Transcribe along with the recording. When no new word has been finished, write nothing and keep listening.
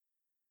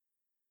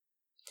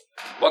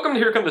Welcome to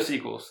Here Come the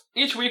Sequels.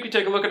 Each week we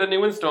take a look at a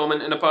new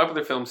installment in a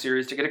popular film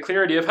series to get a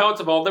clear idea of how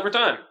it's evolved over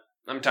time.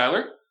 I'm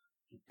Tyler.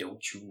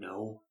 Don't you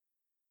know?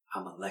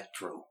 I'm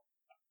Electro.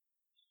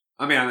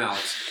 I'm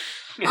Alex.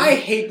 I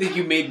hate that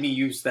you made me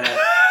use that.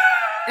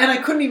 And I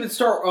couldn't even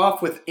start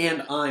off with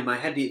 "and I'm." I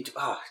had to...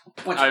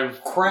 bunch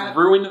of crap.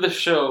 Ruined the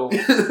show.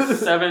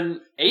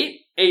 8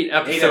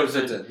 episodes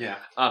in. Yeah.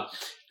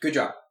 Good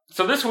job.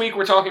 So this week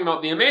we're talking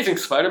about The Amazing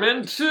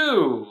Spider-Man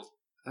 2.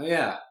 Oh,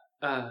 yeah.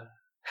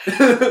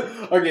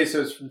 Okay,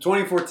 so it's from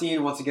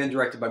 2014, once again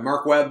directed by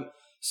Mark Webb.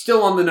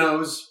 Still on the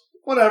nose.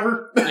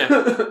 Whatever.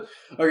 Yeah.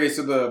 Okay,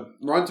 so the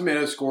Rotten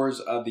Tomatoes scores,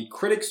 the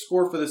critics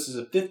score for this is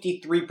a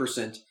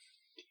 53%,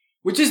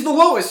 which is the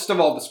lowest of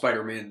all the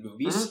Spider-Man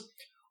movies. Mm-hmm.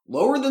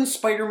 Lower than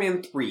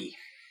Spider-Man 3.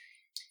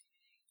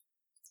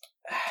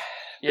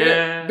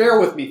 Yeah.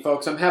 Bear with me,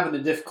 folks. I'm having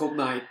a difficult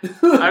night.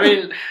 I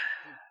mean...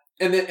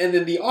 And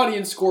then the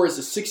audience score is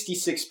a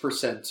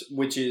 66%,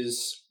 which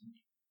is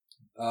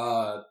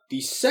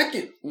the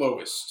second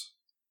lowest.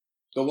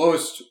 The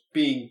lowest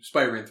being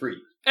Spider-Man 3.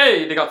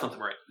 Hey, they got something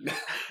right.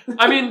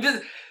 I mean,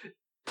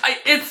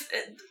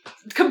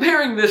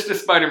 comparing this to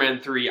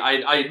Spider-Man 3,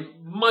 I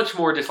much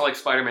more dislike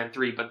Spider-Man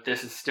 3, but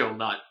this is still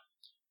not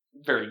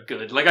very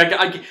good. Like,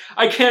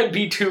 I can't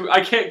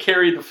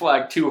carry the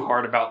flag too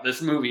hard about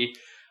this movie,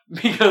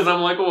 because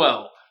I'm like,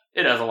 well,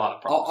 it has a lot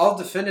of problems. I'll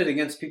defend it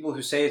against people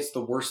who say it's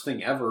the worst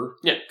thing ever.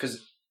 Yeah.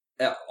 Because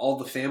all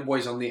the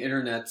fanboys on the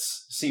internet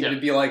seem to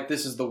be like,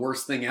 this is the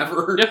worst thing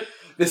ever. Yep.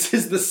 This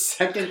is the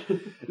second...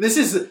 this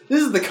is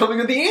the coming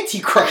of the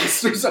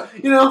Antichrist. Or so,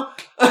 you know?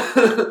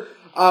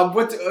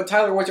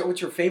 Tyler,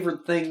 what's your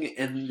favorite thing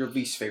and your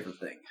least favorite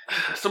thing?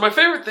 So my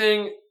favorite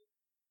thing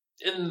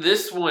in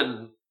this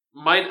one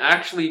might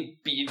actually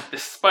be the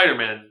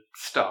Spider-Man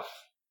stuff.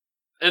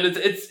 And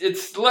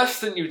it's less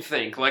than you'd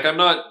think. Like, I'm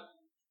not...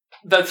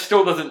 That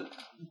still doesn't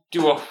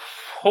do a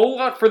whole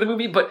lot for the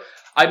movie, but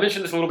I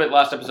mentioned this a little bit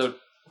last episode.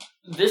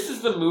 This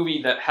is the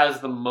movie that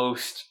has the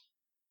most,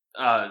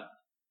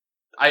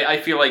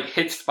 I feel like,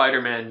 hits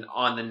Spider-Man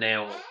on the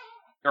nail,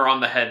 or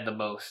on the head the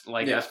most,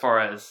 like, as far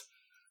as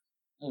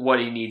what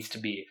he needs to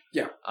be.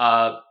 Yeah.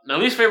 My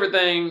least favorite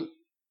thing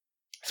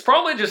is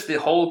probably just the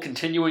whole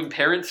continuing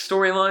parents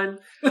storyline.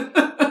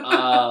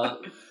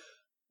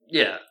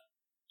 Yeah.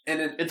 And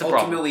it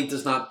ultimately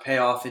does not pay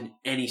off in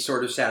any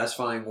sort of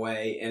satisfying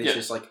way. And it's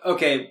just like,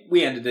 okay,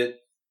 we ended it.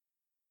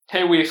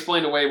 Hey, we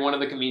explained away one of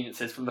the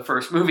conveniences from the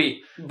first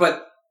movie.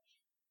 But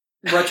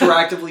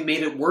retroactively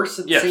made it worse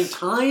at the same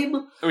time?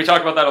 And we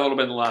talked about that a little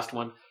bit in the last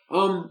one.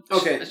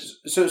 Okay,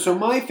 so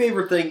my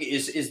favorite thing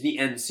is the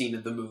end scene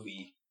of the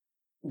movie.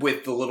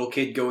 With the little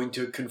kid going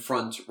to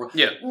confront...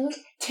 Yeah.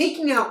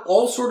 Taking out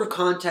all sort of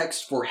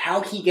context for how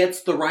he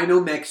gets the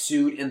Rhino mech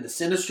suit and the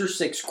Sinister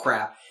Six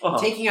crap. Uh-huh.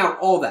 Taking out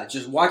all that.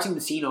 Just watching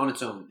the scene on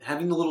its own.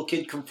 Having the little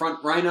kid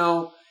confront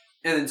Rhino.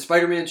 And then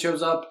Spider-Man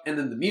shows up. And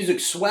then the music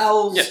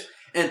swells. Yeah.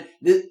 And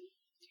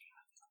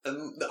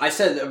I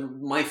said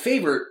my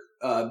favorite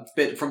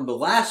bit from the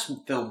last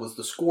film was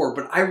the score.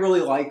 But I really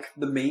like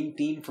the main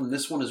theme from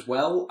this one as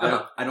well.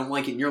 Uh-huh. I don't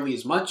like it nearly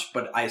as much.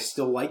 But I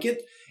still like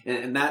it.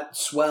 And that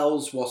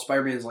swells while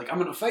Spider-Man's like, I'm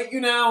going to fight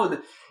you now.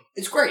 And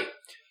it's great.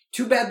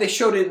 Too bad they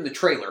showed it in the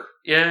trailer.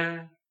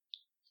 Yeah.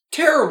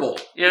 Terrible.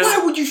 Yeah.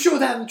 Why would you show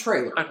that in the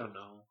trailer? I don't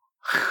know.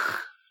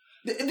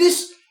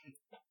 This,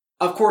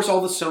 of course, all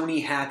the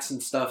Sony hacks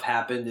and stuff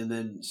happened. And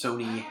then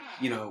Sony,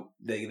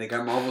 they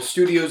got Marvel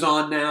Studios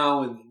on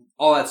now and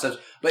all that stuff.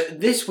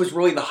 But this was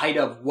really the height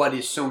of what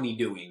is Sony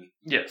doing.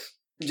 Yes.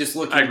 Just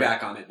looking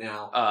back on it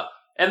now.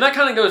 And that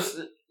kind of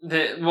goes...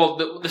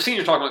 The scene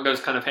you're talking about goes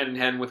kind of hand in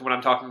hand with what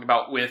I'm talking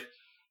about with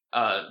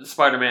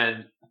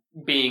Spider-Man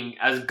being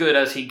as good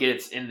as he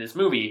gets in this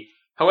movie.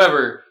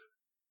 However,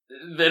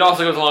 it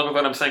also goes along with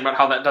what I'm saying about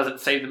how that doesn't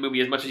save the movie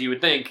as much as you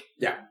would think.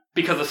 Yeah.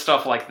 Because of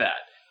stuff like that.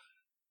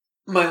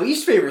 My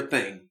least favorite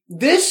thing.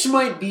 This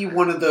might be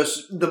one of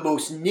the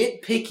most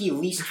nitpicky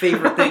least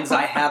favorite things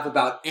I have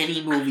about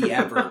any movie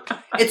ever.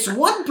 It's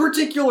one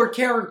particular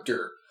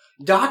character.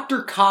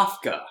 Dr.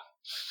 Kafka.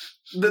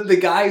 The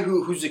guy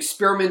who's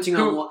experimenting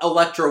on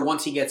Electro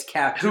once he gets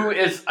captured. Who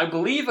is, I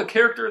believe, a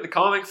character in the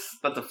comics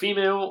that's a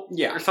female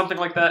or something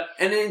like that.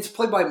 And it's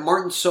played by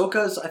Martin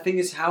Sokas, I think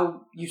is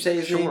how you say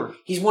his name.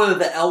 He's one of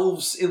the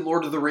elves in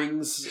Lord of the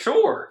Rings.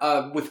 Sure.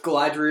 With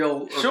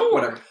Galadriel or sure.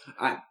 Whatever.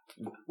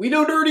 We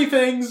know dirty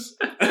things.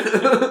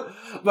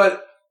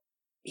 But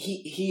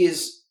he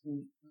is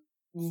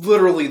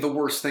literally the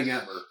worst thing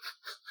ever.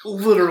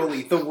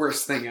 Literally the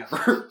worst thing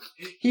ever.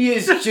 He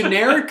is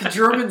generic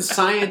German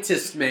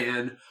scientist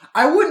man.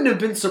 I wouldn't have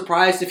been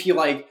surprised if he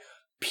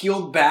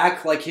peeled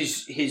back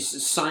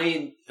his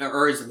science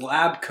or his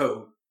lab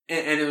coat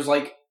and it was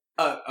like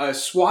a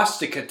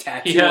swastika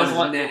tattoo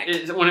on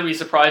his neck. Wouldn't be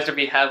surprised if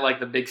he had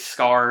the big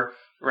scar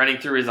running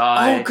through his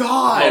eye. Oh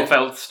God!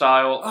 Blofeld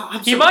style.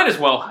 He might as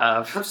well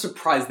have. I'm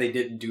surprised they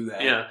didn't do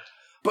that. Yeah,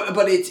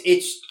 but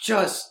it's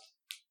just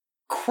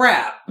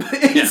crap.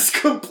 It's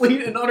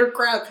complete and utter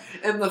crap.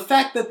 And the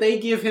fact that they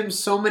give him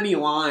so many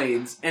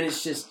lines, and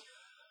it's just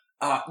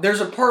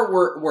there's a part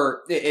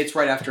where it's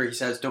right after he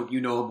says, "Don't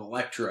you know I'm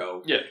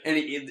Electro?" Yeah. And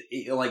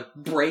it like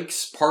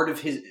breaks part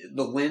of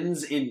the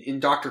lens in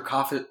Dr.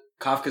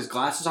 Kafka's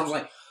glasses. I was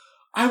like,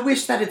 I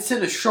wish that had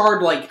sent a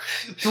shard like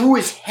through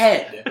his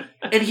head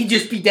and he'd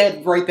just be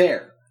dead right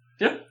there.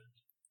 Yeah.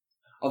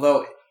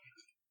 Although,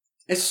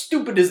 as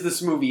stupid as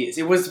this movie is,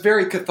 it was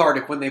very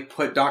cathartic when they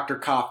put Dr.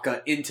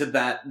 Kafka into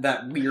that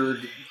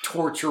weird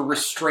torture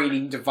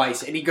restraining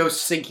device and he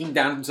goes sinking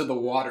down into the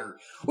water.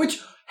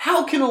 Which,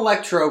 how can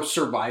Electro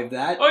survive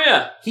that? Oh,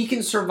 yeah. He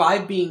can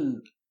survive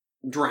being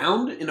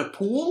drowned in a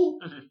pool?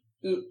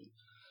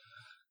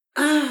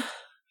 Mm-hmm.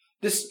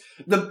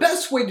 The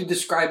best way to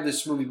describe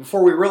this movie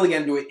before we really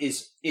get into it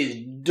is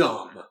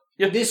dumb.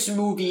 Yeah. This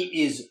movie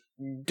is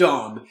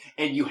dumb,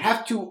 and you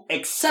have to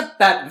accept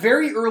that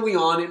very early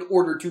on in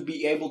order to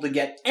be able to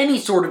get any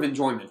sort of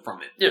enjoyment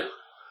from it. Yeah.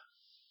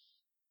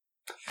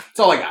 That's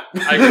all I got.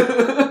 I agree.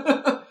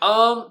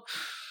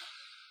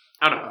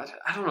 I don't know.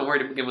 I don't know where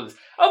to begin with this.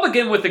 I'll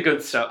begin with the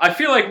good stuff. I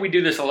feel like we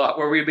do this a lot,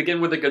 where we begin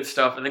with the good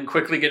stuff and then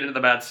quickly get into the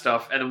bad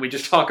stuff, and then we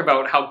just talk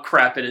about how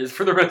crap it is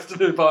for the rest of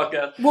the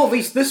podcast. Well, at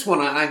least this one,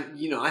 I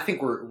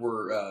think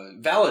we're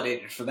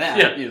validated for that.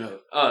 Yeah. You know.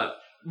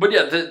 But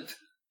yeah,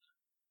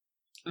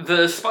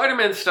 the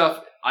Spider-Man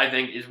stuff I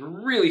think is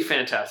really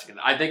fantastic.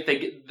 I think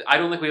I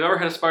don't think we've ever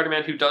had a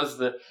Spider-Man who does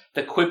the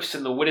quips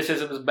and the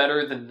witticisms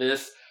better than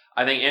this.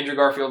 I think Andrew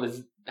Garfield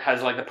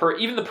has like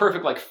even the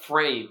perfect like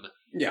frame.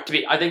 Yeah.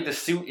 I think the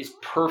suit is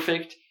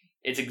perfect.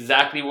 It's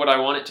exactly what I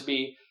want it to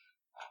be.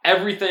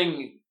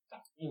 Everything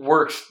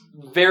works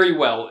very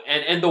well.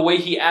 And the way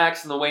he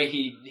acts and the way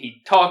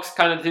he talks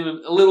kind of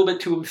a little bit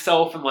to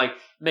himself and like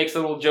makes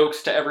little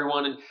jokes to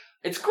everyone, and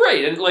it's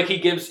great. And like he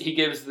gives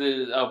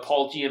the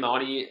Paul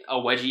Giamatti a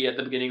wedgie at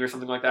the beginning or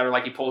something like that, or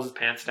like he pulls his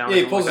pants down. Yeah,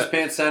 he pulls his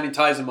pants down, he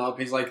ties him up.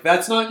 He's like,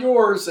 "That's not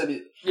yours." And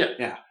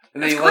yeah.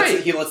 And then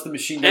he lets the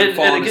machine gun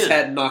fall on his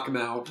head and knock him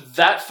out.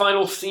 That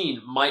final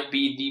scene might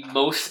be the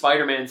most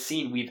Spider-Man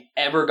scene we've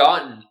ever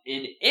gotten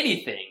in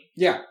anything.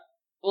 Yeah.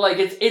 Like,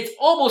 it's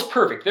almost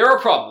perfect. There are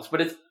problems,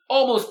 but it's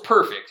almost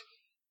perfect.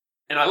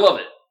 And I love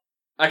it.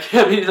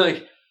 I mean,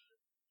 like...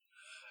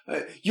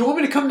 you want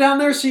me to come down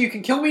there so you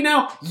can kill me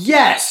now?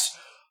 Yes!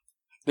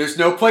 There's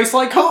no place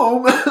like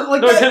home.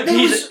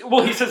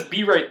 He says,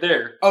 "Be right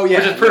there." Oh yeah,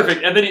 which is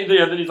perfect. Yeah. And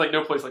then he's like,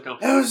 "No place like home."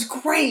 That was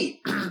great.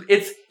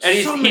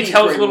 He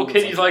tells little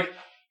kid, he's like,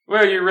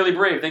 "Well, you're really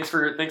brave. Thanks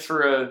for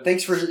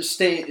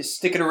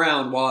sticking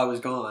around while I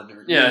was gone."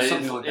 Or,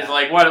 something like that. It's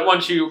like, why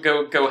don't you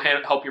go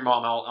help your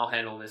mom? I'll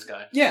handle this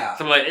guy. Yeah,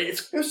 so I'm like, it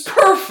was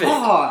perfect.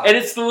 And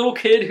it's the little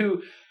kid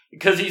who,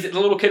 the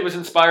little kid was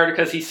inspired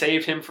because he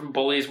saved him from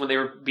bullies when they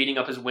were beating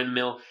up his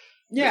windmill.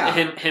 Yeah,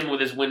 him with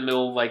his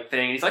windmill like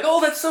thing. And he's like,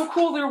 "Oh, that's so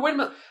cool! Their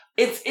windmill."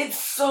 It's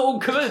so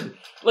good.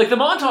 Like the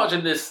montage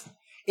in this.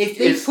 If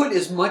they put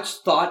as much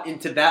thought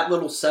into that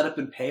little setup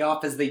and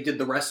payoff as they did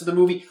the rest of the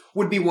movie,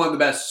 would be one of the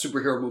best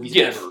superhero movies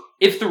ever.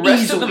 If the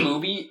rest of the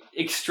movie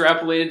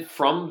extrapolated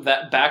from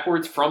that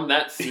backwards from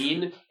that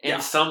scene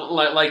and some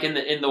like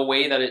in the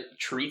way that it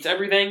treats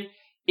everything,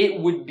 it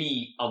would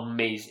be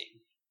amazing.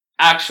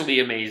 Actually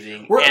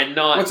amazing, and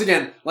not... Once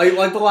again, like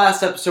the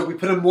last episode, we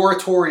put a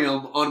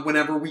moratorium on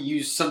whenever we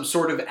use some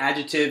sort of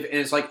adjective, and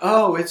it's like,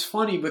 oh, it's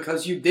funny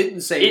because you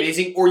didn't say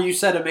amazing, or you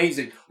said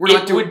amazing.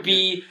 It would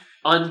be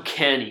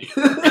uncanny.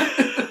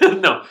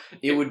 No.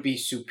 It would be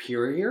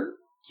superior?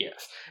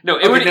 Yes. No,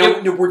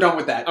 we're done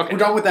with that. Okay. We're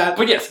done with that.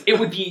 But yes,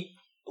 it would be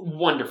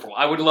wonderful.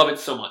 I would love it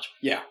so much.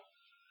 Yeah.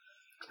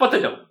 But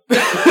they don't.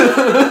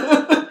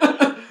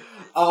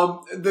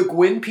 The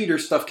Gwen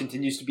Peters stuff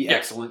continues to be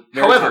excellent.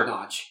 However,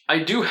 top-notch.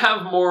 I do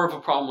have more of a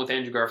problem with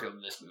Andrew Garfield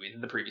in this movie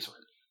than the previous one.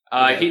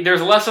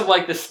 There's less of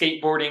like the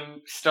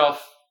skateboarding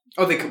stuff.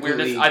 Oh, they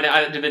completely did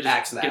they just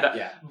axe that.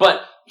 Yeah.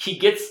 But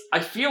I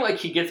feel like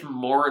he gets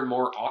more and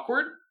more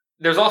awkward.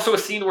 There's also a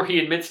scene where he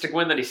admits to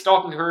Gwen that he's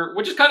stalking her,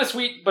 which is kind of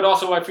sweet, but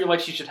also I feel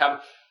like she should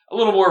have a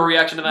little more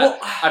reaction to that. Well,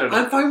 I don't know.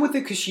 I'm fine with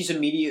it because she's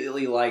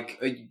immediately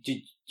like,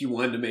 you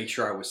wanted to make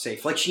sure I was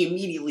safe. Like, she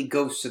immediately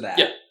goes to that.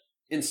 Yeah.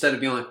 Instead of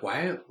being like,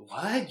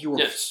 what? You were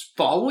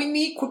following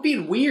me? Quit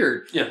being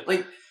weird. Yeah.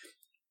 Like,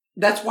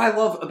 that's why I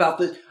love about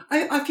this.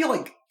 I feel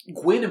like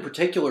Gwen in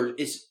particular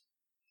is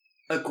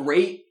a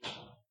great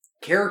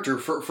character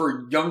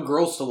for young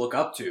girls to look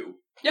up to.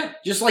 Yeah.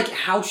 Just like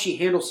how she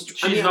handles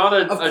situations.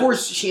 Of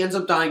course, she ends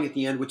up dying at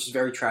the end, which is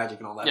very tragic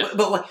and all that. Yeah.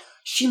 But like,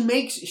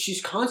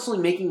 she's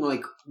constantly making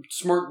like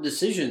smart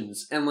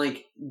decisions and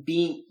like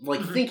being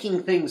like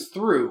thinking things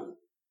through.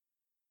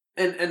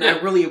 And I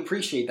really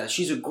appreciate that.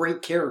 She's a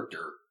great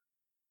character.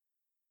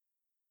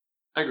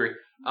 I agree.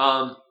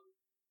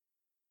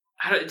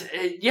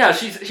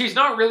 She's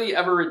not really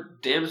ever a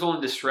damsel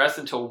in distress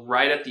until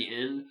right at the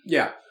end.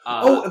 Yeah.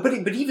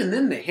 But even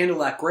then they handle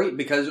that great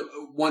because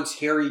once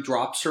Harry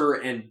drops her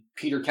and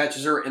Peter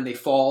catches her and they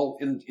fall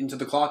into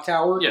the clock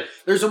tower,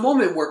 there's a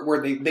moment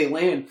where they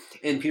land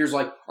and Peter's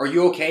like, "Are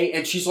you okay?"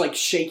 And she's like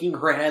shaking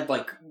her head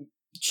like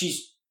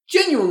she's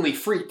genuinely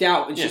freaked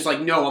out and she's like,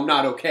 "No, I'm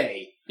not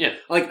okay." Yeah.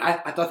 Like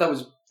I thought that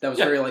was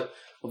very like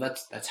Well,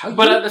 that's how.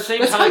 But at the same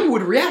that's time, how you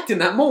would react in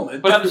that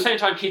moment. But at the same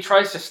time, he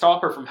tries to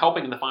stop her from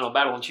helping in the final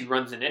battle, and she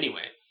runs in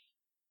anyway.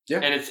 Yeah,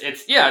 and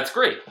it's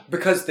great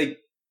because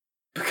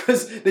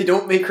they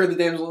don't make her the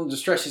damsel in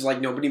distress. She's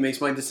like, nobody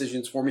makes my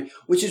decisions for me,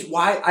 which is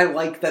why I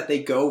like that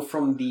they go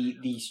from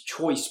the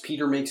choice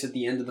Peter makes at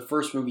the end of the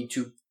first movie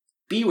to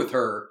be with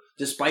her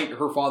despite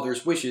her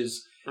father's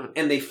wishes,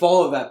 and they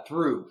follow that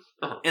through.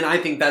 And I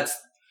think that's,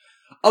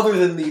 other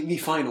than the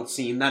final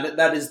scene,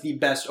 that is the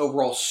best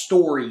overall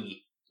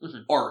story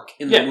arc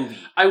in the movie.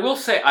 I will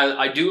say,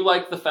 I do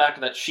like the fact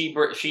that she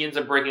ends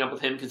up breaking up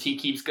with him because he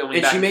keeps going back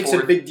and forth. And she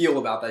makes a big deal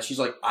about that. She's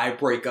like, I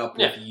break up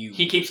with you.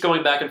 He keeps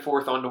going back and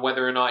forth on to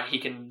whether or not he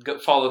can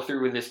follow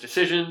through with this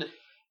decision.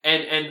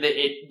 And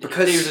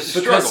there's a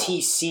struggle. Because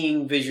he's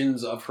seeing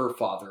visions of her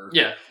father.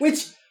 Yeah.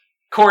 Which...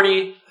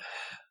 corny,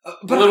 a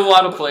little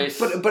out of place.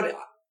 But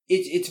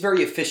it's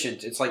very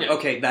efficient. It's like,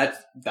 okay,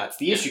 that's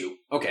the issue.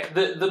 Okay.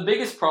 The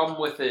biggest problem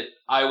with it,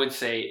 I would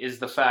say, is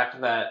the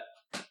fact that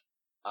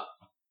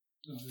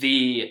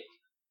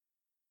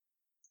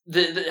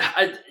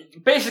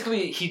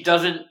basically he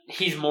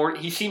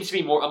seems to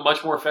be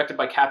much more affected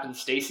by Captain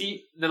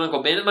Stacy than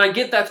Uncle Ben, and I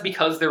get that's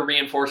because they're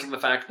reinforcing the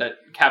fact that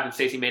Captain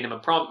Stacy made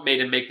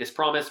him make this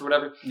promise or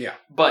whatever. Yeah.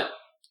 But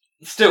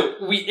still,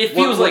 it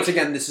feels like... Once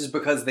again, this is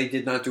because they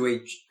did not do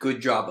a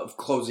good job of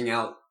closing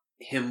out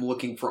him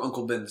looking for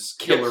Uncle Ben's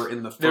killer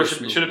in the first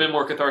movie. There should have been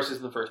more catharsis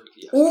in the first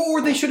movie. Yes.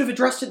 Or they should have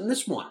addressed it in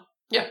this one.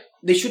 Yeah.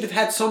 They should have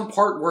had some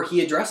part where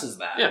he addresses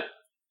that. Yeah.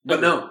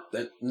 But no,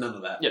 none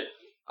of that. Yeah.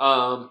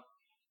 I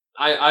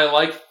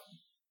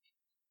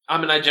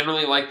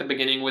generally like the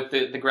beginning with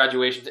the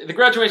graduation. The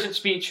graduation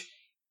speech,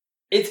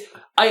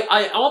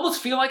 I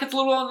almost feel like it's a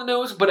little on the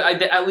nose, but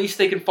at least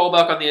they can fall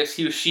back on the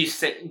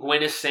excuse.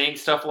 Gwen is saying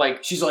stuff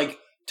like... She's like,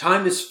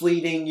 time is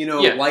fleeting,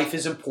 life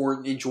is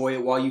important, enjoy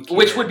it while you can.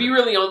 Which would be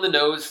really on the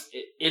nose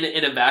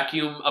in a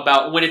vacuum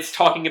about when it's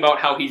talking about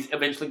how he's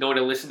eventually going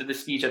to listen to the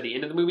speech at the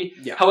end of the movie.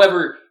 Yeah.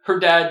 However, her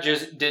dad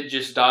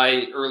did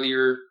die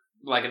earlier,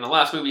 like in the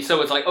last movie,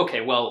 so it's like,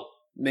 okay, well...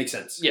 Makes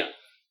sense. Yeah.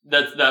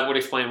 That would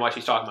explain why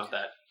she's talking about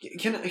that.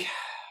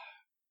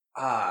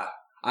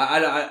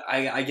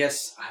 I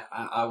guess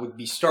I would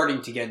be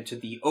starting to get into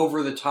the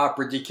over-the-top,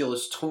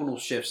 ridiculous tonal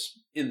shifts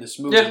in this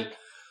movie. Yeah.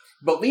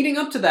 But leading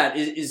up to that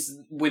is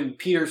when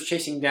Peter's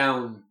chasing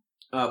down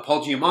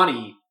Paul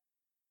Giamatti,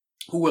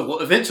 who will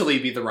eventually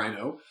be the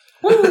Rhino,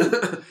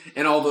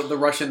 and all the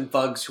Russian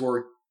thugs who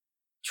are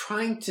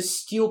trying to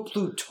steal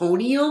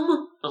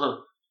plutonium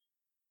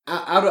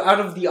out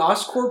of the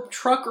Oscorp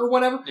truck or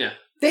whatever. Yeah.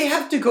 They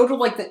have to go to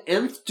like the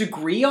nth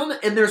degree on it,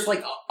 and there's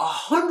like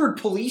 100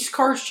 police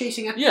cars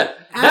chasing after. Yeah,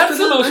 that's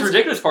the most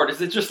ridiculous part.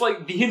 Is it's just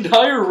like the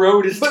entire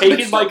road is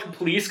taken by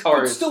police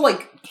cars. But still,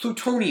 like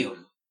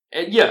plutonium.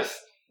 Yes,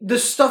 the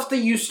stuff they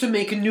used to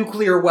make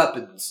nuclear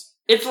weapons.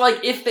 It's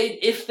like if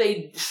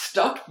they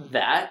stuck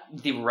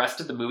the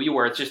rest of the movie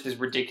where it's just this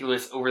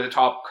ridiculous over the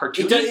top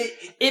cartoon,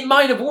 it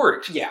might have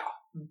worked. Yeah,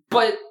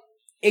 but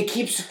it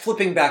keeps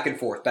flipping back and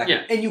forth,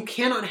 and you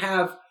cannot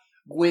have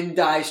Gwen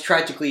dies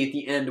tragically at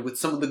the end with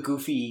some of the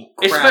goofy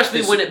crap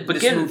especially when it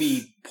begins this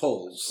movie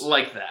pulls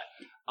like that.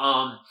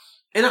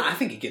 And I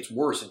think it gets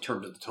worse in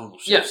terms of the tonal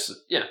shifts.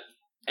 Yeah.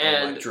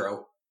 And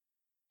Electro.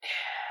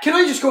 Can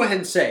I just go ahead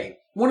and say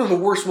one of the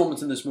worst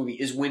moments in this movie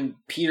is when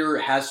Peter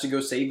has to go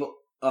save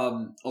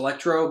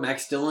Electro,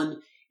 Max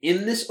Dillon,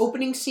 in this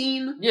opening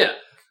scene. Yeah.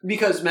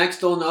 Because Max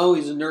Dillon,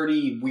 he's a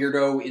nerdy,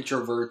 weirdo,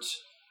 introvert,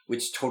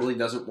 which totally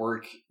doesn't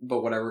work,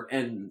 but whatever.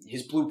 And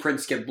his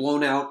blueprints get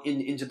blown out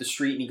into the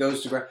street, and he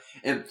goes to grab...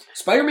 And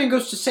Spider-Man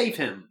goes to save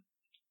him.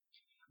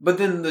 But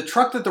then the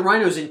truck that the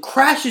Rhino's in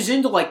crashes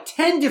into like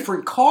 10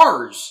 different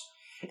cars.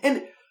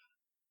 And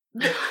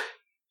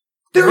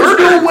there's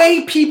no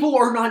way people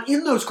are not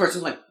in those cars.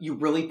 It's like, you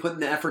really put in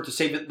the effort to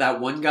save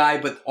that one guy,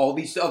 but all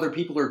these other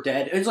people are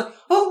dead. And it's like,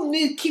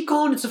 keep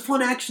going, it's a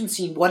fun action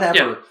scene,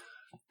 whatever.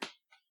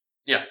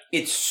 Yeah.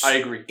 I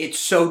agree. It's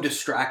so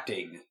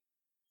distracting.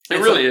 It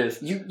really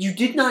is. You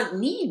did not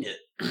need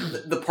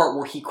the part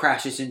where he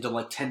crashes into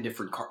like 10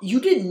 different cars.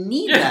 You didn't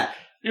need that.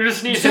 You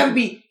just need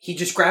he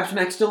just grabs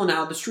Max Dillon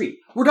out of the street.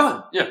 We're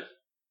done. Yeah.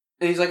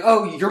 And he's like,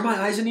 you're my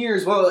eyes and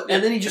ears. Well,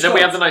 and then he just and then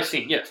we have the nice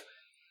scene, yes.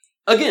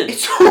 Again.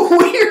 It's so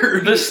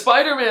weird. The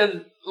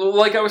Spider-Man,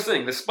 like I was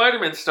saying, the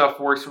Spider-Man stuff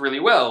works really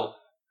well.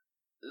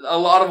 A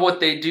lot of what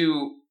they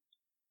do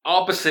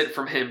opposite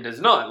from him does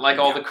not. Like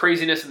all the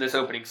craziness in this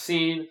opening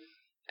scene.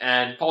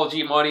 And Paul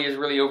Giamatti is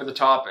really over the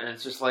top, and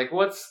it's just like,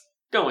 what's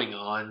going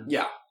on?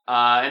 Yeah.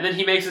 And then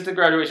he makes it to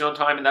graduation on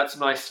time, and that's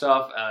some nice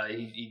stuff.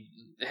 He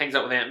hangs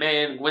out with Aunt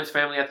May and Gwen's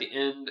family at the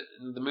end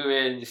of the movie,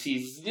 and he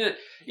sees,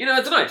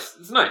 it's nice.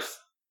 It's nice.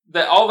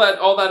 All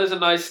that is a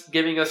nice,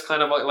 giving us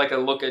kind of like a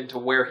look into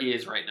where he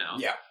is right now.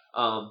 Yeah.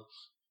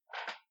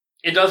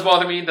 It does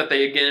bother me that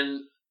they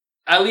again,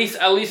 at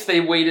least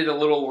they waited a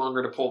little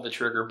longer to pull the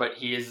trigger, but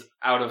he is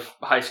out of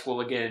high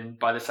school again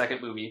by the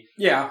second movie.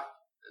 Yeah.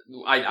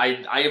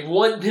 I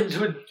want him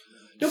to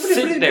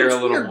sit there a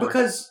little more.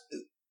 Because,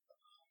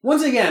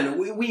 once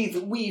again,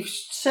 we've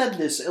said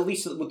this, at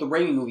least with the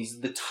Raimi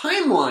movies, the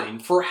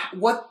timeline for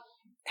what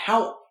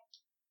how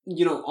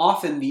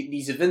often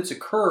these events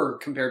occur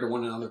compared to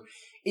one another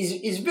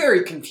is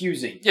very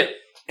confusing. Yeah.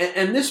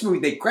 And this movie,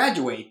 they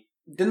graduate,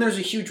 then there's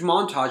a huge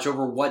montage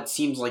over what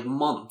seems like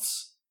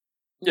months.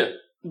 Yeah.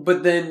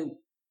 But then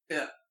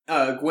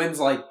Gwen's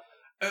like,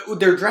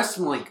 they're dressed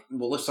in like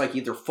what looks like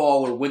either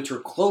fall or winter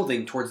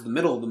clothing towards the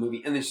middle of the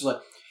movie, and then she's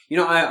like,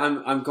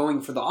 I'm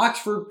going for the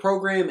Oxford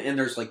program, and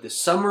there's like the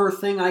summer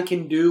thing I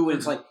can do, and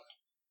it's like,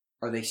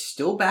 are they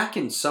still back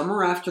in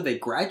summer after they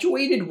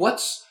graduated?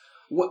 What?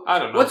 I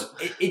don't know.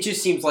 It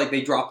just seems like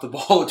they dropped the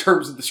ball in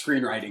terms of the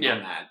screenwriting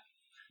on that.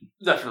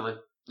 Definitely.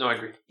 No, I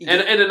agree.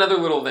 And another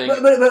little thing.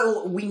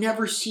 But we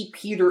never see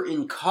Peter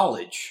in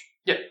college.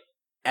 Yeah.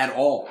 At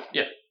all.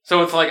 Yeah.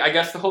 So it's like, I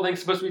guess the whole thing's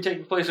supposed to be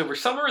taking place over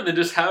summer and they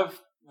just have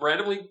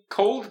randomly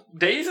cold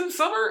days in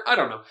summer? I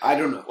don't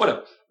know.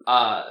 Whatever.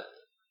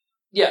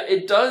 Yeah,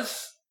 it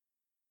does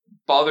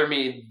bother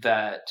me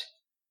that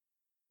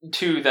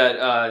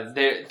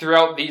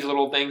throughout these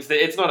little things,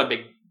 it's not a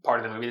big part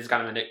of the movie, it's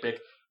kind of a nitpick,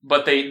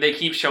 but they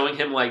keep showing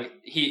him, like,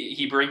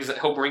 he'll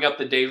bring up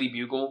the Daily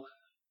Bugle,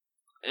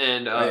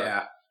 and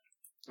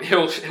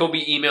he'll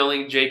be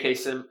emailing J.K.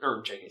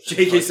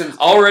 Simmons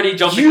already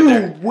jumping in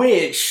there. You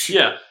wish.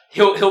 Yeah,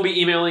 he'll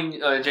be emailing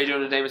J.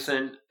 Jonah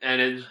Jameson,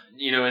 and is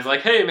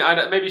like, hey,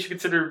 maybe you should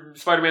consider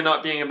Spider-Man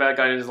not being a bad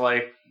guy, and is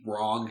like,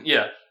 wrong.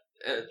 Yeah,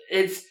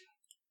 it's.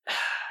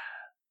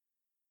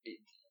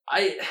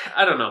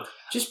 I don't know.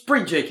 Just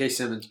bring J.K.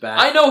 Simmons back.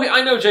 I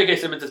know J.K.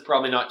 Simmons is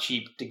probably not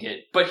cheap to get,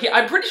 but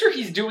I'm pretty sure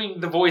he's doing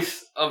the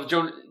voice of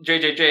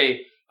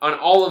JJJ on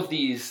all of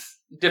these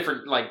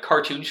different, like,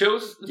 cartoon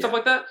shows and stuff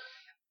like that.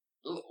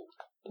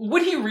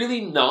 Would he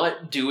really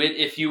not do it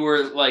if you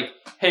were like,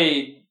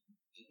 hey,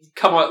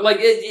 come on? Like,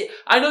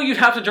 I know you'd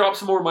have to drop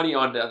some more money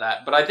onto that,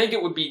 but I think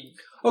it would be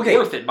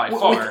worth it by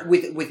far.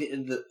 With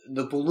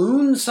the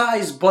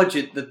balloon-sized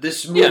budget that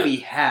this movie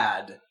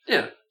had.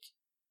 Yeah.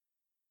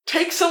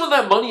 Take some of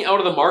that money out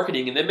of the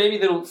marketing, and then maybe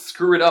they don't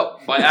screw it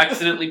up by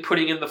accidentally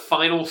putting in the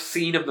final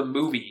scene of the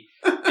movie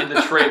in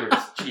the trailers.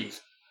 Jeez.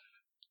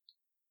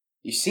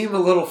 You seem a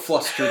little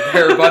flustered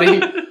there,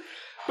 buddy.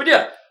 But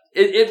yeah,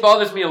 it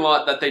bothers me a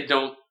lot that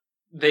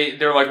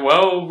they're like,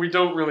 well, we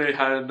don't really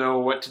know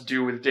what to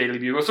do with Daily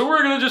Bugle, so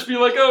we're going to just be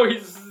like,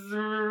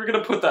 we're going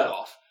to put that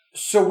off.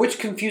 So which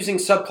confusing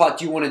subplot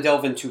do you want to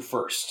delve into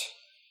first?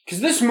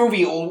 Because this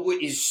movie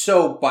is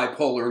so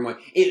bipolar, and like,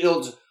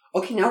 it'll...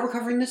 Okay, now we're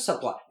covering this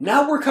subplot.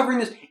 Now we're covering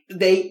this.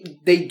 They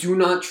do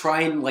not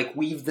try and, like,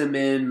 weave them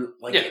in,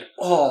 like, at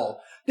all.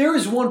 There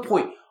is one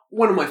point,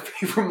 one of my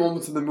favorite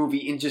moments of the movie,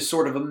 in just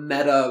sort of a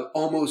meta,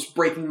 almost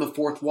breaking the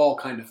fourth wall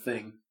kind of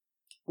thing,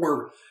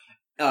 where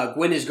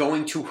Gwen is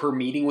going to her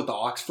meeting with the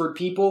Oxford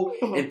people,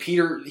 and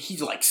Peter,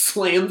 he's like,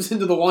 slams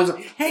into the wall, and he's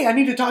like, hey, I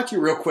need to talk to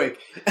you real quick.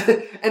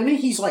 And then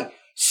he's like,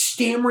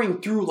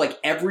 stammering through, like,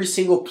 every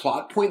single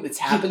plot point that's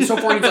happened so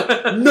far. He's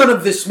like, none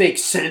of this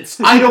makes sense.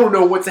 I don't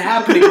know what's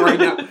happening right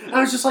now. And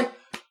I was just like,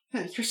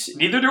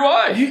 neither do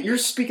I. You're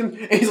speaking...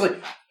 And he's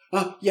like,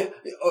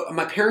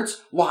 my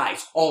parents,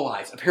 lies. All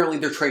lies. Apparently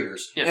they're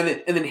traitors. Yeah.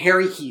 And then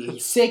Harry,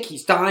 he's sick,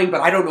 he's dying, but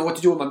I don't know what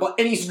to do with my blood.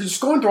 And he's just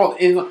going through all...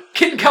 And like,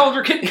 kitten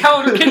calendar. But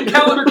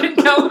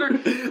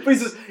he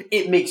says,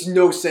 it makes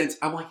no sense.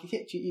 I'm like, yeah,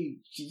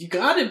 you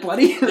got it,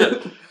 buddy. Yeah.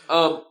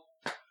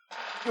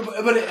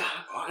 But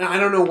I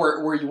don't know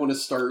where you want to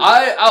start.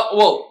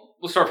 Well,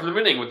 we'll start from the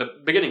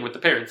beginning with the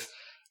parents.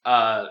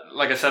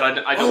 Like I said, I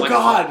don't. Oh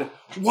God!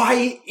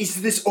 Why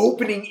is this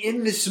opening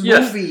in this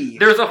movie? Yes,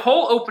 there's a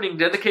whole opening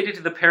dedicated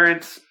to the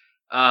parents.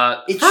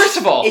 First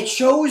of all, it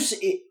shows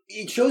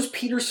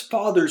Peter's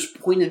father's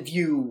point of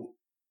view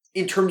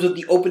in terms of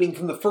the opening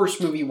from the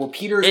first movie, where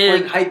Peter's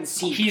playing hide and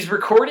seek. He's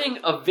recording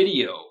a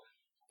video.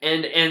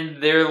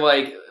 And they're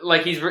like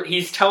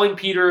he's telling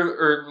Peter,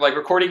 or like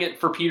recording it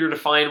for Peter to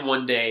find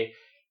one day,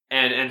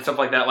 and stuff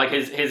like that, like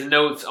his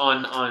notes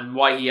on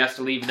why he has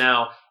to leave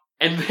now.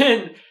 And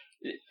then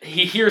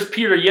he hears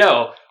Peter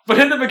yell. But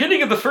in the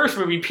beginning of the first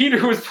movie,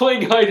 Peter was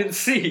playing hide and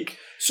seek.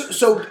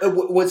 So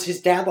was his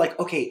dad like,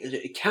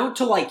 okay, count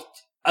to like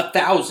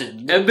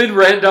 1,000, and then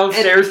ran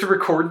downstairs to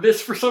record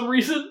this for some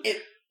reason?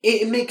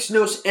 It makes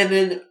no sense, and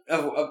then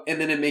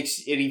it makes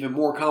it even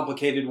more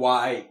complicated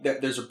why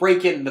there's a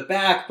break-in in the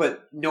back,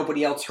 but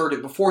nobody else heard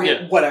it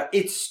beforehand. Yeah. Whatever,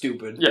 it's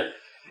stupid. Yeah,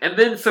 and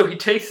then so he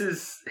takes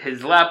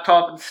his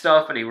laptop and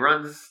stuff, and he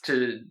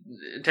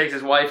takes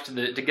his wife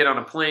to get on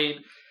a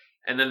plane,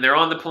 and then they're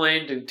on the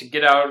plane to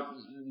get out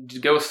to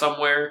go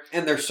somewhere,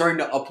 and they're starting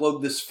to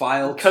upload this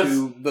file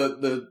to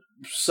the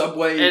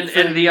subway,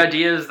 and the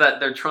idea is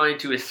that they're trying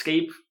to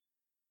escape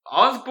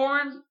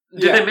Osborn.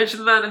 Did they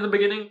mention that in the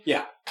beginning?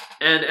 Yeah.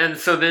 And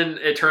so then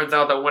it turns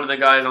out that one of the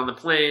guys on the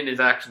plane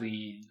is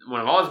actually one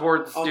of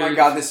Osborn's dudes. My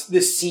God,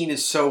 this scene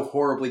is so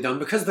horribly done,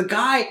 because the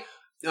guy,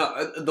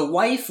 the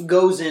wife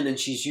goes in and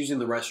she's using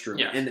the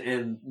restroom,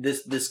 and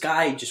this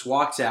guy just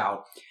walks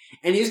out,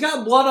 and he's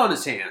got blood on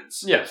his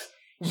hands. Yes.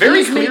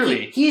 Very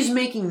clearly. He's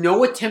making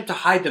no attempt to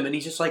hide them, and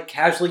he's just like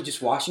casually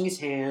just washing his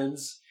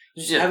hands,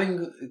 just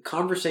having a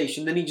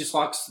conversation. Then he just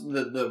locks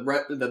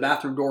the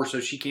bathroom door so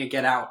she can't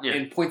get out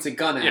and points a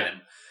gun at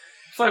him.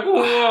 It's like,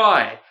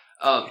 why?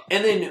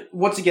 And then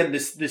once again,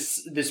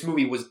 this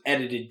movie was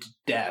edited to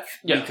death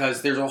Yeah.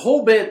 because there's a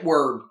whole bit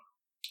where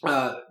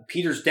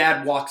Peter's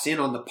dad walks in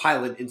on the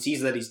pilot and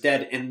sees that he's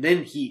dead, and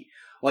then he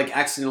like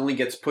accidentally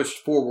gets pushed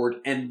forward,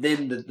 and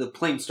then the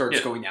plane starts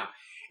going down.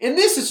 And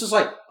this is just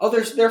like, oh,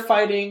 they're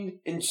fighting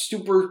in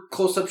super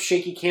close up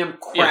shaky cam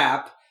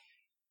crap,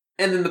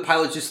 and then the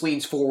pilot just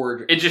leans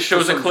forward. It just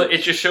shows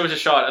it just shows a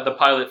shot of the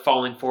pilot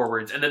falling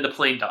forwards, and then the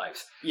plane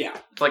dives. Yeah,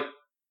 it's like,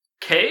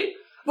 okay,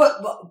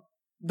 but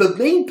the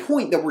main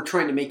point that we're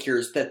trying to make here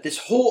is that this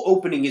whole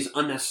opening is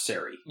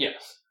unnecessary.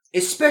 Yes,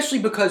 especially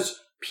because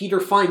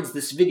Peter finds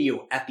this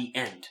video at the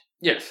end.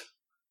 Yes,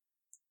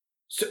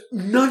 so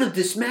none of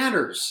this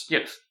matters.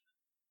 Yes.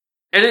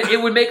 And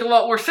it would make a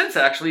lot more sense,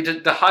 actually,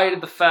 to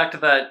hide the fact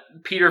that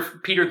Peter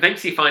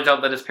thinks he finds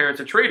out that his parents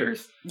are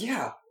traitors.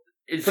 Yeah.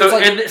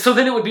 So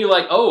then it would be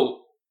like,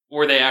 oh,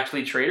 were they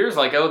actually traitors?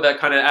 Like, oh, that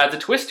kind of adds a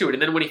twist to it.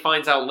 And then when he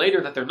finds out later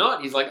that they're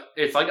not, it's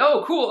like,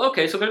 oh, cool,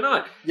 okay, so they're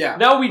not. Yeah.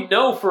 Now we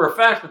know for a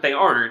fact that they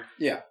aren't.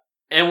 Yeah.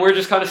 And we're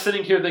just kind of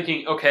sitting here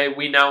thinking, okay,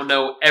 we now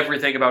know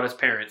everything about his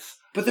parents.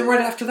 But then right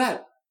after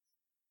that,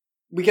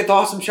 we get the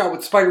awesome shot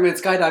with Spider-Man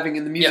skydiving,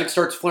 and the music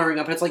starts flaring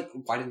up, and it's like,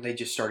 why didn't they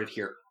just start it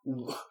here?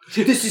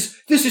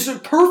 This is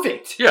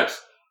perfect. Yes.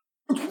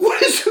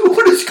 What is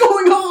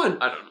going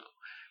on? I don't know.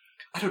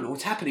 I don't know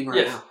what's happening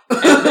right now.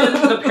 And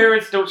then the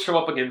parents don't show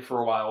up again for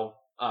a while.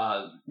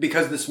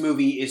 Because this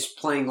movie is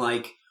playing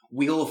like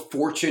Wheel of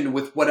Fortune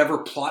with whatever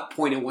plot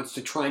point it wants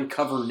to try and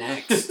cover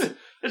next.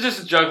 It's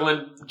just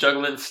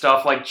juggling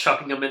stuff, like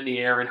chucking them in the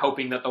air and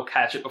hoping that they'll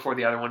catch it before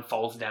the other one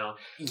falls down.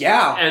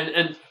 Yeah.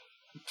 And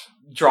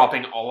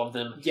dropping all of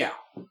them. Yeah.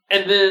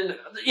 And then,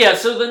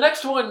 so the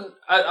next one,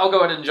 I'll go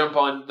ahead and jump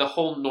on the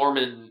whole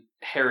Norman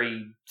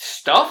Harry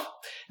stuff.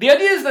 The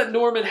idea is that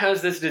Norman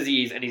has this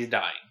disease and he's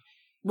dying.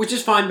 Which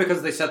is fine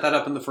because they set that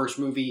up in the first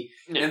movie,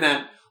 and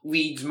that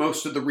leads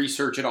most of the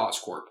research at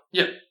Oscorp.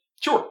 Yeah,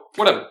 sure,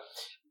 whatever.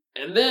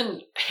 And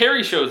then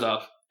Harry shows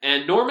up,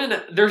 and Norman,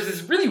 there's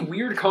this really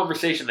weird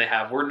conversation they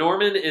have where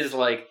Norman is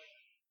like,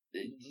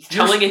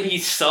 telling him he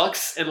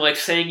sucks and like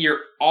saying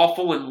you're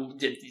awful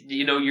and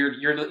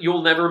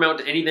you'll never amount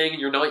to anything and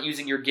you're not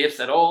using your gifts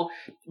at all.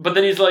 But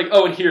then he's like,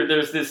 oh, and here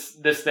there's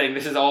this thing.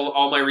 This is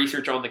all my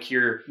research on the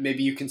cure.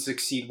 Maybe you can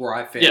succeed where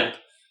I failed. Yeah,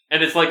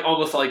 and it's like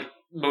almost like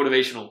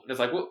motivational. It's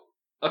like, well,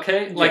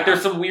 okay, like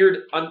there's some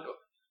weird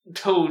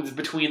tones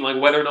between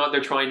like whether or not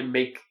they're trying to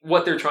make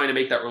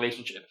that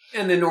relationship.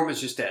 And then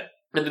Norman's just dead.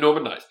 And then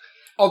Norman dies.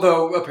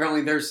 Although,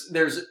 apparently,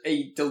 there's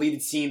a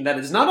deleted scene that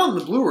is not on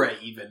the Blu-ray,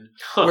 even,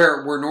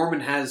 where Norman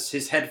has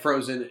his head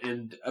frozen,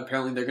 and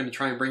apparently they're going to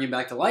try and bring him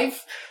back to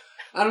life.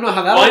 I don't know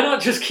how that... Why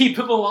not just keep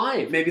him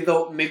alive? Maybe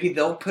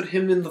they'll put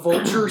him in the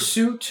Vulture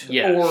suit,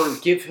 or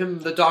give him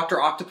the Dr.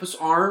 Octopus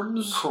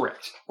arms.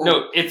 Correct.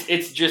 No,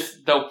 it's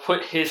just they'll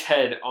put his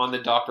head on the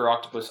Dr.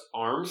 Octopus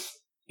arms.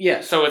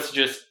 Yeah. So it's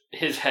just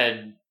his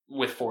head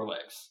with 4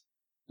 legs.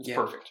 It's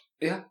perfect.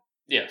 Yeah.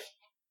 Yes.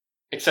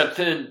 Except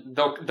then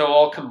they'll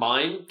all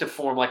combine to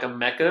form like a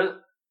mecha,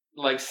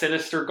 like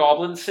Sinister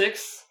Goblin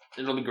 6,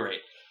 and it'll be great.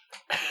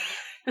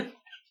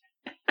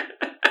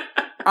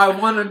 I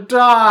want to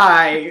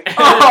die.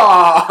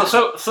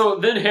 So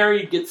then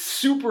Harry gets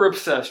super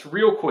obsessed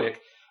real quick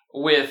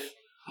with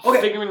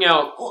figuring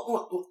out.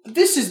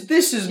 This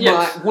is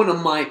one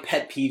of my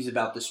pet peeves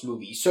about this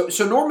movie. So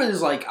Norman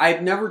is like,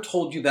 I've never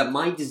told you that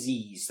my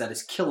disease that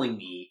is killing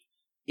me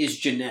is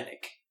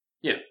genetic.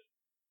 Yeah.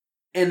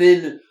 And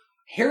then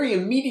Harry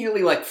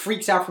immediately like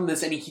freaks out from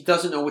this, and he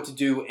doesn't know what to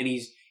do, and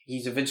he's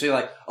eventually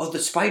like, oh, the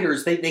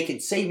spiders, they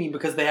can save me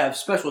because they have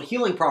special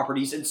healing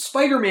properties, and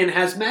Spider-Man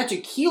has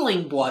magic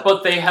healing blood.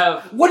 But they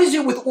have... What is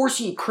it with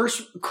Orson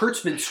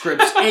Kurtzman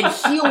scripts and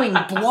healing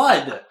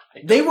blood?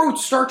 They wrote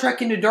Star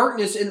Trek Into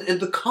Darkness, and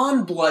the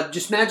Khan blood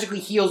just magically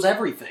heals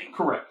everything.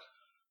 Correct.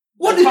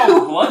 That's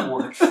how blood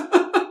works.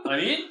 I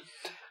mean...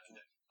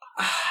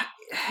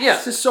 Yeah.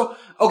 So,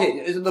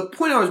 okay, the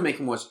point I was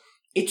making was,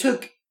 it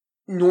took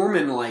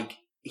Norman, like,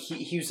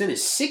 he was in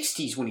his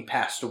 60s when he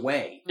passed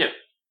away. Yeah.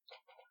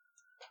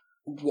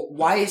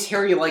 Why is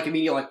Harry like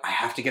immediately like, I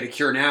have to get a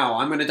cure now,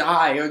 I'm gonna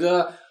die?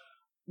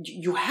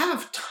 You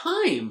have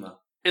time.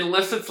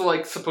 Unless it's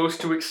like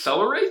supposed to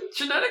accelerate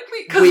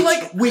genetically?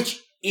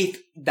 Which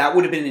if that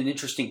would have been an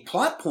interesting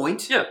plot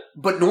point. Yeah.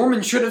 But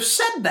Norman should have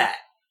said that.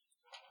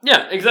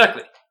 Yeah,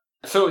 exactly.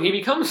 So he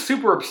becomes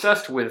super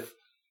obsessed with,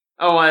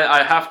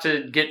 I have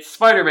to get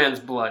Spider-Man's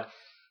blood.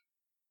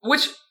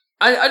 Which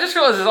I just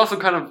realized is also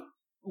kind of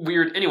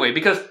weird anyway,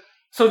 because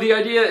so the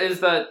idea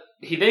is that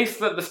he thinks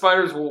that the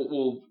spiders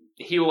will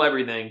heal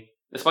everything.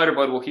 The spider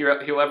blood will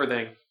heal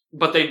everything.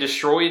 But they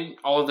destroyed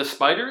all of the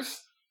spiders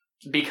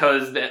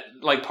because that,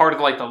 like, part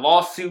of like the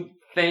lawsuit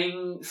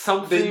thing,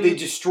 something. They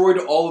destroyed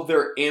all of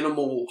their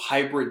animal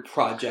hybrid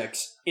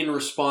projects in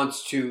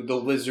response to the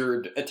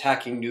lizard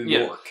attacking New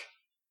York.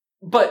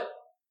 But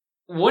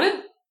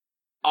wouldn't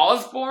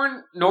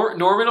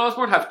Norman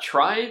Osborn have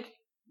tried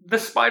the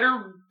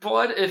spider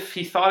blood if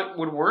he thought it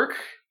would work?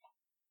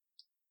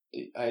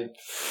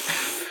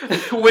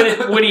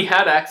 When he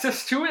had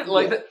access to it,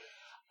 like that.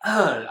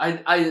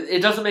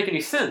 it doesn't make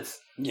any sense.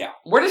 Yeah.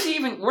 Where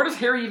does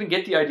Harry even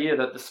get the idea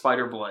that the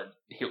spider blood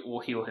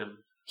will heal him?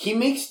 He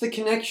makes the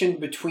connection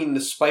between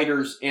the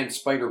spiders and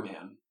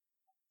Spider-Man.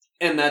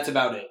 And that's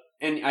about it.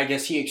 And I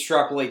guess he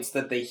extrapolates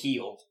that they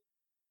healed.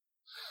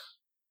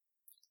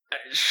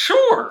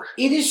 Sure.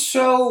 It is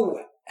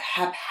so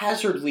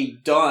haphazardly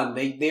done.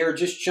 They are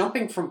just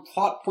jumping from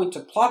plot point to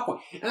plot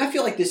point. And I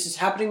feel like this is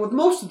happening with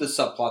most of the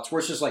subplots, where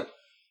it's just like,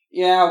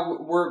 yeah,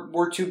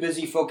 we're too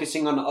busy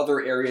focusing on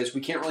other areas.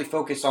 We can't really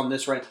focus on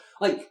this right.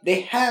 Like,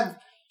 they have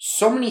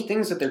so many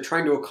things that they're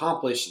trying to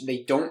accomplish.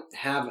 They don't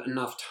have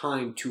enough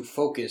time to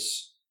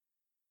focus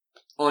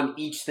on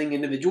each thing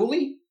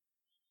individually.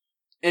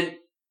 And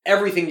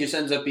everything just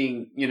ends up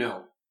being,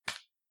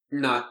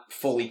 not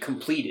fully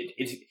completed.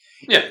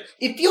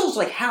 It feels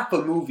like half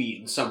a movie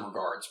in some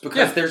regards,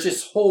 because there's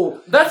just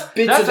whole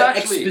bits of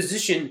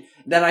exposition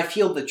that I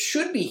feel that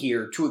should be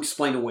here to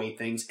explain away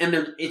things,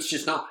 and it's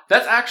just not.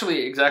 That's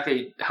actually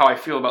exactly how I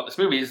feel about this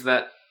movie, is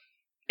that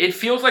it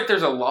feels like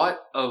there's a lot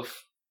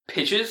of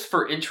pitches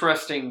for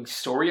interesting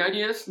story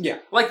ideas. Yeah.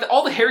 Like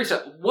all the Harry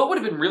stuff. What would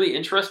have been really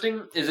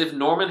interesting is if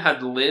Norman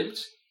had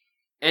lived,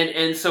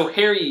 and so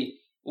Harry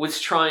was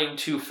trying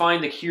to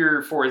find the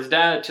cure for his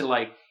dad to,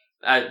 like,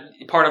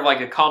 part of,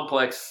 like, a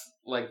complex,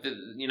 like,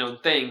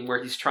 thing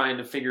where he's trying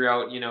to figure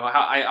out,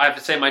 how I have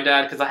to save my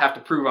dad because I have to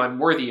prove I'm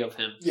worthy of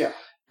him. Yeah.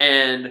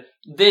 And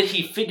then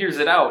he figures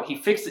it out. He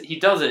fixes it. He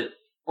does it.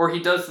 Or he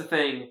does the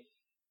thing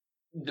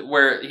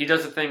where he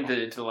does the thing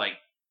to like,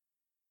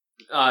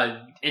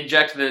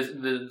 inject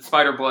the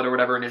spider blood or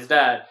whatever in his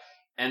dad.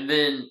 And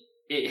then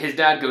his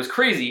dad goes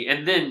crazy.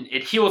 And then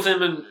it heals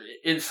him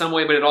in some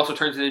way, but it also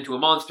turns it into a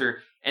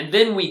monster. And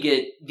then we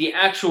get the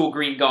actual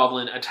Green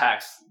Goblin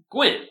attacks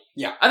Gwen.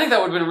 Yeah. I think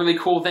that would have been a really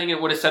cool thing.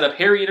 It would have set up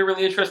Harry in a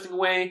really interesting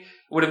way. It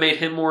would have made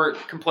him more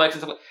complex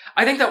and stuff.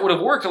 I think that would have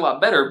worked a lot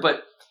better,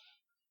 but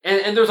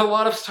and there's a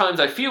lot of times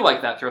I feel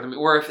like that throughout the movie,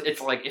 where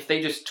if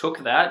they just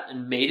took that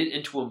and made it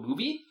into a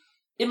movie,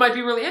 it might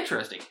be really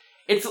interesting.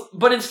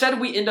 But instead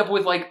we end up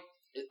with like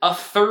a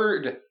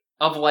third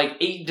of like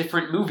 8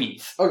 different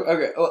movies.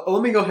 Okay,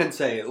 let me go ahead and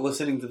say,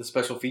 listening to the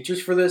special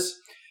features for this,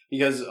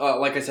 because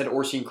like I said,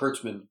 Orson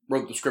Kurtzman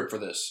wrote the script for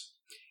this.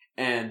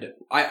 And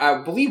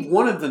I believe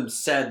one of them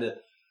said,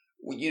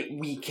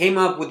 we came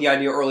up with the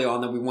idea early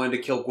on that we wanted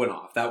to kill Gwen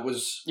off. That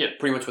was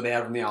pretty much what they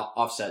had from the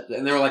offset.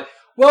 And they were like,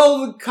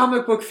 well, the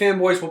comic book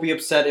fanboys will be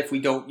upset if we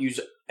don't use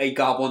a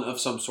goblin of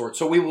some sort.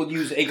 So we will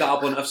use a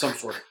goblin of some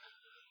sort.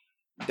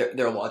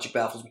 Their logic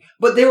baffles me.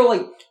 But they were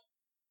like,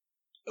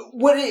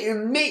 what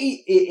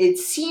it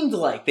seemed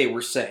like they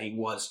were saying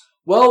was,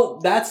 well,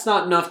 that's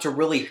not enough to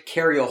really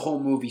carry a whole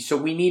movie, so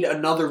we need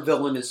another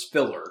villainous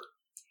filler.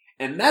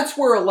 And that's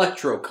where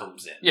Electro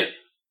comes in. Yeah.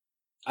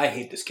 I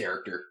hate this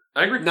character.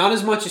 I agree. Not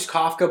as much as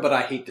Kafka, but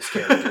I hate this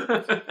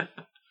character.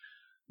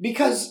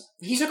 Because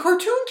he's a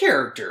cartoon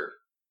character.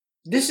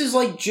 This is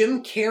like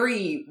Jim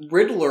Carrey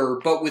Riddler,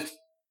 but with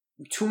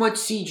too much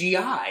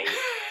CGI.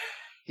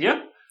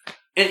 Yeah.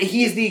 And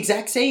he is the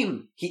exact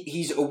same.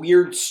 He's a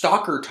weird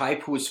stalker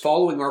type who is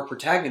following our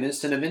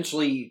protagonist and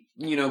eventually,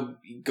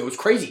 goes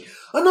crazy.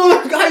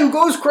 Another guy who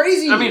goes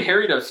crazy! I mean,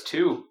 Harry does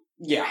too.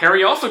 Yeah.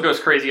 Harry also goes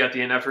crazy at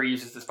the end after he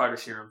uses the spider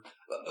serum.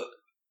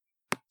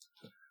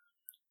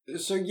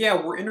 So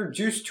yeah, we're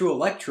introduced to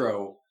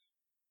Electro,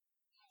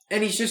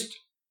 and he's just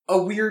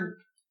a weird,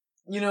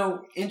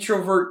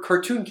 introvert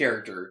cartoon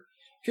character.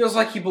 Feels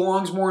like he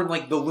belongs more in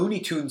like the Looney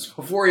Tunes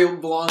before he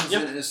belongs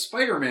in a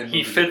Spider-Man movie.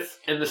 He fits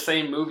in the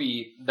same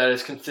movie that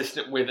is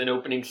consistent with an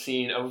opening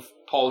scene of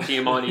Paul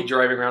Giamatti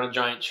driving around a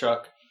giant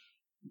truck,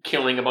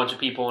 killing a bunch of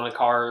people in a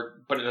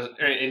car, but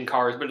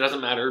it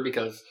doesn't matter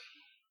because,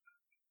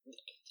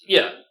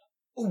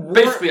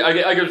 basically, I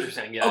get what you're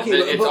saying. Yeah, okay,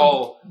 it's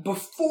all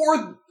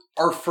before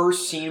our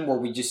first scene where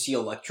we just see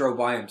Electro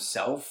by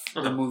himself.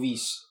 The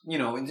movie's,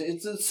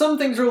 it's some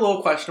things are a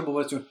little questionable,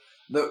 but it's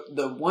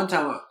the one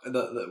time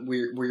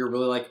where you're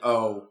really like,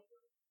 oh,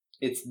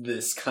 it's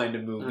this kind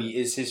of movie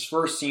is his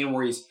first scene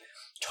where he's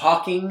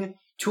talking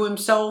to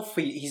himself.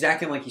 He's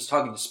acting like he's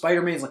talking to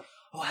Spider-Man. He's like,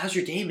 oh, how's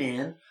your day,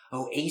 man?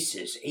 Oh,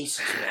 aces,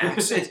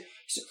 Max.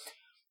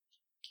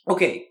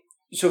 Okay,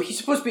 so he's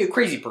supposed to be a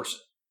crazy person.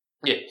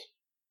 Yes.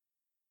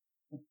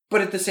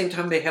 But at the same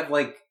time, they have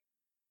like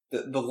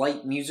the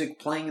light music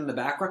playing in the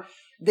background.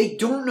 They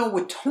don't know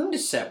what tone to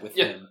set with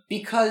him,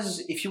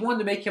 because if you wanted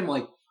to make him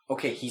like,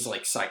 okay, he's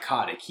like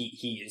psychotic,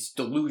 he is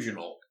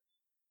delusional,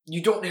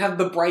 you don't have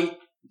the bright,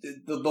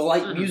 the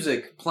light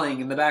music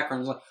playing in the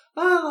background. It's like,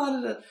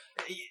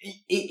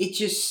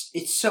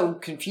 it's so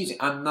confusing.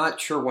 I'm not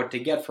sure what to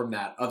get from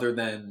that other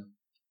than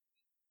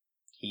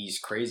he's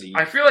crazy.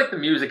 I feel like the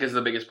music is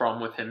the biggest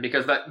problem with him,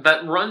 because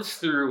that runs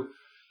through.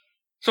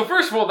 So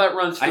first of all, that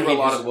runs through a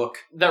lot of look.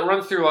 That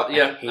runs through a lot.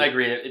 Yeah, I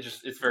agree.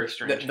 It's very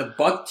strange. The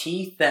buck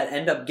teeth that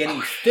end up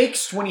getting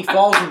fixed when he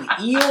falls in the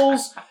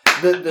eels.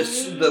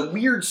 The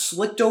weird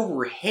slicked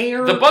over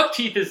hair. The buck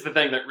teeth is the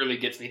thing that really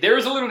gets me. There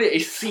is literally a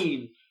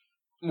scene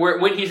where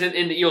when he's in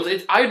the eels,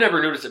 I had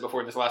never noticed it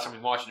before this last time we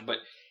watched it, but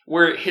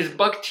where his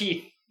buck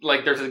teeth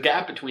like there's a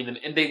gap between them,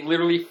 and they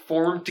literally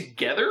form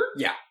together.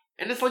 Yeah.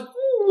 And it's like,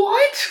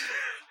 what?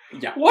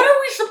 Yeah. What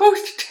are we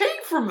supposed to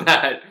take from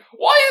that?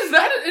 Why is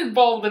that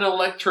involved in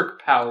electric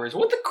powers?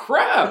 What the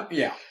crap?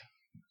 Yeah.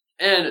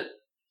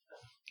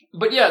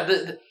 But yeah,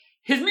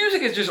 his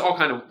music is just all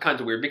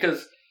kinds of weird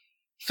because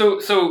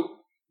so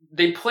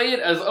they play it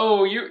as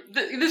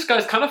this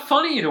guy's kind of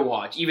funny to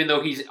watch, even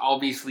though he's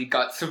obviously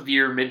got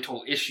severe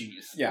mental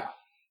issues. Yeah.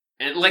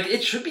 And like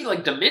it should be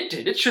like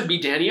demented. It should be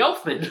Danny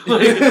Elfman.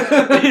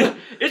 Like,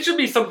 it should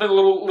be something a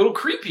little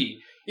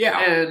creepy. Yeah.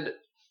 And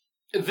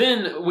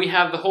then we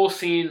have the whole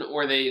scene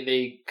where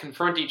they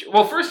confront each.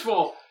 Well, first of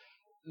all,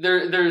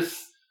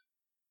 there's.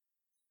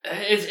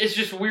 It's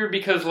just weird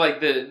because like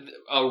the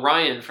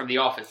Ryan from The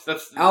Office.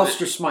 That's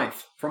Alistair Smythe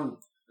from.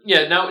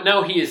 Yeah.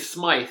 Now he is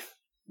Smythe,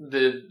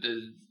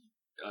 the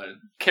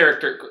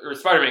character or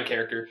Spider-Man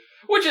character,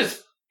 which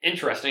is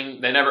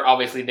interesting.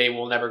 They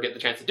will never get the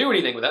chance to do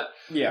anything with that.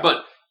 Yeah.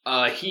 But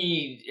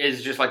he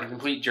is just like a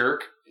complete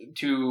jerk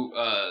to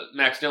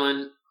Max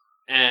Dillon.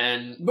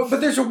 And but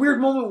there's a weird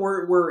moment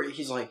where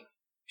he's like,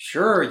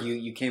 sure,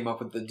 you came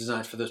up with the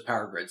designs for those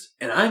power grids,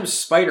 and I'm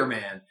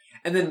Spider-Man.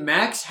 And then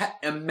Max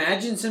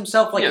imagines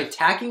himself like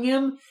attacking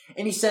him,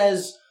 and he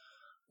says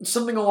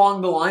something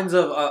along the lines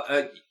of,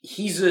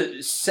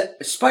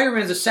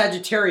 Spider-Man's a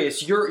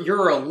Sagittarius,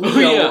 you're a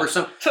Leo or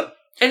something.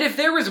 And if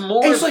there was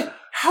more... And it's like,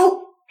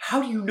 how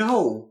do you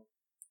know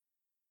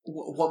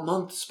what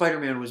month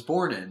Spider-Man was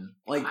born in?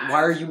 Like,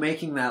 why are you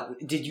making that?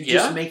 Did you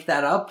just make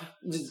that up?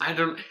 I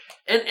don't...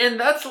 And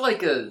that's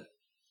like a...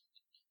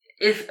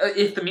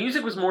 If the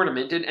music was more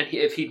demented, and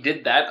if he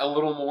did that a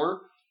little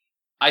more,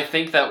 I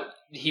think that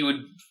he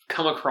would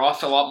come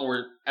across a lot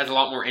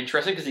more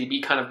interesting, because he'd be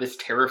kind of this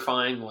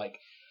terrifying like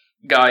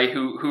guy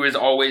who has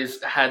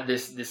always had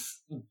this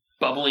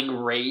bubbling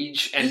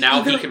rage, and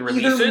now he can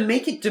release either it.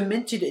 Make it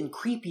demented and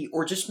creepy,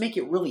 or just make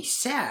it really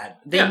sad.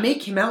 They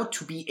make him out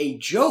to be a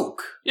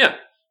joke. Yeah.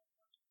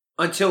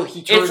 Until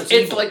he turns It's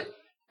evil. like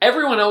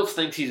everyone else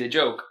thinks he's a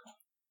joke.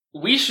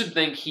 We should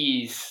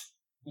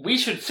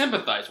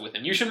sympathize with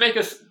him. You should make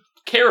us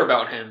care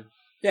about him.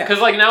 Yeah.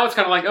 Because like now it's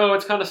kind of like,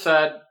 it's kind of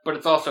sad, but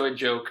it's also a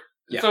joke.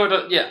 Yeah.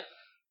 So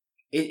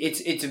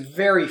It's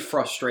very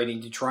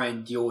frustrating to try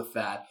and deal with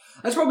that.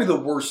 That's probably the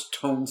worst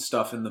tone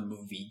stuff in the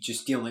movie,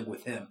 just dealing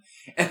with him.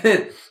 And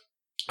then,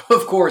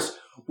 of course,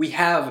 we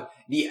have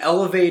the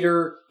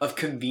elevator of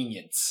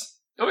convenience.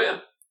 Oh yeah.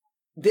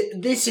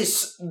 This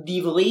is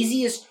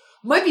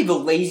might be the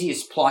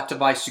laziest plot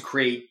device to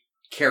create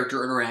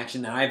character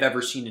interaction that I've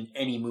ever seen in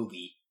any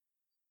movie.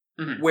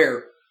 Mm-hmm.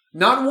 Where,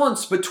 not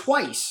once, but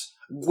twice,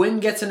 Gwen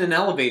gets in an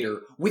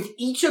elevator with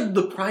each of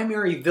the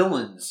primary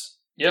villains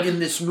in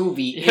this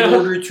movie in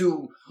order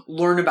to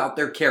learn about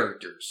their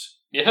characters.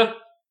 Yeah.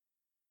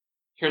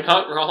 You're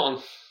not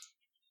wrong.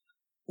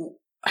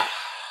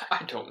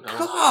 I don't know.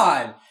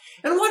 God!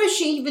 And why does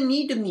she even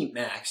need to meet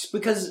Max?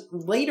 Because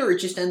later it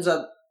just ends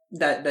up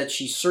that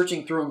she's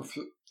searching through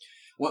him.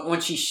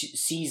 Once she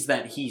sees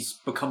that he's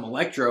become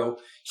Electro,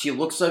 she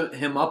looks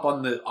him up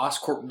on the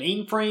Oscorp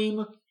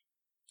mainframe,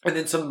 and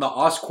then some of the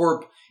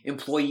Oscorp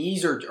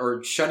employees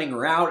are shutting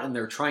her out, and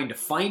they're trying to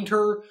find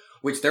her,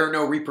 which there are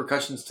no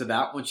repercussions to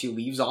that when she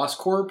leaves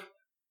Oscorp.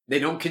 They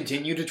don't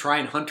continue to try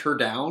and hunt her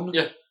down.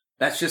 Yeah.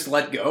 That's just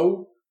let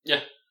go.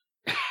 Yeah.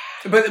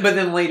 But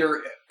then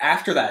later,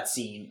 after that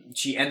scene,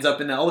 she ends up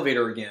in the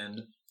elevator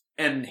again,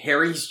 and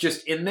Harry's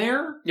just in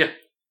there? Yeah.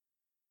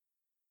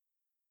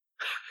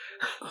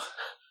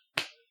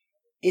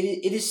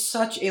 It is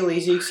such a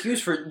lazy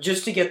excuse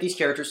just to get these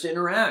characters to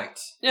interact.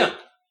 Yeah.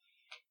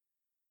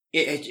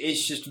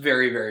 It's just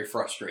very, very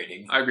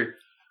frustrating. I agree.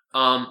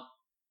 I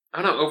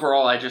don't know,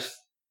 overall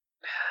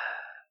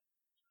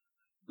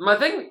my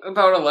thing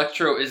about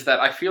Electro is that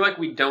I feel like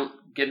we don't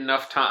get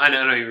enough time. I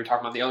know you were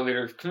talking about the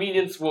elevator of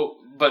convenience,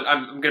 but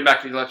I'm getting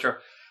back to the Electro.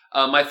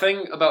 My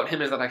thing about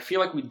him is that I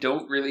feel like we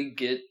don't really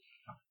get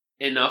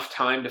enough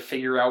time to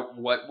figure out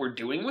what we're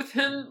doing with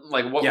him,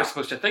 like what we're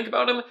supposed to think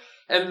about him.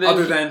 And then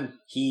other than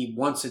he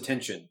wants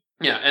attention.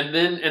 Yeah, and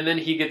then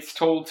he gets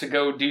told to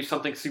go do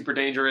something super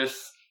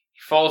dangerous.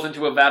 He falls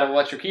into a vat of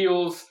electric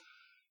eels.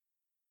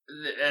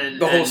 And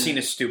the whole scene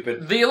is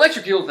stupid. The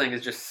electric eel thing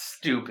is just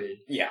stupid.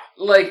 Yeah.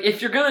 Like,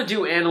 if you're gonna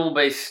do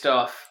animal-based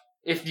stuff,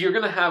 if you're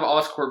gonna have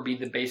Oscorp be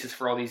the basis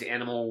for all these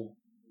animal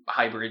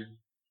hybrid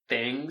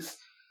things,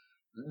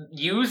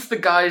 use the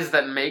guys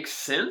that make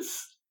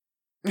sense.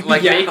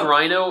 Like, make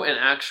Rhino an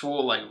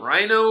actual, like,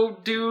 rhino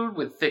dude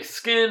with thick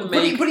skin.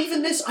 But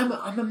even this,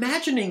 I'm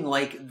imagining,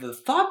 like, the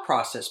thought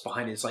process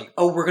behind it is like,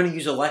 we're gonna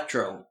use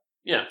Electro.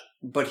 Yeah.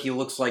 But he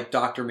looks like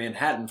Dr.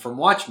 Manhattan from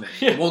Watchmen.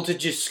 Yeah. Won't it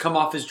just come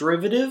off as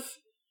derivative?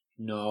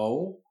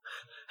 No.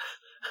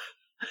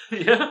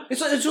 Yeah.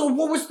 So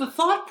what was the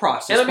thought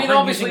process? And I mean,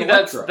 obviously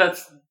that's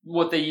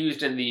what they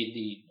used in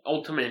the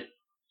ultimate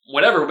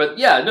whatever. But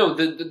yeah, no,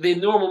 the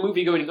normal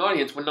movie-going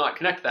audience would not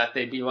connect that.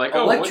 They'd be like,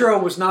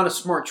 Electro was not a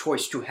smart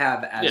choice to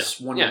have as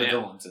one of the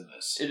villains in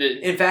this.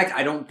 In fact,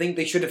 I don't think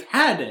they should have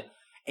had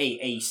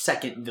a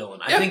second villain.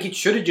 Yeah. I think it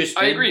should have just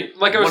been I agree.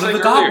 Like I was one saying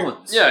of the earlier.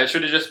 goblins. Yeah, it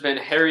should have just been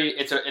Harry.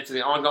 It's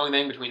the ongoing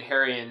thing between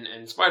Harry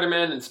and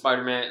Spider-Man, and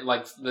Spider-Man,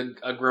 like,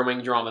 a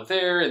growing drama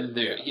there, and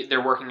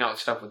they're working out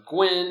stuff with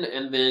Gwen,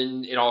 and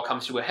then it all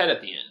comes to a head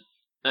at the end.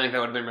 I think that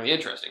would have been really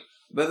interesting.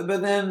 But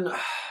then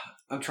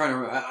I'm trying to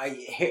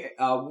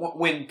remember.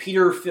 When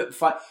Peter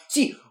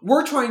see,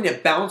 we're trying to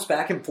bounce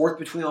back and forth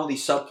between all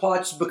these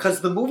subplots because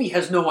the movie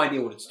has no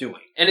idea what it's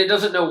doing, and it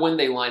doesn't know when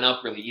they line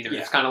up really either. Yeah.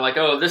 It's kind of like,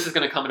 oh, this is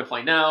going to come into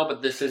play now,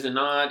 but this isn't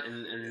not,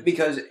 and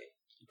because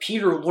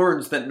Peter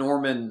learns that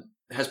Norman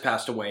has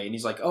passed away, and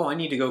he's like, oh, I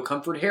need to go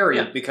comfort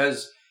Harry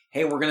because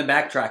hey, we're going to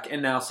backtrack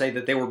and now say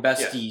that they were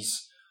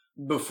besties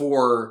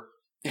before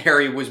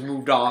Harry was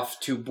moved off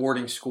to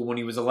boarding school when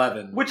he was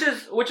 11. which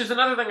is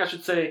another thing I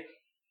should say.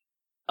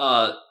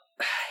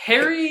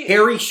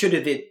 Harry should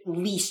have at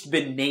least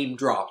been name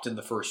dropped in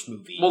the first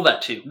movie. Well,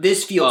 that too.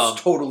 This feels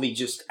totally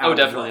just out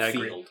definitely, of I left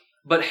agree. field.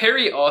 But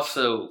Harry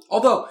also,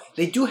 Although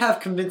they do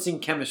have convincing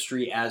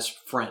chemistry as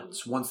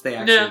friends once they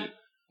actually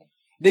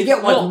they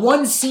get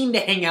one scene to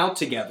hang out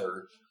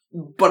together,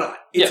 but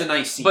it's a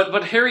nice scene.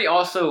 But Harry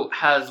also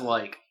has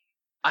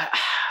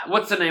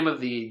what's the name of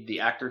the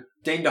actor?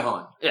 Dane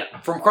DeHaan,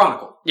 from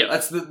Chronicle,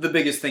 that's the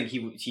biggest thing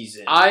he's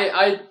in.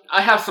 I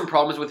have some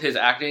problems with his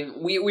acting.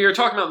 We were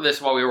talking about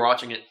this while we were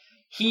watching it.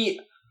 He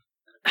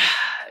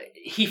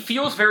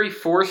feels very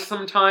forced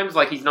sometimes,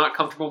 like he's not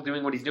comfortable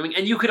doing what he's doing,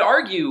 and you could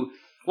argue,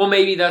 well,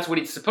 maybe that's what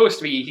he's supposed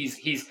to be.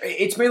 He's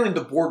It's mainly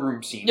the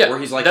boardroom scene where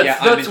he's like,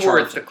 that's I'm in where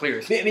charge. it's the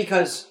clearest.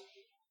 Because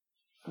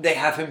they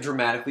have him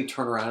dramatically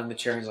turn around in the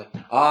chair and he's like,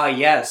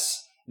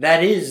 yes,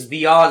 that is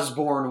the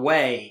Osborn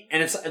way.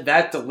 And it's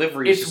that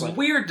delivery is It's just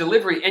weird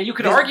delivery, and you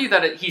could argue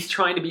that he's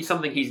trying to be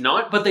something he's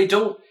not, but they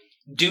don't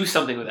do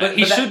something with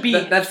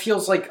that. That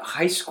feels like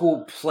high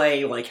school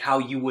play, like how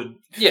you would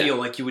feel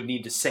like you would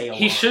need to say a lot.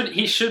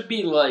 He should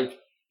be like,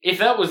 if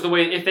that was the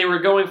way, if they were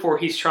going for,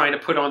 he's trying to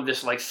put on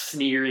this like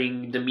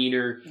sneering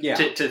demeanor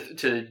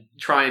to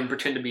try and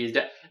pretend to be his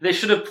dad. They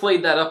should have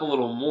played that up a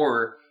little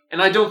more,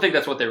 and I don't think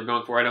that's what they were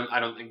going for. I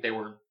don't think they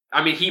were.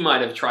 I mean, he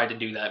might have tried to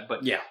do that,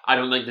 but I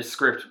don't think the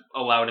script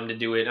allowed him to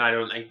do it, and I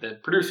don't think the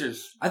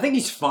producers. I think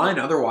he's fine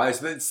otherwise.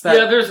 That's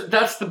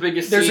the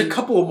biggest. There's scene. a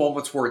couple of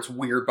moments where it's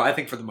weird, but I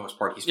think for the most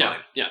part he's fine.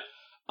 Yeah.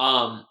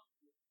 I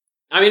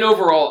mean,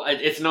 overall,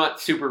 it's not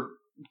super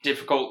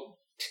difficult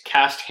to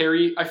cast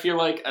Harry. I feel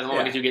like as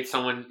long as you get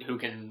someone who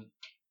can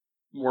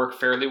work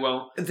fairly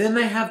well. Then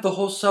they have the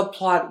whole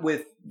subplot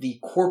with the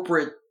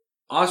corporate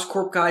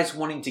Oscorp guys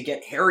wanting to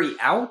get Harry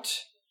out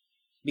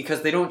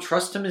because they don't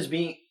trust him as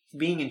being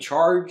in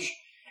charge,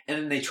 and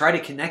then they try to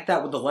connect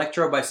that with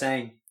Electro by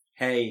saying,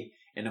 hey,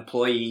 an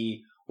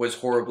employee was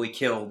horribly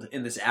killed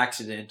in this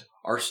accident.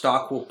 Our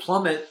stock will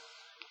plummet,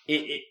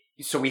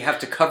 so we have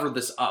to cover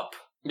this up.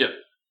 Yeah.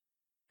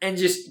 And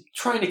just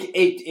trying to...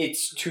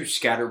 It's too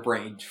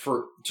scatterbrained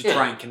to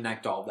try and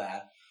connect all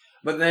that.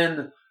 But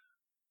then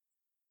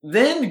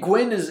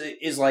Gwen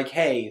is like,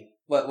 hey,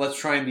 let's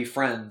try and be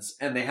friends.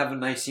 And they have a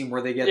nice scene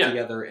where they get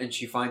together, and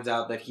she finds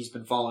out that he's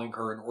been following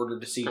her in order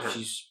to see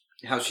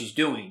how she's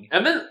doing.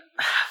 And then,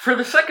 for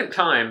the second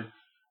time,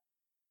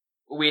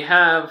 we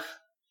have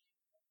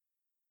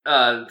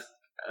a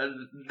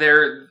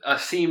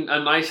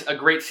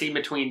great scene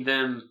between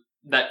them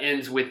that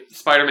ends with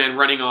Spider-Man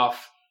running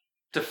off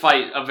to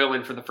fight a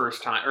villain for the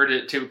first time, or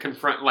to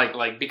confront,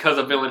 like because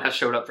a villain has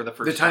showed up for the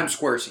first time. The Times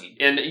Square scene.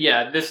 And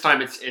this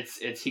time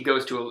it's he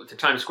goes to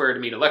Times Square to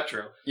meet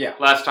Electro. Yeah.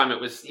 Last time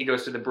it was he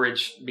goes to the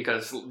bridge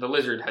because the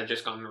Lizard had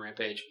just gone on a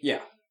rampage.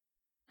 Yeah.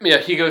 Yeah,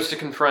 he goes to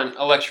confront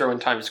Electro in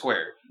Times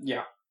Square.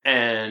 Yeah.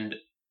 And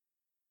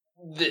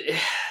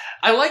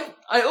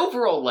I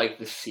overall like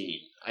the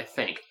scene, I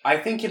think. I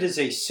think it is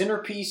a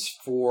centerpiece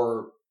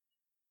or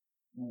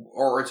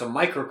it's a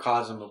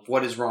microcosm of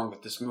what is wrong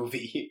with this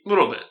movie. A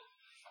little bit.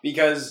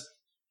 Because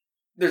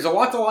there's a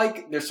lot to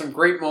like, there's some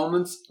great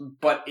moments,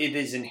 but it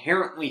is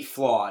inherently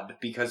flawed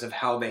because of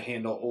how they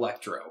handle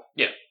Electro.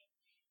 Yeah.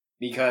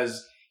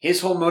 Because his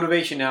whole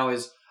motivation now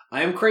is,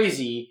 I am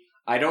crazy,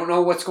 I don't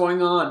know what's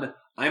going on,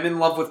 I'm in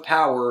love with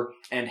power,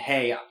 and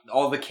hey,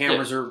 all the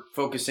cameras are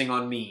focusing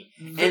on me.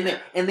 And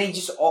they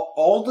just,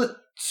 all the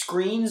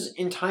screens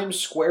in Times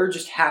Square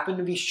just happen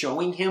to be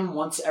showing him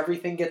once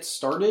everything gets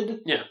started.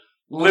 Yeah.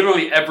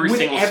 Literally every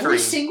single screen. Would every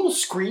single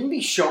screen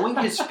be showing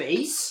his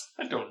face?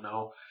 I don't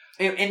know.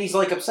 And he's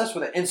like obsessed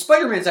with it. And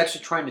Spider-Man's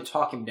actually trying to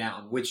talk him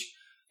down, which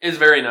is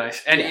very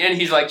nice. And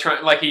he's like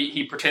trying, like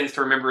he pretends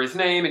to remember his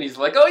name, and he's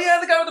like, "Oh yeah,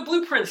 the guy with the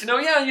blueprints.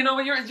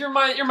 You're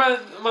my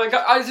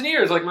eyes and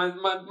ears, like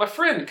my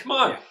friend. Come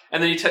on." Yeah.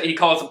 And then he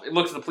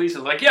looks at the police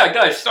and is like, "Yeah,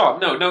 guys, stop.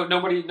 No,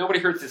 nobody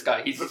hurts this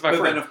guy. He's my friend."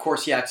 But then of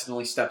course he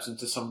accidentally steps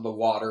into some of the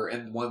water,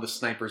 and one of the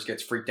snipers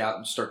gets freaked out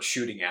and starts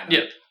shooting at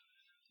him. Yeah.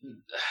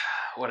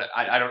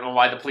 I don't know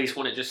why the police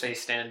wouldn't just say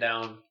stand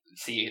down.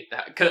 See,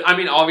 because I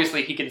mean,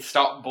 obviously he can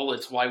stop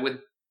bullets. Why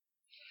would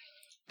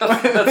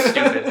that's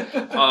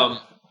stupid?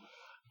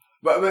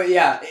 But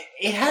yeah,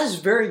 it has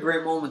very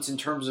great moments in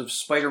terms of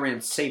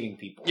Spider-Man saving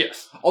people.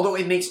 Yes. Although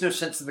it makes no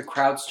sense that the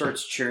crowd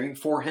starts cheering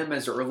for him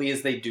as early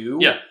as they do.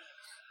 Yeah.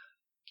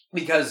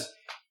 because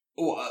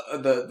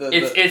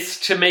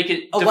it's to make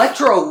it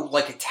Electro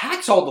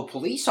attacks all the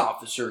police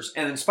officers,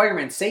 and then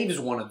Spider-Man saves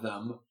one of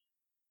them,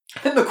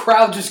 and the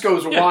crowd just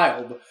goes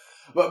wild.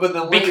 But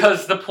then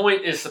because the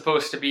point is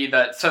supposed to be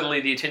that suddenly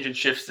the attention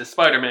shifts to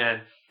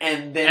Spider-Man,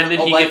 and then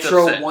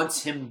Electro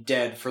wants him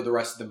dead for the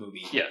rest of the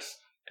movie. Yes,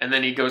 and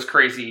then he goes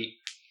crazy.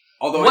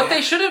 Although what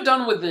they should have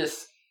done with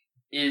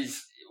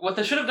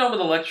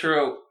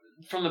Electro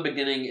from the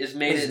beginning is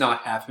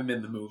not have him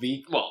in the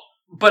movie. Well,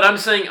 but I'm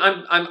saying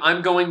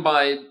I'm going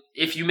by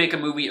if you make a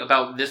movie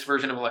about this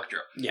version of Electro.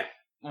 Yeah.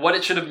 What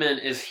it should have been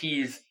is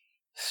he's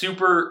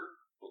super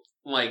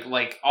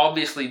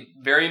obviously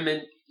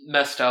very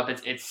messed up.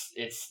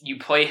 It's you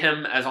play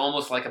him as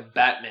almost like a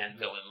Batman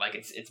villain. Like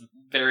he's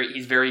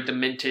very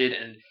demented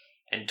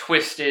and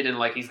twisted, and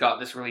like he's got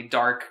this really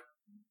dark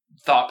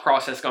thought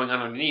process going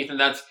on underneath, and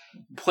that's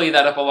play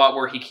that up a lot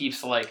where he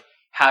keeps like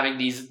having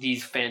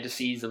these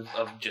fantasies of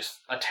just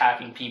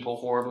attacking people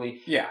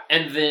horribly. Yeah.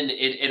 And then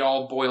it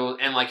all boils,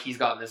 and like he's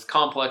got this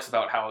complex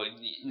about how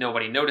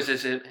nobody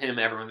notices him,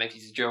 everyone thinks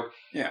he's a joke.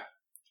 Yeah.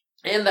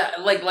 And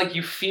that like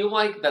you feel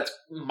like that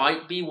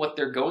might be what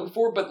they're going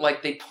for, but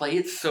like they play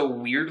it so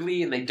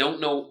weirdly and they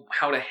don't know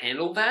how to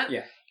handle that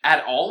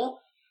at all.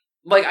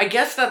 Like I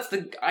guess that's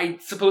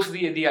supposed to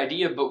be the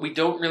idea, but we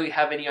don't really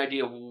have any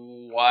idea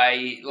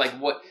why,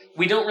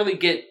 we don't really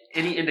get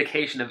any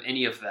indication of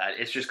any of that.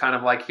 It's just kind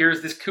of like,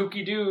 here's this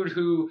kooky dude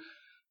who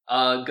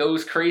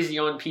goes crazy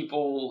on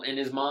people in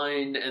his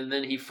mind, and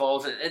then he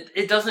falls.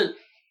 It doesn't.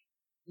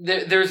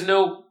 There's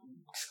no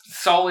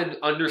solid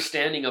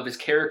understanding of his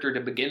character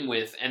to begin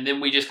with, and then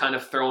we just kind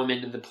of throw him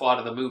into the plot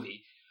of the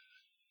movie.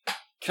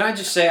 Can I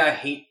just say I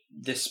hate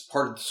this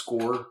part of the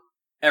score?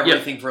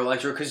 Everything for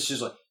Electro, because it's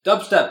just like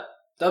dubstep.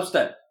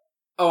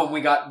 Oh, and we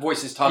got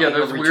voices talking over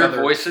each other. Yeah, those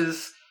weird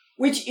voices.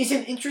 Which is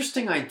an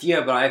interesting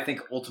idea, but I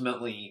think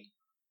ultimately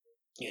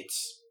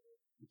it's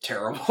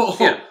terrible.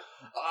 Yeah.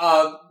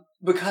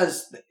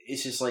 Because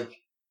it's just like,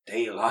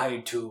 they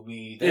lied to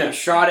me, they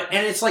shot it,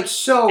 and it's like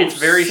so... It's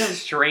very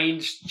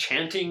strange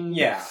chanting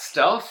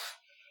stuff.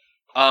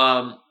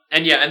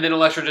 And then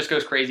Electro just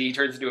goes crazy, he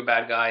turns into a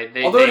bad guy.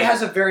 Although it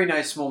has a very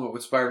nice moment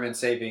with Spider-Man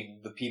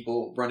saving the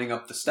people running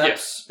up the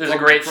steps. There's a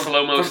great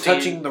slow-mo scene.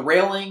 Touching the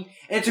railing.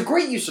 And it's a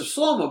great use of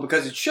slow-mo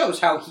because it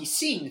shows how he's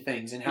seeing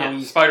things and how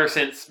he's...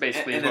 Spider-Sense,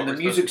 basically. And then the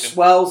music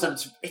swells, and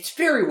it's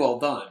very well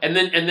done. And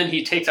then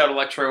he takes out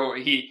Electro.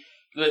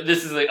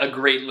 This is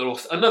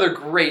another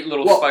great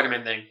little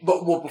Spider-Man thing.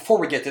 But before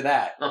we get to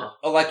that,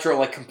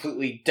 Electro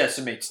completely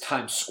decimates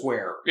Times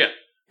Square. Yeah.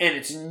 And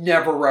it's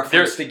never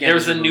referenced again.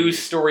 There's a news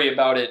story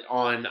about it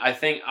on, I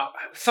think,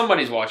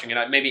 somebody's watching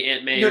it. Maybe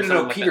Aunt May or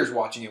something. No, Peter's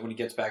watching it when he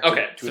gets back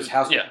to his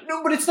house. Yeah.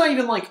 No, but it's not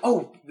even like,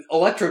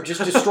 Electro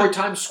just destroyed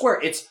Times Square.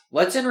 It's,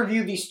 let's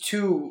interview these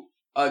two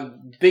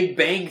Big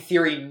Bang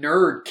Theory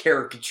nerd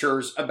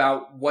caricatures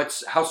about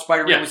how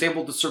Spider-Man was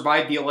able to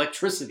survive the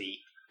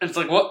electricity. And it's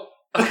like, what?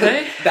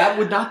 Okay. That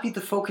would not be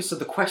the focus of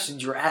the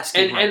questions you're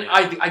asking. And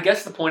I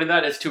guess the point of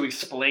that is to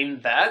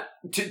explain that.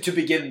 To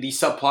begin the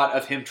subplot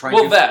of him trying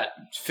to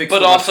fix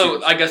but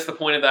also, I guess the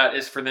point of that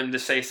is for them to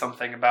say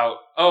something about,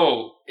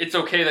 it's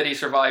okay that he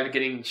survived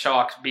getting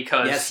shocked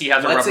because he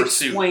has a rubber suit.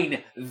 Let's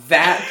explain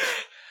that.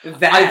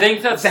 I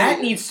think that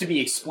needs to be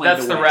explained.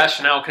 That's the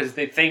rationale, because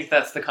they think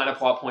that's the kind of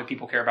plot point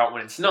people care about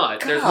when it's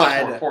not. There's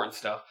much more important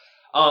stuff.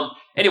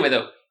 Anyway,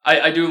 though.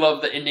 I do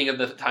love the ending of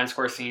the Times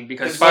Square scene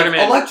because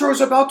Spider-Man...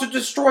 Electro's about to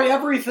destroy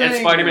everything! And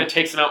Spider-Man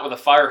takes him out with a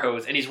fire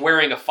hose, and he's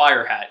wearing a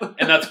fire hat,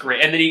 and that's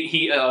great. And then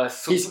he's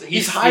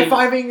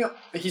high-fiving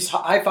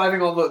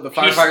all the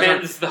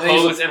firefighters. He spins the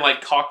hose and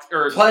cocks...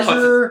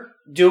 Pleasure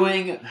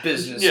doing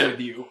business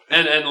with you.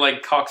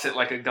 And cocks it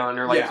like a gun,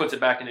 or puts it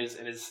back in a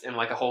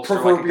holster.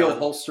 Proverbial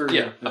holster.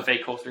 Yeah, a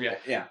fake holster,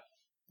 Yeah.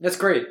 That's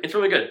great. It's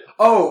really good.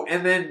 Oh,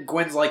 and then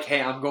Gwen's like,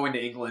 hey, I'm going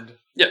to England.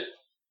 Yeah.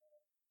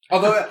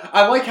 Although,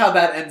 I like how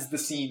that ends the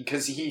scene,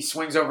 because he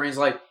swings over and he's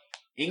like,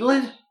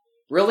 England?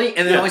 Really?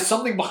 And then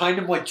something behind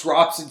him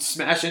drops and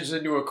smashes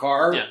into a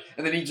car. Yeah.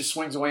 And then he just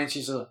swings away and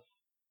she's like,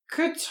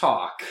 good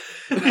talk.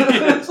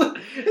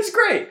 It's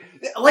great.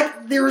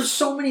 There are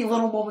so many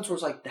little moments where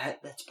it's like,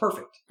 that's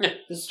perfect. Yeah.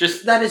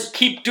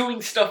 Keep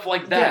doing stuff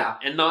like that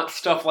and not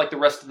stuff like the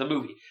rest of the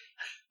movie.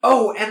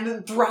 Oh, and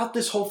then throughout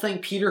this whole thing,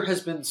 Peter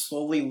has been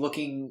slowly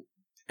looking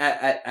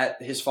at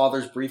his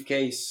father's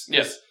briefcase.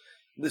 Yes.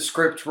 The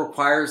script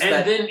requires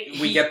that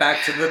we get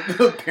back to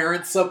the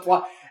parent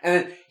subplot. And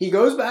then he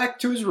goes back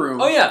to his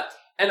room. Oh, yeah.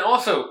 And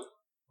also,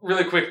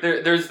 really quick,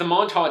 there's the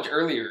montage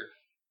earlier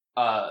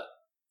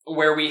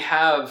where we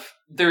have...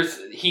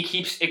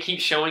 It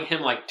keeps showing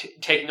him,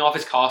 taking off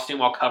his costume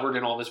while covered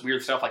in all this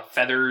weird stuff, like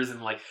feathers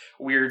and,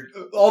 weird...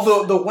 All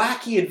the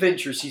wacky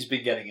adventures he's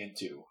been getting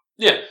into.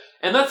 Yeah.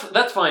 And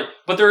that's fine.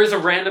 But there is a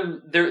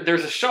random...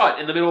 There's a shot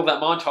in the middle of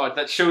that montage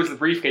that shows the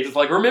briefcase. It's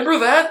like, remember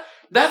that?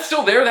 That's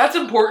still there. That's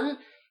important.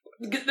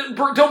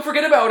 Don't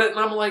forget about it. And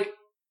I'm like,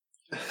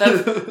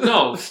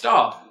 no,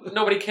 stop.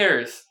 Nobody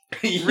cares.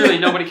 Really,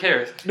 nobody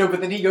cares. No,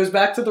 but then he goes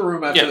back to the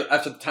room after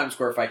the Times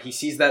Square fight. He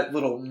sees that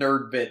little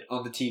nerd bit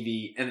on the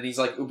TV, and then he's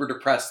like uber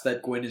depressed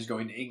that Gwen is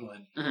going to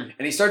England. Mm-hmm.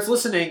 And he starts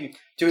listening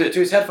to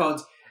his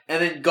headphones,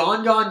 and then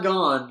Gone, Gone,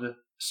 Gone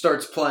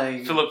starts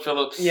playing. Philip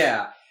Phillips.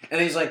 Yeah.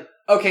 And he's like,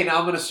 okay, now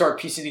I'm going to start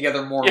piecing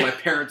together more of my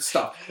parents'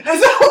 stuff. And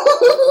so,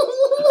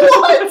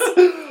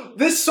 what?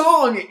 This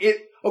song,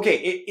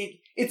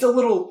 it's an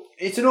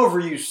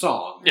overused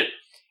song. Yeah.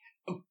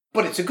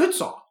 But it's a good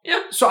song.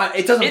 Yeah. So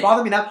it doesn't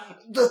bother me now.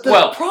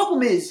 The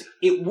problem is,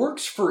 it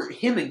works for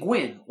him and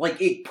Gwen.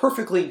 Like, it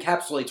perfectly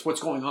encapsulates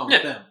what's going on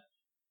with them.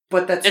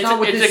 But that's not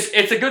what this...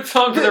 It's a good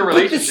song for their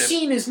relationship. But the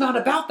scene is not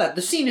about that.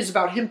 The scene is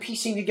about him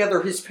piecing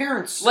together his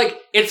parents' Like,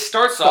 it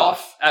starts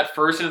off at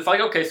first, and it's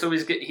like, okay, so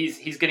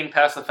he's getting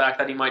past the fact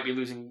that he might be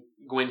losing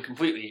Gwen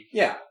completely.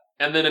 Yeah.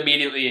 And then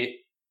immediately,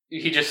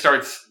 he just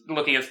starts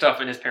looking at stuff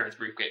in his parents'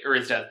 briefcase, or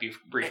his dad's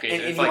briefcase.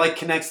 And he, like,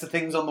 connects the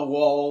things on the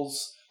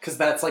walls... Because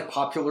that's, like,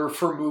 popular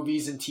for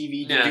movies and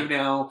TV to do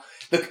now.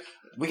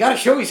 We gotta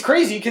show he's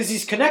crazy because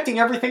he's connecting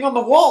everything on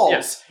the walls.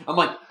 Yes. I'm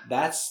like,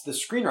 that's the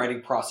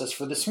screenwriting process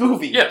for this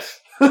movie. Yes.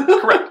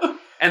 Correct.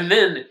 And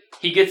then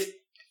he gets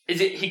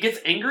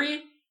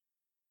angry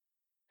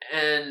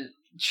and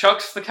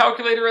chucks the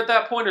calculator at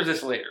that point, or is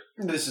this later?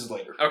 This is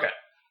later. Okay.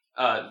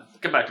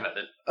 Come back to that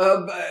then.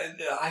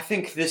 I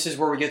think this is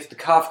where we get to the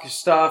Kafka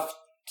stuff.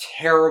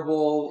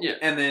 Terrible. Yeah.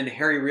 And then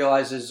Harry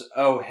realizes,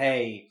 oh,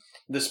 hey...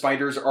 The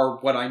spiders are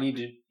what I need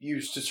to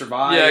use to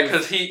survive. Yeah,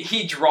 because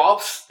he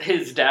drops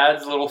his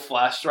dad's little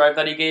flash drive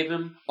that he gave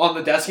him on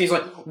the desk. And he's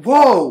like,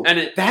 "Whoa!"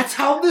 And that's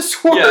how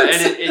this works.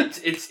 Yeah, and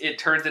it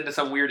turns into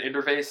some weird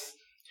interface.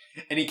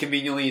 And he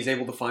conveniently is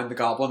able to find the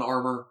goblin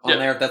armor on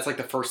there. That's like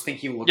the first thing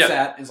he looks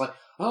at. And he's like,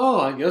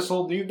 "Oh, I guess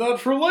I'll need that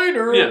for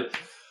later." Yeah.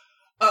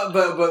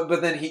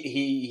 But then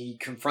he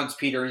confronts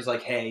Peter. And he's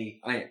like,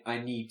 "Hey, I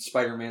need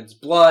Spider-Man's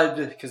blood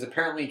because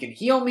apparently he can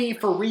heal me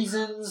for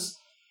reasons."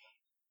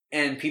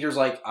 And Peter's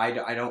like, I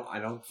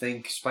don't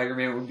think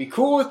Spider-Man would be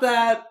cool with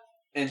that.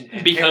 And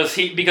because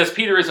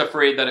Peter is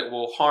afraid that it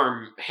will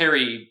harm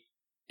Harry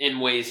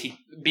in ways he's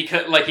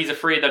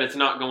afraid that it's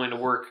not going to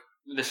work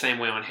the same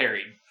way on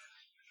Harry.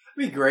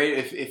 It'd be great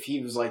if he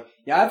was like,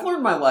 yeah, I've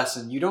learned my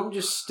lesson. You don't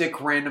just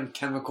stick random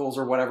chemicals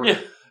or whatever. Yeah.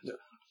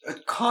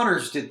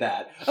 Connors did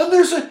that. And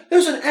there's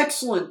an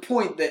excellent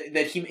point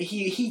that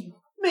he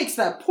makes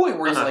that point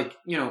where he's like,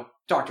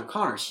 Dr.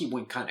 Connors, he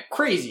went kind of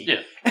crazy.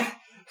 Yeah.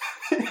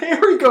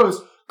 Harry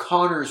goes,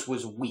 Connors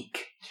was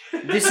weak.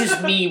 This is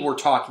me we're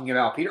talking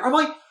about, Peter. I'm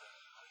like,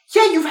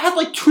 yeah, you've had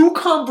like 2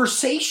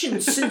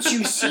 conversations since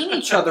you've seen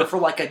each other for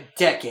like a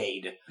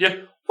decade. Yeah.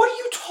 What are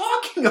you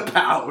talking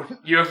about?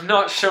 You have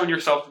not shown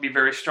yourself to be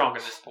very strong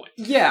at this point.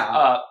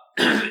 Yeah.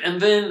 And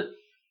then,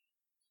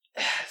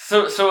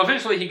 so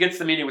eventually he gets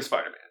the meeting with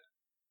Spider-Man.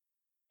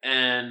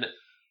 And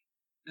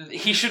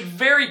he should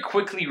very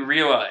quickly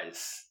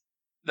realize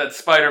that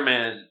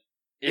Spider-Man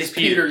is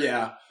Peter.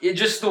 Yeah.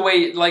 Just the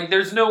way, like,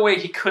 there's no way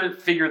he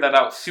couldn't figure that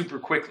out super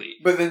quickly.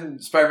 But then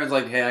Spider-Man's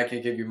like, hey, I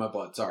can't give you my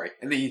blood, sorry.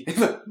 And then he's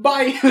like,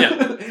 bye!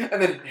 Yeah.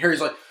 And then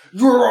Harry's like,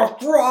 you're a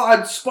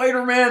fraud,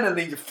 Spider-Man! And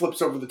then he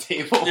flips over the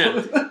table.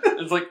 Yeah.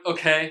 It's like,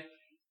 okay.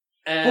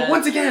 But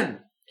once again,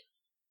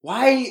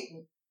 why...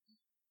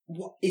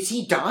 Is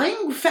he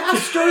dying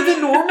faster than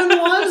Norman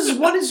was?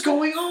 What is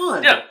going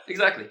on? Yeah,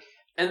 exactly.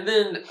 And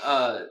then,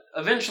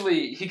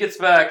 eventually, he gets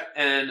back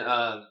and,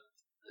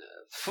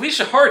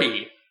 Felicia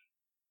Hardy,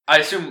 I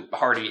assume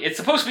Hardy, it's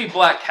supposed to be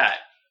Black Cat.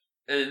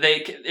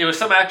 It was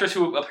some actress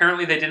who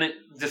apparently they didn't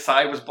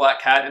decide was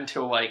Black Cat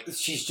until like...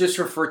 She's just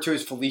referred to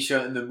as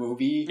Felicia in the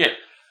movie. Yeah.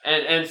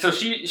 And so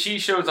she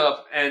shows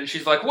up and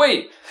she's like,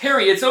 wait,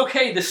 Harry, it's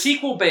okay, the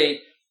sequel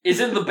bait is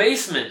in the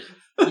basement.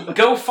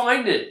 Go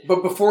find it.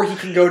 But before he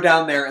can go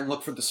down there and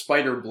look for the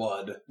spider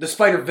blood, the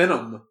spider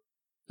venom,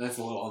 that's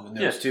a little on the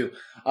nose too,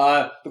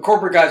 the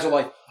corporate guys are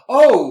like,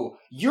 oh,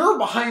 you're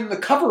behind the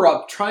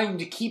cover-up trying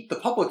to keep the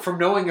public from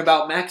knowing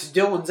about Max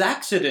Dillon's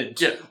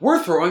accident. Yeah.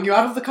 We're throwing you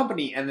out of the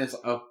company. And it's,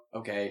 oh,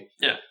 okay.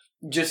 Yeah.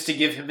 Just to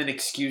give him an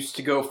excuse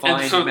to go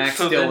find Max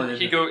so Dillon. Then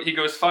he goes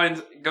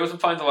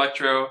and finds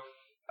Electro.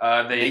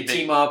 They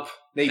team up.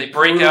 They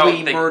break out.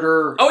 They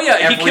murder. Oh yeah,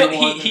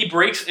 everyone. he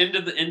breaks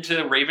into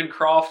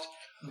Ravencroft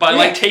by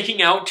like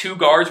taking out 2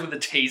 guards with a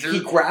taser. He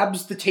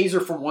grabs the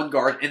taser from one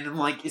guard and then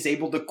like is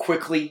able to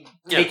quickly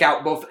take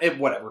out both.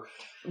 Whatever.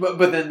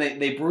 But then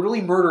they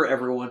brutally murder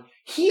everyone.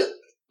 He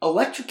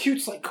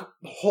electrocutes like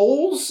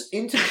holes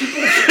into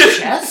people's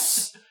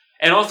chests.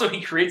 And also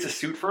he creates a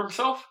suit for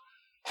himself.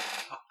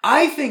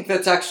 I think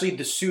that's actually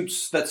the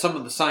suits that some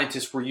of the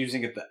scientists were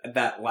using at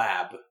that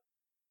lab.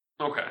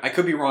 Okay. I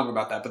could be wrong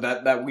about that,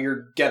 but that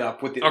weird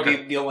getup with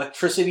the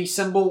electricity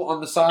symbol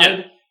on the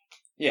side.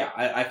 Yeah,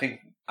 I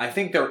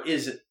think there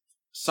is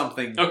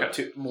something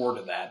more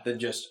to that than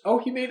just, oh,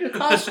 he made a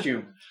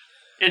costume.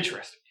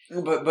 Interesting.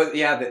 But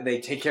yeah,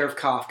 they take care of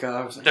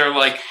Kafka. They're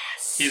like,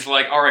 he's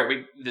like, all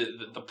right,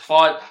 the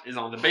plot is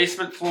on the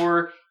basement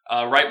floor.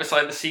 right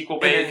beside the sequel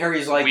And then bay.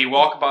 Harry's like, We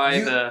walk by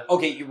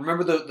you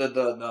remember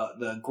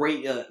the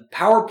great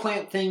power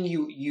plant thing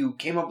you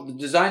came up with the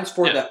designs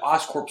for that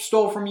Oscorp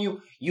stole from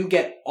you? You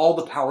get all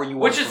the power you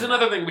want. Which is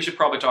another thing we should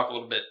probably talk a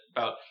little bit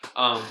about.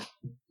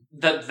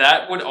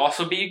 That would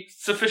also be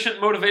sufficient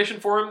motivation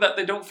for him that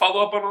they don't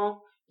follow up on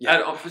all.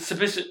 Yeah.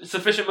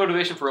 Sufficient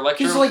motivation for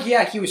Electro. He's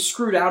like, he was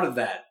screwed out of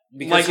that.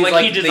 Because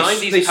he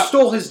designed they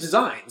stole his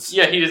designs.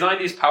 Yeah, he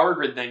designed these power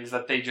grid things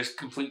that they just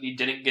completely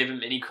didn't give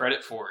him any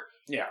credit for.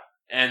 Yeah.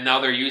 And now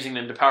they're using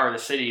them to power the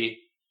city.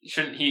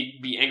 Shouldn't he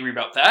be angry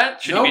about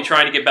that? Should he be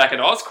trying to get back at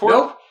Oscorp?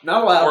 Nope,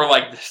 not allowed. Or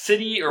like the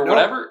city or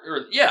whatever?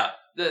 Or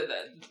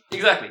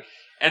exactly.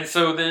 And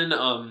so then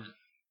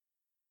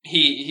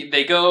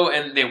they go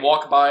and they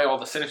walk by all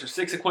the Sinister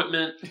Six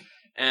equipment,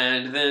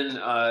 and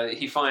then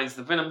he finds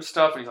the Venom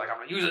stuff, and he's like, I'm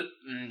going to use it,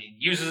 and he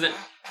uses it,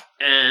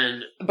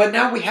 But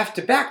now we have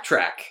to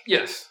backtrack.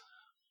 Yes.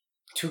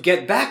 To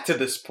get back to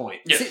this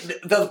point. Yes. See,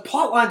 the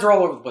plot lines are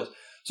all over the place.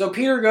 So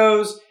Peter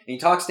goes, and he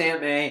talks to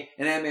Aunt May,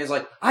 and Aunt May is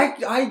like,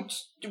 I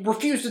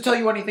refuse to tell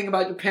you anything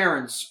about your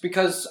parents,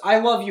 because I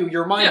love you,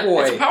 you're my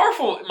boy. It's a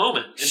powerful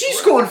moment. She's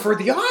going for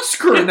the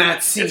Oscar in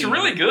that scene. It's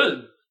really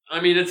good.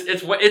 I mean,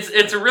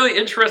 it's a really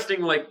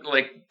interesting like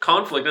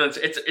conflict, and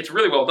it's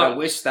really well done. I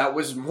wish that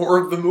was more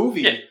of the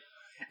movie. Yeah.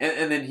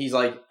 And then he's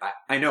like,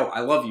 I know, I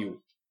love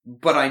you,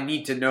 but I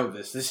need to know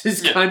this. This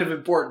is kind of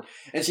important.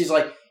 And she's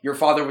like, your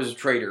father was a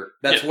traitor.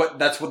 That's what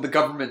the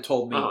government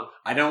told me. Uh-huh.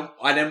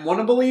 I didn't want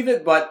to believe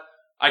it, but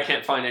I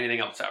can't find anything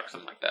else out or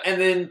something like that.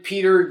 And then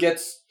Peter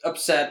gets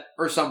upset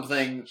or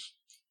something,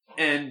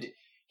 and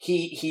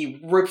he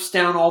rips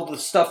down all the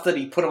stuff that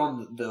he put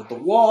on the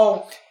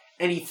wall,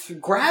 and he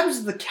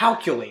grabs the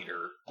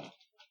calculator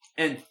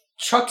and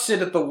chucks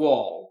it at the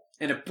wall,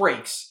 and it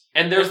breaks.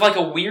 And there's like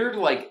a weird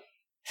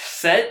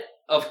set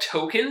of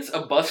tokens,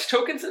 of bus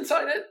tokens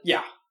inside it.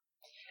 Yeah.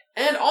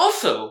 And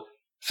also,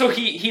 so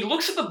he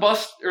looks at the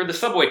bus or the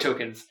subway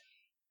tokens,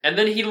 and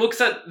then he looks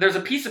at there's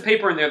a piece of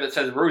paper in there that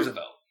says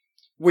Roosevelt.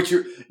 Which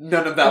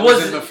none of that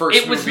was in the first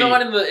movie. It was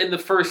not in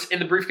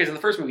the briefcase in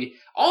the first movie.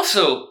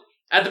 Also,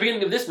 at the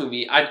beginning of this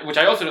movie, which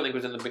I also don't think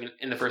was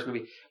in the first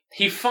movie,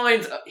 he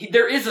finds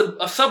there is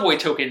a subway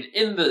token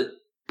in the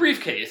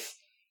briefcase.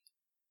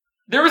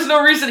 There was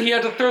no reason he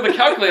had to throw the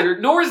calculator,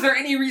 nor is there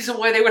any reason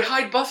why they would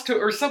hide bus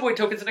or subway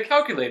tokens in a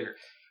calculator.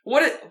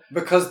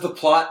 Because the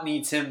plot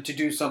needs him to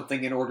do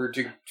something in order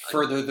to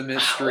further the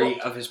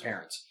mystery of his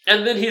parents.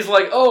 And then he's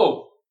like,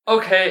 oh,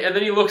 okay. And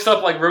then he looks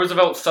up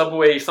Roosevelt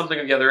subway something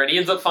together, and he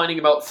ends up finding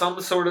about some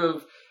sort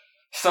of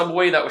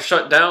subway that was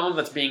shut down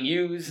that's being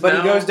used. But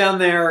he goes down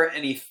there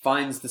and he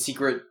finds the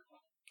secret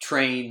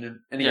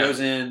train, and he goes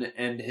in,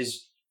 and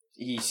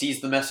he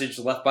sees the message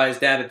left by his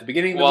dad at the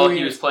beginning of the movie. While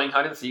he was playing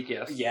hide and seek,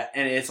 yes. Yeah,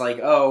 and it's like,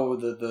 oh,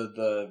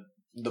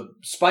 the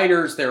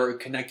spiders, they're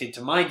connected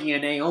to my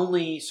DNA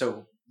only,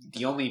 so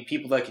the only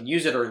people that can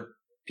use it are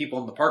people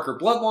in the Parker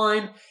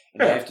bloodline,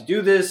 and I have to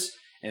do this,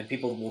 and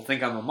people will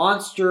think I'm a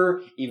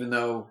monster, even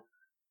though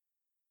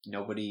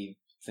nobody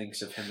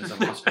thinks of him as a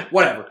monster.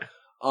 Whatever.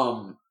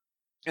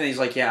 And he's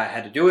like, yeah, I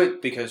had to do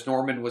it because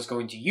Norman was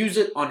going to use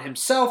it on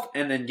himself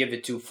and then give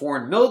it to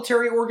foreign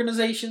military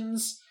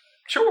organizations.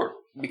 Sure.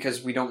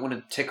 Because we don't want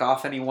to tick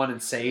off anyone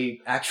and say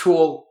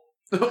actual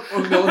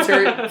foreign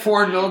military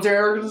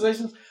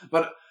organizations.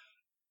 But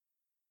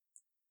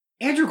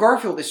Andrew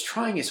Garfield is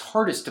trying his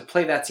hardest to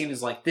play that scene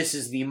as this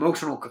is the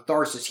emotional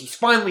catharsis. He's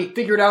finally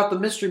figured out the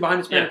mystery behind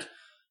his parents. Yeah.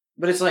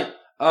 But it's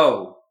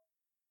oh,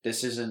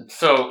 this isn't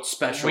so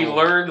special. We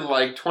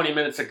learned 20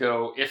 minutes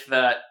ago, if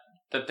that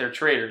they're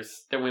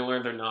traitors, then we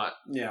learned they're not.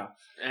 Yeah.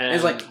 And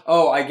it's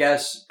oh, I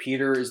guess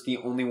Peter is the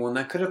only one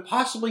that could have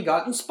possibly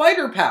gotten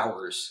spider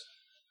powers.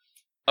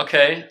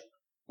 Okay.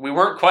 We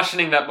weren't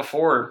questioning that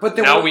before, but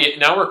now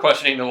we're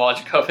questioning the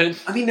logic of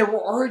it. I mean, there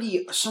were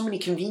already so many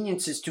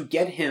conveniences to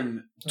get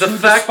him to the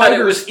fact that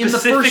it was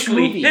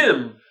specifically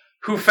him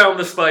who found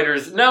the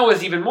spiders now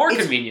is even more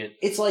convenient.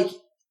 It's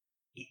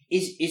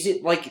is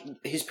it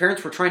his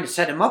parents were trying to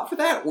set him up for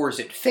that, or is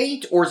it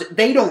fate, or is it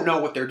they don't know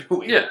what they're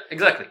doing? Yeah,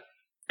 exactly.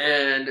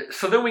 And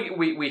so then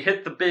we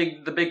hit the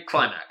big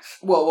climax.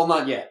 Well,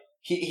 not yet.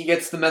 He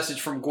gets the message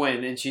from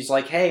Gwen, and she's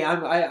like, "Hey,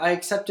 I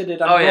accepted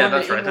it. Oh yeah,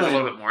 that's right. There's a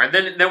little bit more, and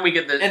then we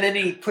get the. And then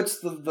he puts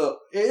the.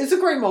 It's a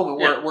great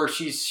moment where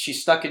she's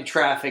stuck in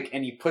traffic,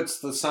 and he puts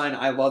the sign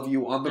 "I love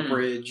you" on the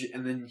bridge,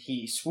 and then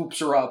he swoops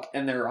her up,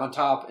 and they're on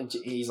top, and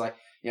he's like,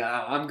 "Yeah,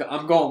 I'm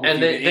going." With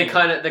and they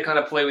kind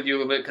of play with you a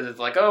little bit because it's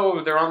like,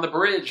 oh, they're on the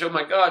bridge. Oh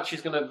my God,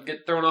 she's gonna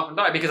get thrown off and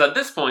die. Because at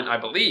this point, I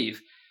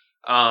believe,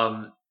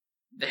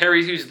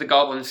 Harry's used the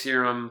Goblin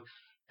Serum,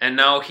 and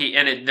now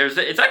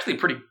it's actually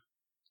pretty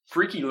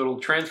freaky little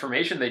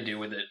transformation they do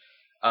with it.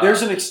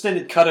 There's an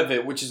extended cut of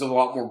it, which is a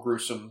lot more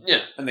gruesome.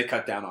 Yeah. And they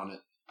cut down on it.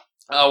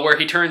 Where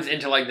he turns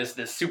into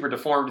this super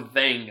deformed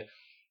thing,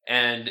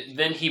 and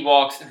then he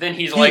walks, then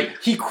he's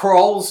he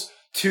crawls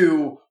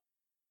to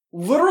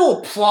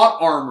literal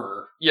plot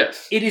armor.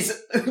 Yes. It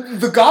is,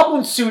 the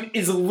goblin suit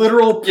is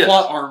literal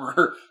plot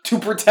armor to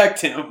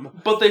protect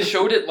him. But they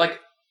showed it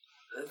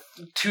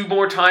 2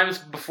 more times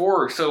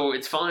before, so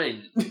it's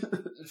fine. It's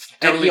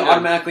And totally he good.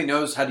 automatically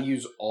knows how to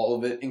use all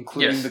of it,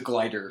 including Yes. the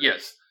glider.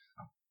 Yes.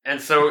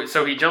 And so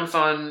he jumps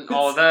on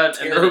all of that,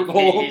 and then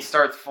Terrible. he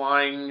starts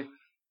flying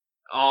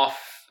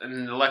off,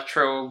 and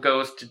Electro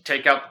goes to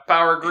take out the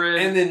power grid.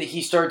 And then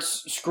he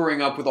starts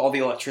screwing up with all the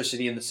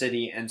electricity in the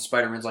city, and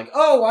Spider-Man's like,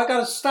 "Oh, I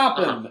gotta stop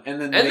him!" And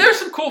then there's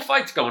some cool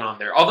fights going on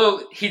there.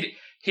 Although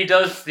he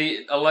does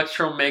the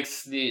Electro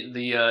makes the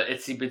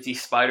itsy bitsy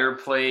spider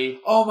play.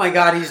 oh my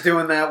god, he's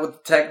doing that with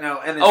the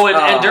techno. And it's,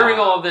 And during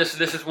all of this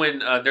is when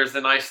there's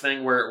the nice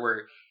thing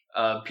where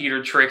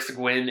Peter tricks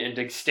Gwen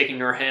into sticking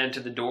her hand to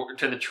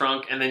the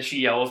trunk, and then she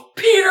yells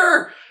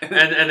 "Peter!"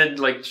 and then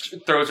like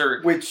throws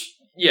her. which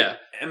Yeah,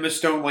 Emma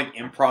Stone like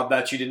improv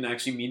that. She didn't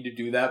actually mean to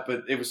do that,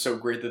 but it was so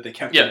great that they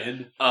kept Yeah. it in.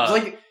 It's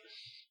like,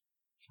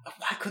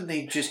 why couldn't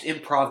they just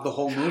improv the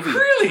whole movie?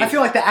 Really? I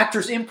feel like the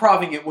actors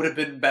improving it would have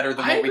been better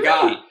than what we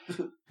got.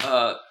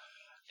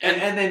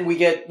 And then we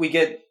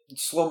get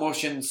slow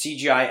motion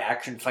CGI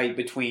action fight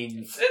between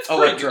it's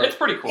Electro. it's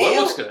pretty cool. It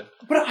looks good.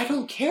 But I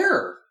don't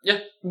care. Yeah.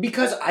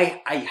 Because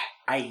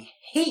I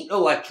hate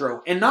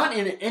Electro, and not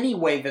in any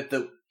way that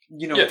the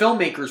Yeah.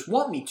 filmmakers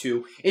want me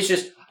to. It's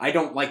just I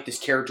don't like this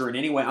character in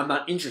any way. I'm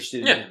not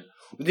interested in Yeah. him.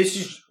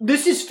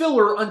 This is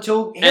filler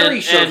until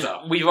Harry shows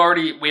up. We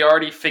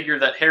already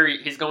figured that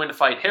he's going to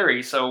fight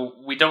Harry, so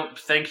we don't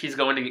think he's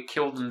going to get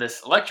killed in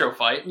this Electro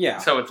fight. Yeah.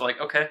 So it's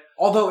like, okay.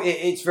 Although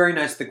it's very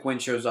nice that Gwen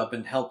shows up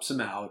and helps him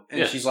out,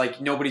 and Yeah. she's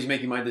like, "Nobody's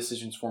making my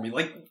decisions for me."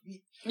 Like,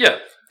 Yeah.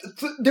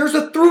 there's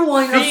a through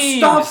line of Themes,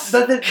 stuff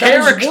that is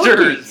characters,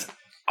 working.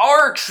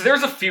 arcs.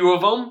 There's a few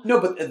of them. No,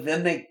 but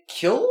then they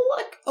kill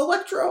like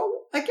Electro,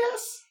 I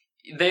guess.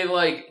 They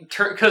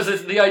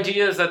because the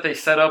idea is that they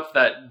set up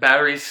that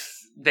batteries.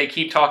 They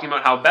keep talking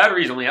about how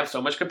batteries only have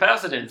so much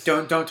capacitance.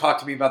 Don't talk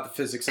to me about the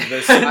physics of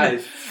this.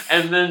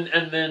 and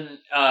then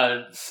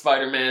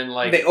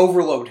Spider-Man they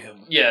overload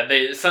him. Yeah,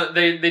 they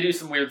do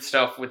some weird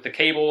stuff with the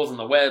cables and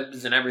the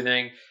webs and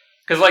everything.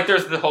 Because like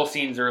there's the whole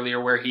scenes earlier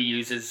where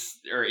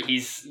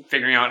he's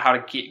figuring out how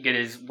to get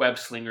his web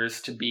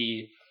slingers to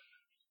be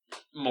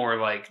more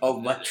like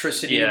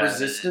Electricity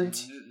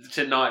resistant,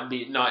 to not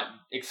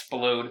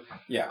explode.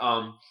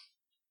 Yeah.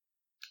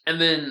 And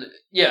then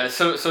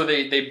so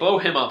they blow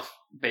him up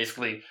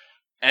basically,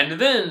 and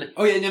then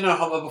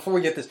no. Before we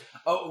get this,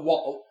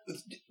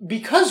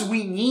 because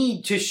we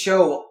need to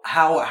show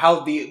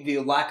how the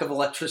lack of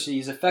electricity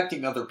is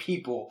affecting other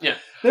people. Yeah.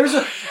 There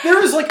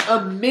is like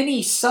a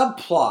mini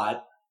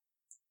subplot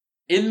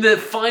in the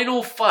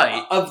final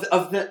fight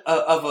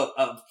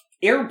of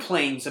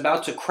airplanes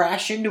about to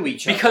crash into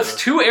each other. Because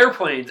 2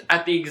 airplanes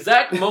at the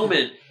exact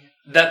moment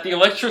that the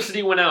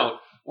electricity went out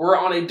were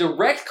on a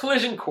direct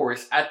collision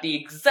course at the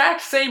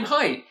exact same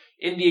height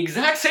in the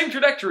exact same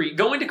trajectory,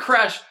 going to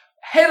crash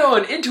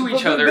head-on into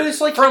each other but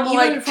it's like, from even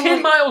like from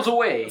 10 miles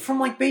away. From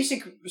like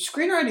basic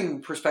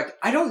screenwriting perspective,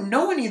 I don't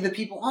know any of the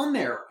people on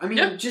there. I mean,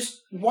 Yeah.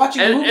 just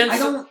watching the movie, And I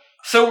don't.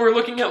 So we're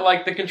looking at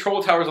like the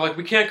control towers, like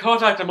we can't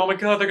contact them. Oh my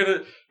god,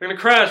 they're gonna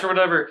crash or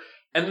whatever.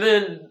 And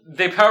then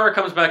the power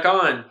comes back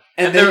on,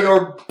 And they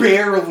are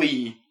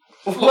barely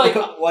like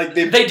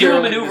they do a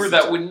barely maneuver miss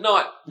that each would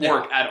not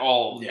work at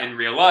all Yeah. in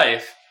real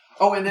life.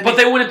 Oh, and then But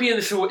they wouldn't be in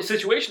the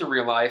situation in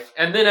real life.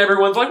 And then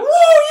everyone's like, "Whoa,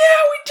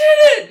 yeah,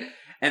 we did it!"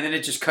 and then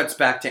it just cuts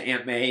back to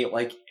Aunt May,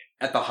 like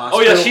at the Oh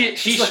hospital. yeah,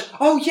 she's like,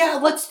 oh yeah,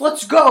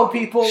 let's go,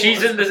 people.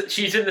 she's in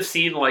the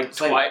scene like It's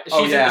like, twice.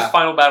 oh, she's yeah. in this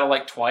final battle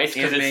like twice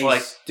because Aunt it's May's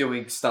like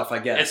doing stuff. I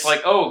guess it's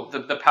like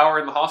the power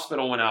in the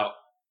hospital went out.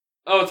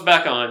 Oh, it's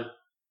back on.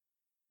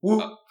 Woo.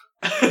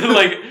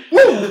 Like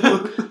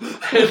Woo.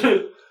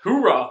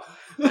 hoorah!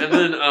 And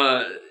then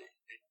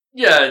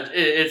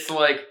it's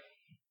like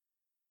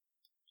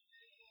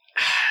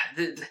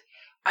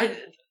I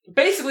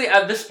basically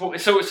at this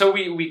point. So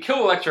we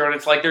kill Electro, and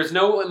it's like there's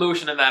no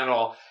emotion in that at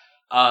all.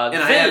 And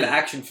then, I have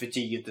action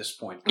fatigue at this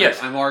point.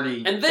 Yes. I'm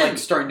already and then like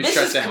starting to this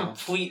shut is down.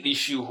 completely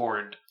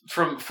shoehorned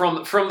from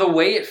the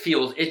way it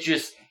feels.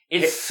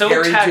 It's so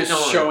Harry tacked just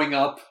on. showing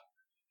up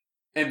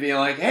and being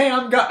like, "Hey,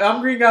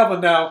 I'm Green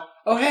Goblin now.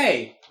 Oh,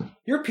 hey,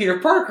 you're Peter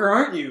Parker,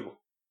 aren't you?"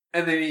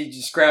 And then he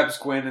just grabs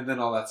Gwen, and then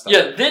all that stuff.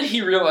 Yeah, then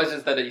he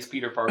realizes that he's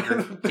Peter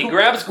Parker. He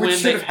grabs Gwen. Which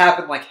should have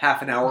happened like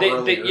half an hour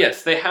earlier.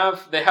 They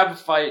have a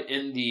fight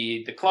in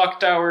the clock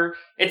tower.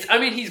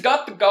 He's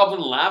got the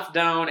goblin laugh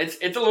down. It's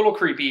a little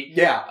creepy.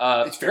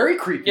 Yeah, it's very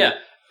creepy. Yeah,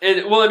 and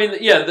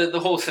the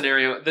whole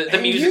scenario, the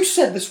and music. You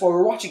said this while we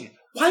were watching it.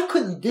 Why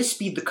couldn't this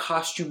be the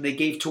costume they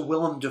gave to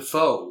Willem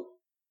Dafoe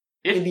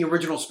in the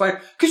original Spider?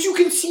 Because you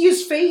can see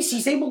his face.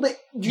 He's able to.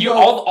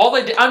 All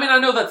they did. I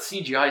know that's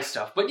CGI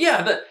stuff, but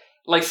yeah,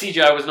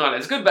 CGI was not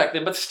as good back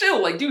then. But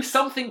still, do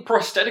something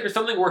prosthetic or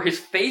something where his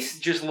face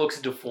just looks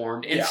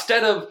deformed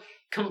instead of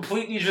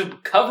completely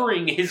just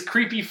covering his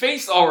creepy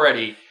face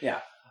already. Yeah,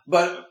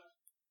 but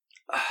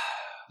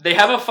they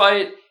have a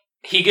fight.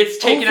 He gets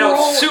taken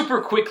out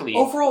super quickly.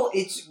 Overall,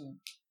 it's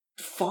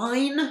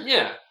fine.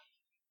 Yeah.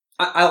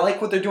 I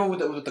like what they're doing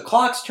with the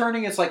clocks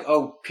turning. It's like,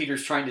 oh,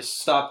 Peter's trying to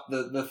stop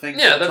the thing.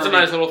 Yeah, that's turning. A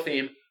nice little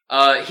theme.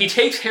 He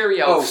takes Harry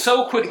out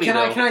so quickly. Can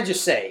I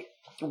just say,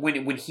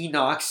 when he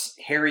knocks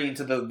Harry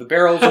into the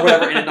barrels or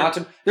whatever, and it knocks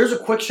him. There's a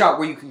quick shot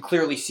where you can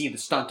clearly see the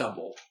stunt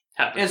double,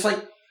 and it's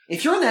like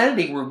if you're in the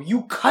editing room,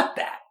 you cut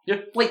that.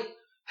 Yeah. Like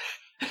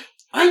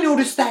I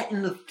noticed that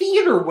in the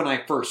theater when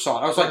I first saw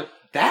it. I was like,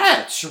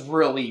 that's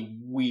really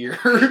weird.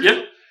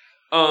 Yep.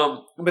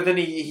 But then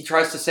he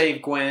tries to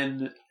save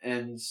Gwen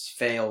and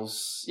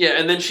fails. Yeah,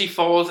 and then she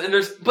falls, and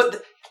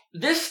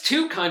this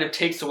too kind of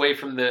takes away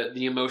from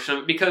the emotion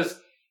of it, because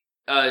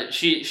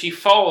she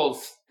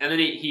falls, and then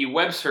he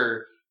webs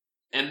her,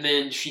 and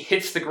then she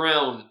hits the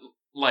ground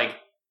like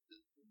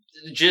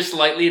just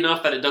lightly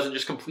enough that it doesn't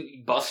just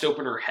completely bust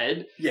open her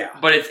head. Yeah,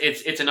 but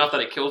it's enough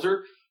that it kills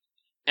her.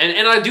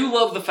 And I do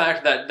love the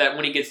fact that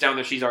when he gets down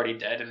there, she's already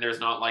dead, and there's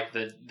not like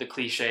the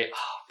cliche,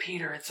 "Oh,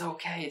 Peter, it's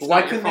okay." It's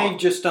why couldn't they have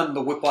just done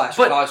the whiplash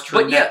caused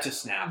her neck to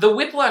snap? The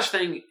whiplash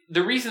thing,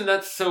 the reason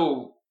that's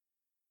so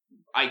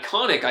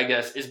iconic, I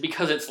guess, is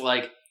because it's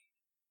like,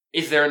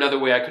 is there another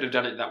way I could have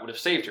done it that would have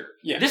saved her?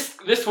 Yeah.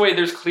 This way,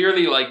 there's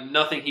clearly like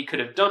nothing he could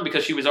have done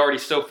because she was already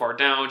so far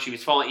down. She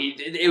was falling.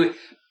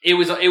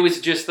 It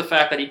was just the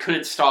fact that he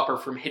couldn't stop her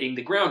from hitting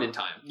the ground in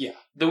time. Yeah.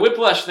 The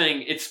whiplash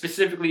thing, it's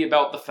specifically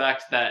about the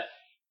fact that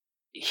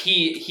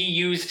he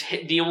used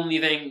the only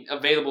thing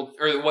available,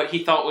 or what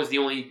he thought was the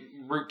only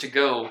route to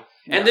go.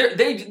 Yeah. And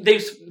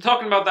they've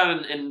talking about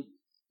that in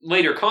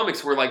later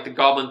comics where like the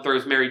Goblin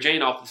throws Mary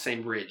Jane off the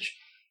same bridge,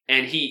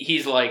 and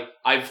he's like,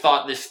 I've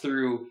thought this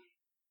through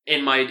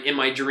in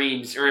my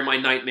dreams or in my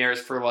nightmares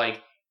for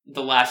like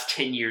the last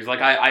 10 years. Like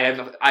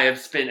I have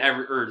spent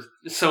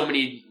so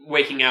many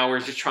waking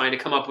hours just trying to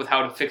come up with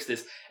how to fix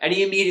this, and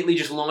he immediately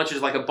just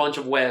launches like a bunch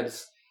of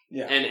webs.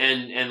 Yeah.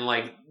 And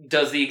like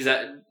does the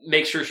exact,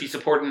 make sure she's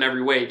supported in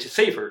every way to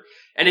save her,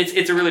 and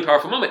it's a really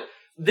powerful moment.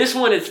 This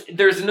one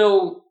there's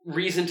no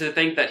reason to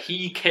think that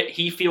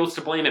he feels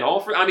to blame at all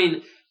for. I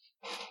mean,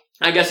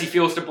 I guess he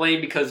feels to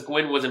blame because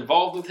Gwen was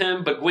involved with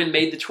him, but Gwen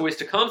made the choice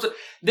to come. So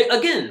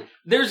again,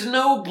 there's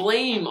no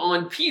blame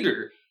on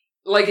Peter.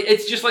 Like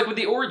it's just like with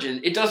the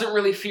origin, it doesn't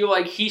really feel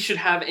like he should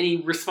have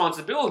any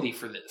responsibility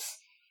for this.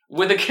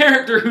 With a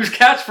character whose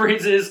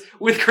catchphrase is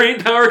 "With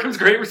great power comes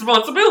great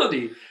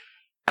responsibility."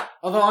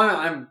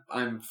 Although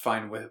I'm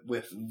fine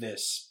with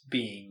this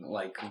being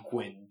like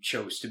Gwen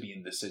chose to be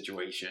in this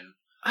situation.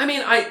 I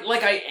mean,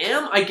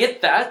 I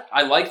get that.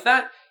 I like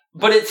that.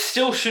 But it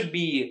still should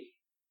be,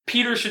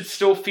 Peter should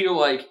still feel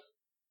like,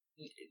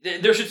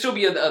 there should still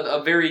be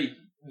a very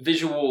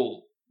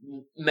visual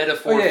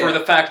metaphor for the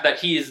fact that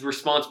he is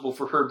responsible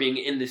for her being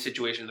in this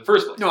situation in the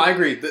first place. No, I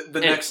agree.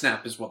 The neck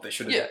snap is what they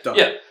should have done.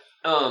 Yeah.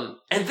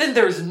 And then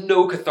there's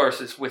no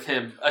catharsis with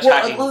him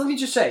attacking. Well, let me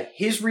just say,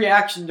 his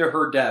reaction to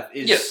her death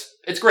is... Yes,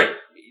 it's great.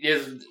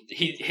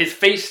 His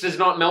face does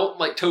not melt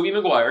like Tobey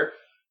Maguire.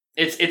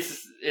 He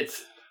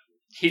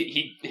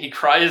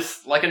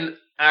cries like an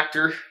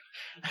actor.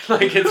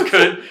 Like, it's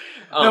good.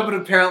 No, but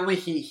apparently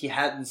he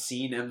hadn't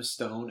seen Emma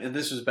Stone, and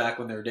this was back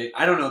when they were dating.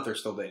 I don't know if they're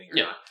still dating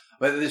or not.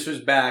 But this was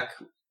back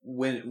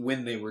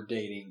when they were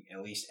dating,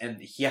 at least,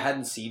 and he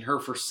hadn't seen her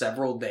for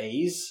several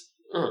days.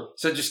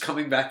 So just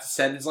coming back to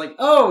set, it's like,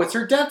 oh, it's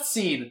her death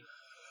scene.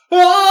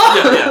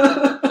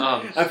 Ah!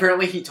 Yeah.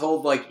 Apparently he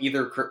told like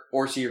either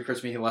Orci or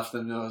Chris when he left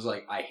them, and I was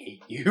like, I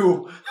hate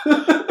you.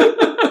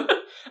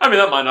 I mean,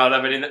 that might not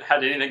have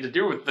had anything to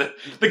do with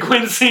the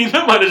Gwen scene.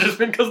 That might have just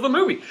been because of the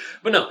movie.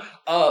 But no,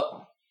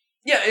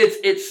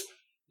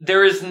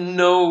 there is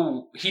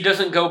no, he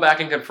doesn't go back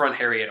and confront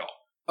Harry at all.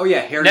 Oh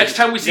yeah, Harry. Next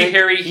time we see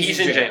Harry, he's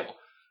in jail.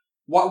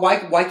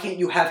 Why can't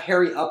you have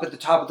Harry up at the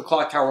top of the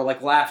clock tower,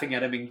 like laughing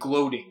at him and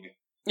gloating?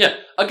 Yeah,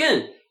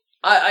 again,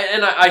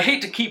 I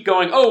hate to keep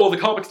going, oh, well, the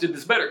comics did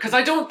this better, because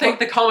I don't think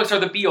the comics are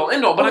the be-all,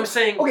 end-all, but I'm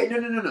saying... Okay,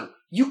 no.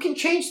 You can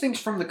change things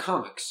from the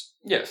comics.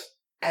 Yes.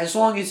 As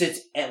long as it's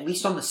at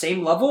least on the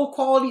same level of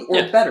quality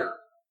or better.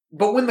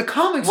 But when the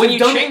comics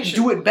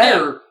do it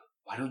better,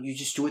 why don't you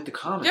just do it the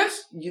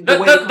comics? Yes.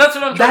 That's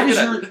what I'm trying to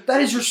get at.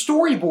 That is your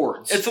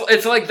storyboards.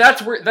 It's like,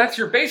 that's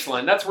your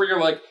baseline. That's where you're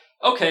like,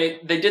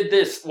 okay, they did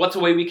this. What's a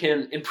way we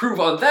can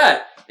improve on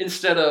that?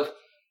 Instead of,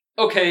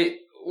 okay,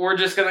 we're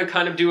just going to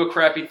kind of do a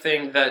crappy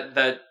thing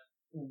that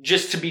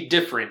just to be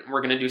different,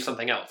 we're going to do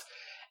something else.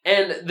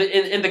 And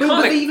in the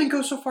comic... But they even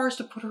go so far as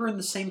to put her in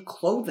the same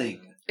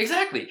clothing.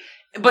 Exactly.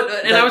 But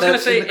I was going to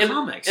say,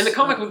 in the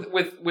comic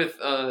with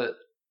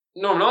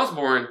Norman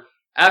Osborn,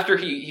 after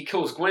he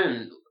kills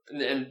Gwen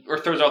or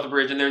throws off the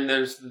bridge, and then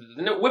there's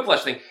the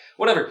whiplash thing,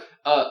 whatever,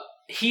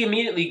 he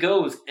immediately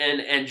goes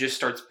and just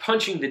starts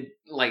punching the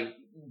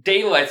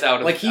daylights out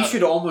of like he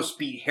should almost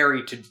beat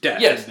Harry to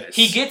death. Yes, in this.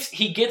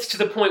 he gets to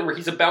the point where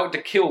he's about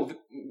to kill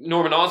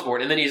Norman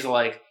Osborn, and then he's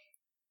like,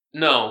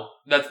 "No,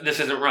 this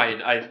isn't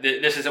right.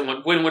 This isn't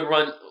what Gwen would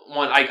run.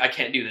 I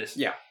can't do this."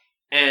 Yeah,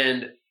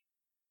 and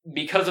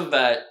because of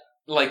that,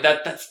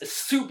 that's a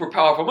super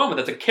powerful moment.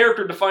 That's a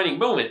character defining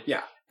moment.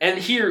 Yeah, and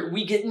here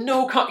we get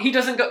no. He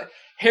doesn't go.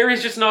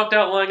 Harry's just knocked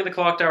out, lying in the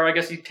clock tower. I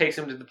guess he takes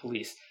him to the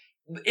police.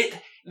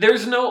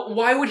 There's no.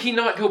 Why would he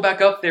not go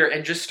back up there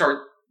and just start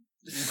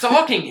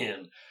stalking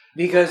him?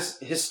 Because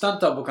his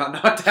stunt double got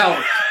knocked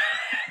out.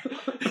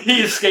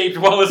 he escaped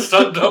while his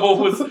stunt double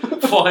was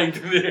flying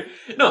through the air.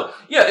 No,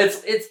 yeah,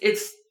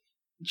 it's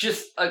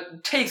just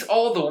takes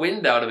all the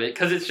wind out of it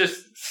because it's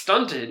just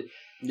stunted.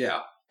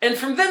 Yeah. And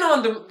from then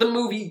on, the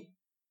movie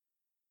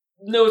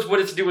knows what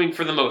it's doing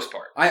for the most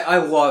part. I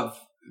love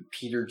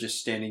Peter just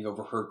standing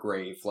over her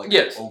grave, like,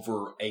 yes.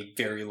 over a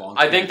very long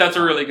time. I think that's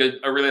a really nice...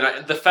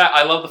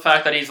 I love the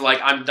fact that he's like,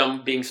 I'm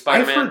done being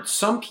Spider-Man. I've heard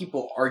some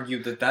people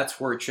argue that that's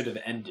where it should have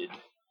ended.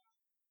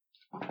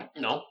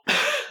 No.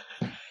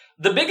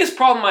 The biggest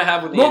problem I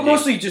have with the ending...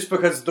 Mostly just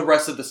because the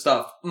rest of the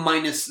stuff,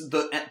 minus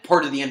the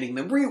part of the ending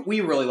that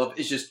we really love,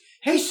 is just,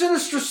 hey,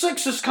 Sinister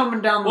Six is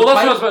coming down the pipe. Well,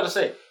 that's what I was about to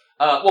say.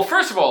 Well,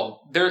 first of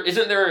all,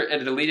 isn't there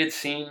a deleted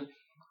scene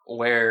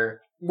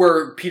where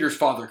Peter's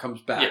father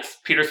comes back? Yes,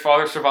 Peter's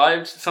father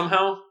survived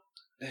somehow.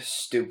 That's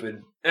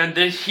stupid. And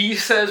then he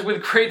says,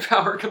 "With great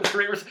power comes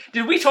great responsibility."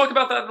 Did we talk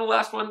about that in the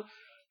last one?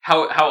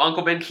 How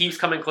Uncle Ben keeps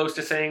coming close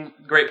to saying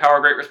 "great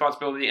power, great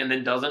responsibility," and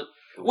then doesn't.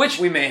 Which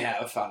we may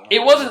have.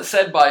 It wasn't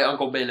said by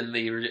Uncle Ben in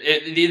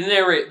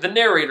the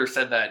narrator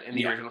said that in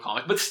the original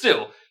comic, but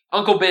still,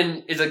 Uncle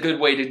Ben is a good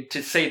way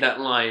to say that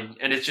line,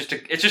 and it's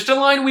just a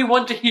line we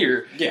want to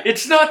hear. Yeah.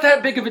 It's not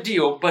that big of a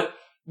deal, but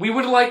we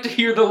would like to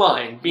hear the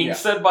line being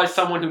said by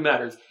someone who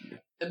matters.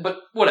 But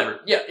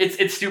whatever. Yeah,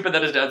 it's stupid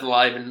that his dad's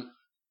alive and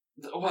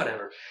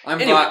whatever.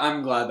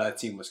 I'm glad that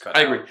scene was cut.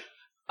 I agree.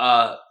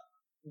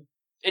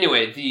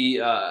 Anyway,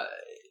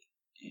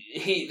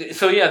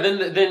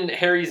 then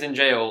Harry's in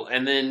jail,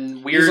 and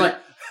then weird. He's like,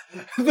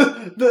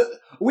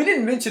 we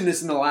didn't mention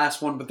this in the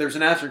last one, but there's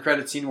an after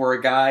credit scene where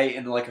a guy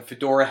in like a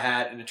fedora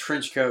hat and a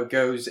trench coat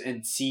goes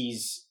and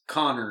sees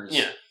Connors.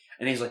 Yeah.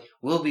 And he's like,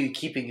 "We'll be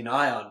keeping an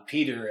eye on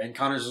Peter." And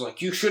Connors is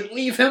like, "You should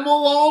leave him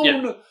alone."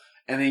 Yeah.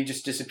 And then he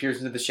just disappears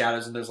into the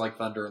shadows, and there's like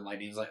thunder and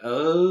lightning. He's like,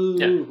 "Oh,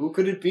 who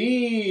could it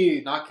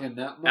be? Knocking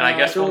that." And I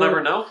guess we'll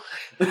never know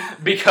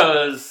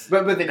because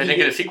but then they didn't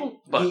get a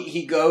sequel. But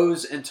he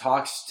goes and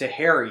talks to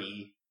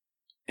Harry,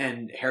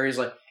 and Harry's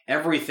like,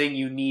 "Everything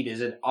you need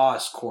is at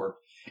Oscorp."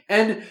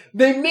 And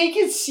they make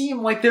it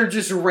seem like they're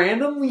just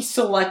randomly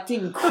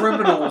selecting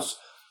criminals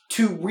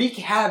to wreak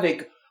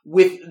havoc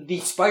with the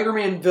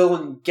Spider-Man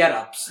villain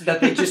get-ups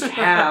that they just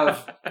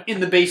have in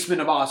the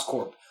basement of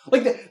Oscorp.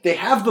 Like, they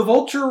have the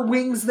vulture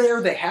wings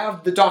there, they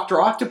have the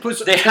Dr.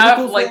 Octopus. They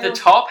have, like, the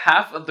top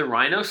half of the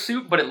Rhino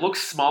suit, but it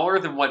looks smaller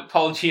than what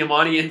Paul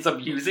Giamatti ends up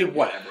using.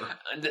 Whatever.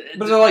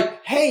 But they're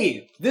like,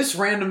 hey, this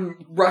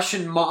random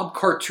Russian mob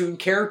cartoon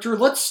character,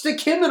 let's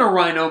stick him in a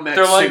Rhino mech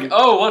suit. They're like,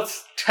 oh,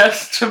 let's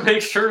test to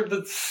make sure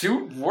the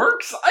suit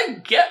works?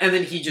 I get. And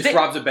then he just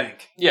robs a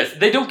bank. Yes,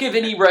 they don't give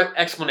any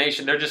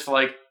explanation. They're just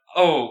like,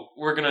 oh,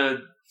 we're gonna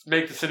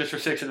make the Sinister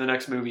Six in the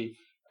next movie.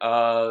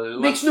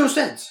 Makes no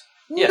sense.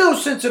 Yeah. No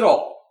sense at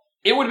all.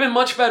 It would have been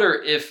much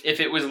better if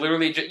it was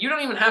literally... you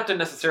don't even have to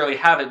necessarily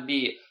have it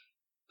be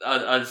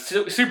a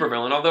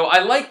supervillain, although I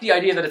like the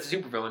idea that it's a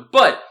supervillain,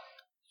 but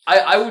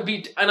I would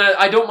be... And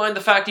I don't mind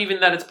the fact even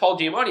that it's Paul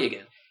Giamatti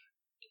again.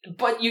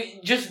 But you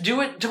just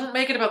do it... Don't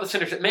make it about the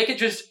Sinister... Make it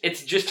just...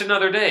 It's just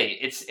another day.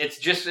 It's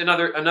just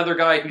another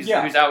guy who's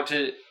out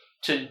to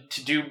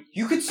do...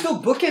 You could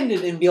still bookend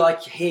it and be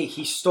like, hey,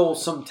 he stole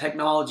some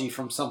technology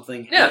from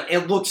something. Yeah.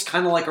 It looks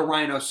kind of like a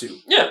Rhino suit.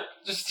 Yeah.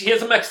 Just he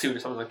has a mech suit or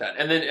something like that.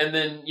 And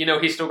then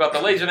he's still got the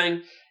laser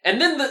thing.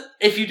 And then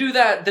if you do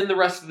that, then the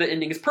rest of the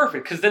ending is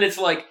perfect. Because then it's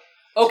like,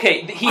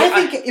 okay...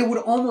 I think it would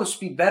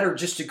almost be better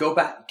just to go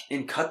back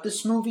and cut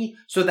this movie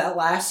so that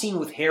last scene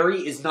with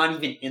Harry is not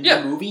even in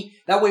the movie.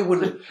 That way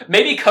when...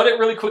 Maybe cut it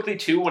really quickly,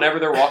 too, whenever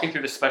they're walking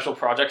through the special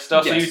project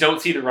stuff, so you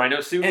don't see the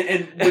Rhino suit.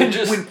 And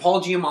when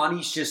Paul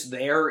Giamatti's just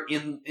there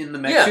in the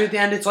mech suit at the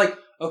end, it's like,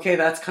 okay,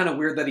 that's kind of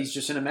weird that he's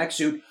just in a mech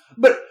suit.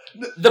 But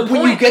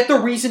when you get the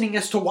reasoning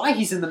as to why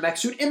he's in the mech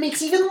suit, it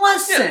makes even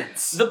less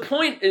sense. The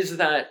point is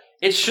that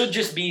it should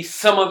just be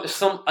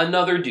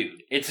another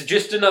dude. It's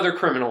just another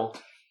criminal.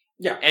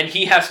 Yeah. And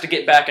he has to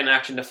get back in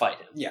action to fight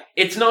him. Yeah.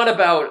 It's not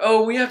about,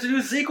 oh, we have to do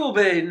a sequel,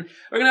 Bane.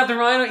 We're going to have the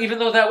Rhino, even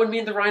though that would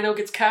mean the Rhino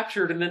gets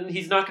captured and then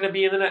he's not going to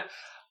be in the next...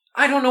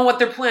 I don't know what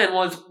their plan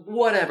was.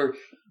 Whatever.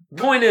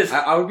 Point is...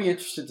 I would be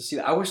interested to see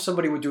that. I wish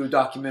somebody would do a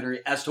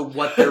documentary as to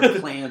what their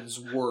plans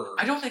were.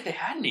 I don't think they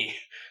had any.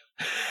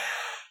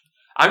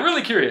 I'm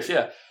really curious,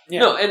 yeah.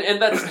 No,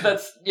 and that's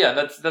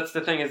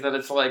the thing is that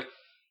it's like,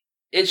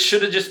 it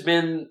should have just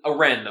been a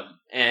random.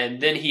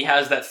 And then he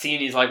has that scene,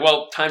 he's like,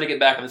 well, time to get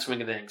back in the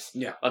swing of things.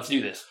 Yeah. Let's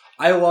do this.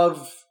 I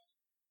love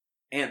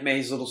Aunt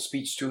May's little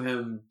speech to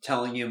him,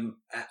 telling him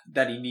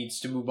that he needs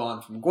to move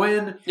on from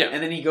Gwen. Yeah.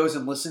 And then he goes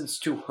and listens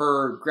to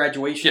her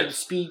graduation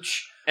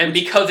speech. And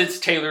because it's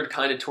tailored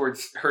kind of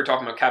towards her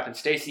talking about Captain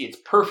Stacy, it's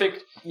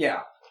perfect. Yeah.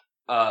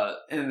 And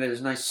then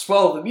there's a nice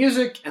swell of the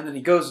music, and then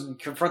he goes and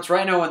confronts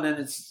Rhino, and then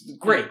it's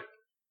great.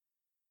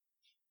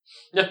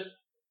 Yeah.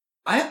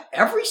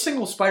 Every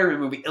single Spider-Man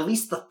movie, at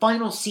least the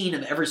final scene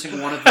of every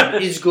single one of them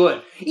is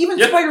good. Even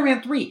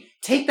Spider-Man 3,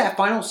 take that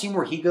final scene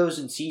where he goes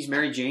and sees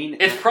Mary Jane.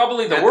 It's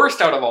probably the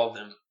worst out of all of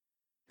them.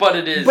 But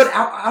it is... But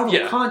out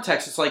of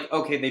context, it's like,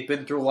 okay, they've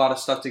been through a lot of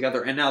stuff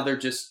together, and now they're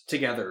just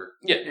together.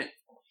 Yeah.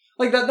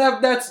 Like,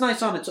 that's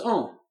nice on its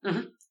own.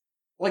 Mm-hmm.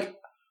 Like,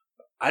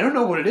 I don't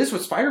know what it is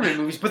with Spider-Man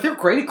movies, but they're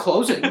great at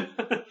closing.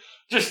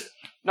 Just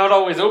not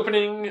always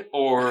opening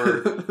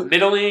or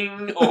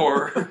middling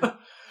or...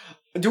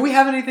 Do we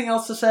have anything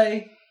else to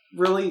say,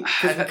 really?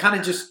 Because we kind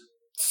of just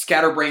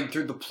scatterbrained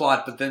through the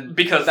plot, but then...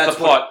 Because the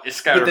plot is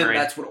scatterbrained. But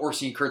then that's what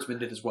Orci and Kurtzman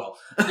did as well.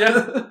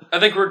 Yeah, I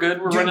think we're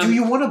good. Do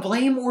you want to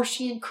blame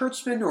Orci and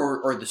Kurtzman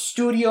or the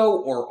studio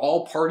or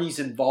all parties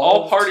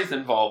involved? All parties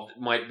involved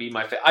might be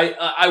my favorite.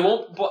 I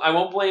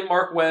won't blame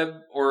Mark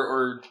Webb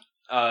or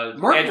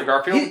Andrew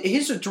Garfield.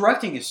 His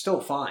directing is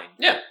still fine.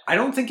 Yeah. I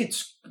don't think it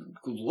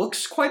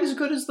looks quite as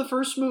good as the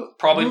first movie.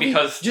 Probably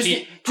because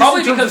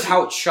because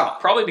how it's shot.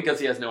 Probably because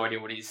he has no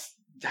idea what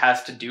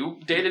has to do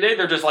day to day.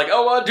 They're just like,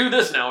 do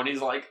this now, and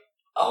he's like,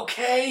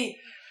 okay.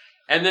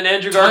 And then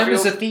Andrew Garfield. Time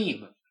is a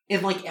theme.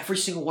 In like every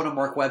single one of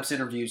Mark Webb's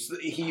interviews,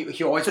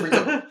 he always brings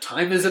up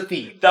time is a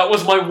theme. That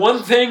was my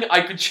one thing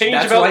I could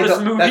change about this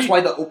movie. That's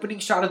why the opening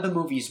shot of the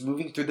movie is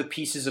moving through the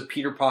pieces of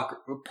Peter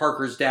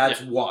Parker's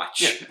dad's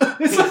watch.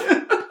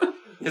 Yeah.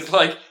 It's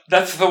like,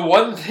 that's the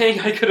one thing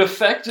I could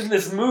affect in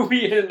this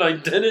movie, and I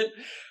didn't.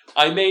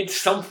 I made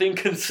something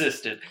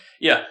consistent.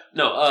 Yeah,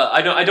 no,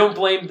 I don't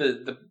blame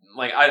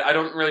I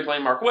don't really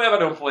blame Mark Webb. I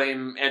don't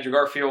blame Andrew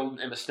Garfield,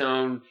 Emma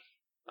Stone.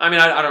 I mean,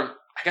 I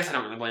guess I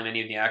don't really blame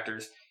any of the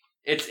actors.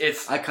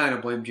 I kind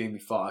of blame Jamie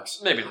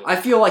Foxx. Maybe I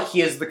feel like he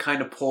has the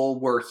kind of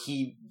pull where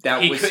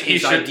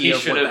his idea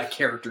of what that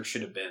character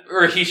should have been,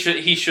 or he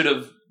should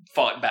have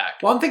fought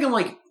back. Well, I'm thinking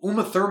like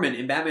Uma Thurman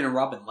in Batman and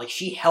Robin. Like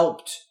she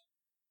helped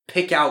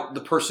pick out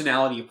the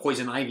personality of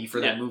Poison Ivy for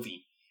that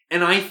movie,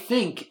 and I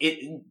think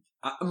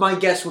my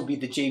guess would be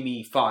that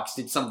Jamie Foxx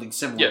did something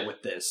similar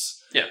with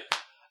this. Yeah,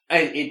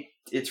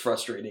 it's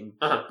frustrating.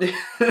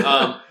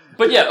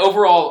 But yeah,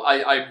 overall,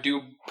 I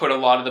do put a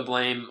lot of the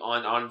blame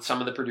on some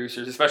of the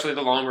producers, especially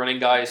the long-running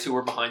guys who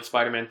were behind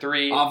Spider-Man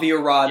 3. Avi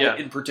Arad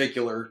in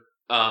particular.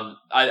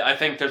 I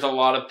think there's a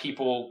lot of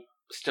people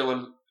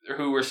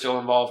who were still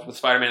involved with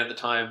Spider-Man at the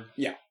time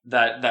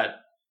that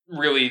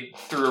really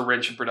threw a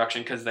wrench in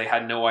production because they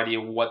had no idea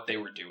what they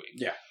were doing.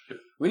 Yeah.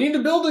 We need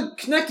to build a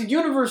connected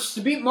universe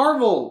to beat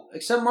Marvel,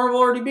 except Marvel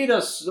already beat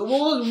us, so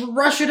we'll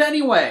rush it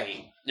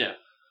anyway. Yeah.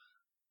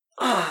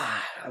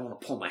 I want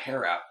to pull my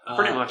hair out.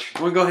 Pretty much.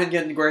 Can we go ahead and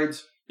get into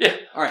grades? Yeah.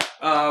 All right.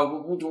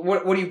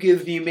 What do you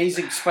give the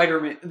Amazing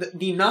Spider-Man,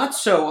 the not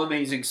so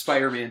Amazing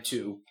Spider-Man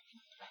 2?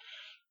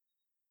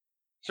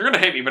 So you're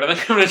going to hate me, but I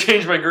think I'm going to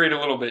change my grade a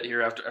little bit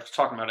here after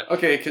talking about it.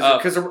 Okay,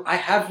 because I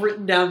have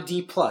written down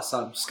D+.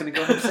 I'm just going to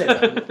go ahead and say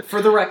that.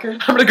 For the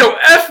record. I'm going to go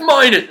F-.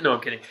 No,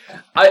 I'm kidding.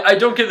 I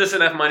don't give this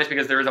an F-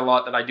 because there is a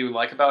lot that I do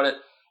like about it.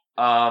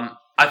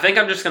 I think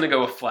I'm just going to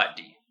go a flat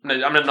D. I'm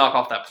going to knock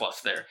off that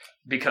plus there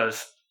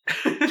because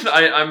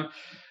I'm...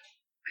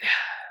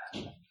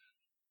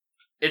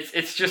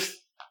 It's just...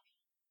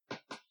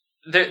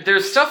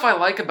 There's stuff I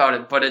like about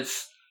it, but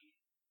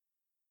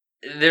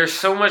there's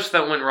so much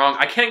that went wrong.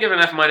 I can't give an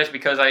F-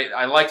 because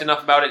I liked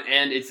enough about it,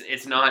 and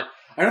it's not...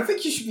 I don't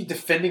think you should be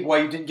defending why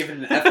you didn't give it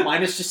an F-.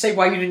 Just say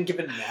why you didn't give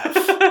it an F.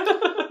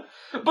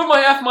 But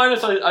my F-,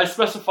 I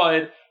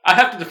specified... I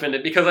have to defend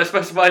it, because I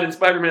specified in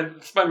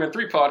Spider-Man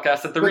 3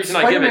 podcast that the reason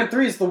I give it... Spider-Man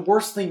 3 is the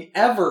worst thing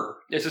ever.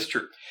 This is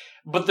true.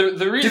 But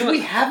the reason... Did we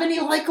have any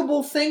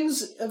likable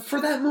things for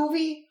that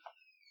movie?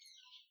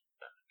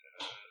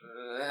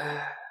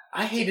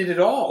 I hated it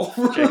all.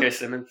 J.K.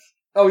 Simmons.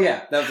 Oh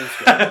yeah, that was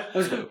good. That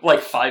was good.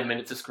 Like 5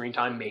 minutes of screen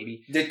time,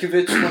 maybe.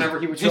 Ditkovich, whenever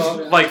he would show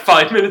up. Like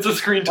 5 minutes of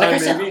screen time,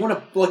 like I said, maybe. I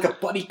want a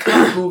buddy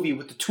cop movie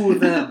with the two of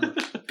them.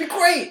 It'd be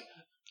great.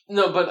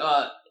 No, but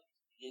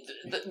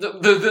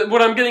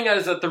what I'm getting at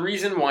is that the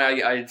reason why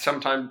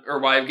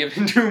why I've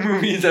given 2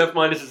 movies F-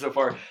 so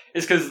far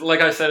is because, like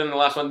I said in the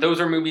last one,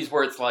 those are movies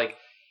where it's like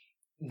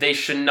they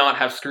should not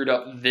have screwed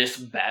up this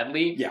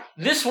badly. Yeah.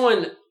 This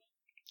one,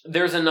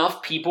 there's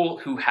enough people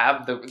who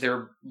have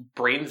their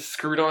brains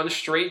screwed on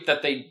straight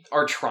that they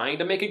are trying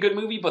to make a good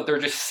movie, but they're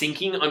just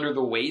sinking under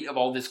the weight of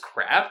all this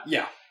crap.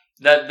 Yeah.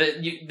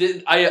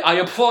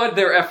 I applaud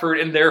their effort,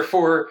 and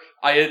therefore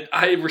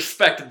I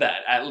respect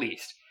that, at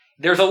least.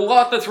 There's a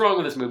lot that's wrong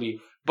with this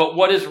movie, but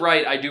what is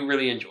right, I do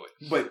really enjoy.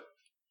 But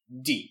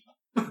D.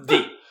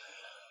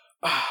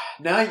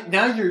 Now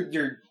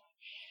you're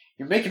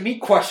making me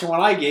question what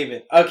I gave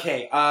it.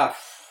 Okay, I'm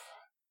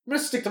gonna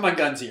stick to my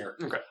guns here.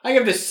 Okay. I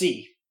give it a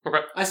C.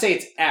 Okay. I say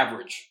it's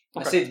average.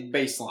 Okay. I say it's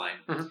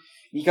baseline. Mm-hmm.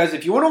 Because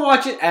if you want to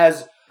watch it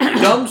as a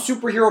dumb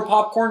superhero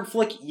popcorn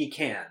flick, you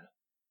can.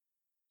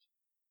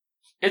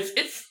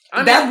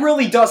 That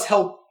really does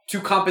help to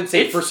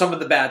compensate for some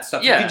of the bad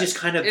stuff. Yeah, you can just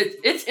kind of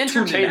it's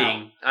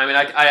entertaining. I mean,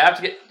 I have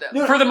to get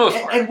for the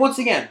most part. And once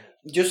again,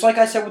 just like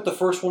I said with the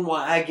first one,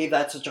 why I gave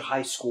that such a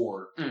high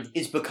score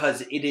is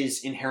because it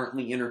is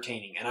inherently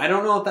entertaining. And I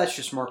don't know if that's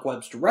just Mark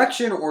Webb's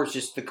direction or it's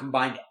just the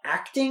combined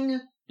acting.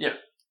 Yeah.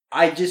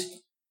 I just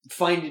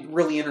find it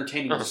really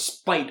entertaining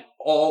despite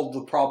all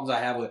the problems I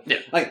have with it. Yeah.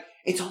 Like,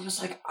 it's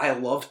almost like I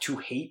love to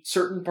hate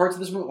certain parts of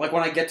this movie. Like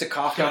when I get to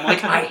Kafka, I'm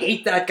like, I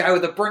hate that guy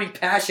with a burning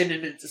passion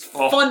and it's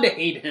fun to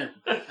hate him.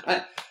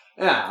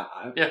 Yeah.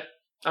 I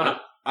don't know.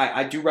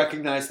 I do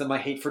recognize that my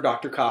hate for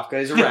Dr. Kafka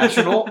is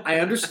irrational. I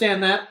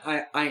understand that.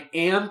 I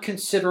am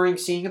considering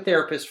seeing a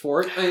therapist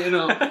for it.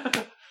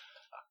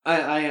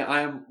 I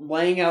am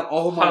laying out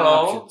all of my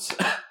options.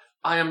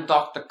 I am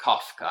Dr.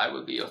 Kafka. I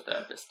will be your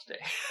therapist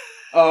today.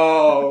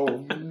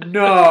 Oh,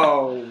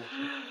 no.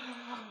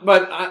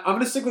 But I'm going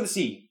to stick with a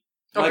C.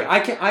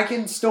 Like, Okay. I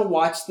can still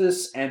watch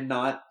this and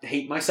not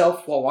hate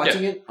myself while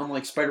watching it,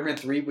 unlike Spider-Man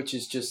 3, which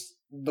is just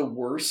the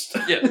worst.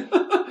 Yeah.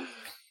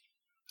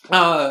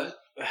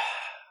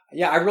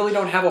 Yeah, I really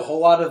don't have a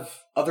whole lot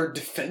of other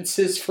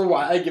defenses for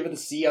why I give it a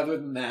C other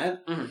than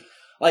that. Mm-hmm.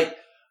 Like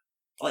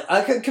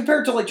I could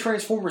compare it to like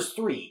Transformers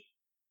 3,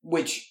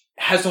 which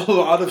has a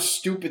lot of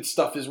stupid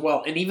stuff as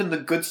well, and even the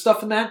good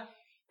stuff in that,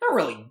 not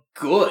really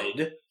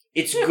good.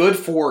 It's good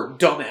for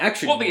dumb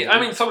action. Well,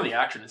 some of the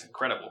action is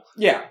incredible.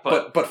 Yeah,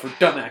 but for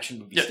dumb action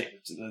movie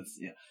standards,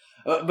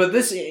 but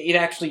this it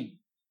actually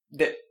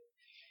that.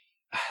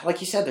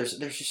 Like you said, there's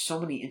just so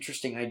many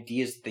interesting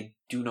ideas that they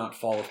do not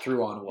follow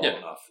through on well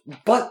enough.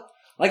 But,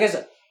 like I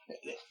said,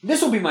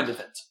 this will be my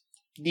defense.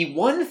 The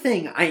one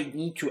thing I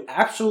need to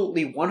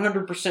absolutely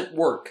 100%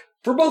 work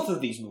for both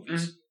of these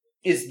movies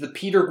is the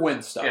Peter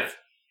Gwen stuff. Yeah.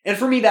 And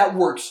for me, that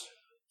works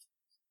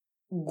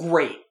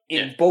great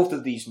in both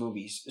of these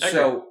movies.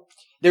 So,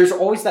 there's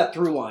always that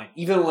through line.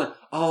 Even like,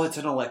 oh, it's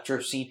an Electro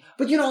scene.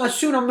 But,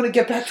 soon I'm going to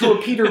get back to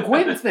a Peter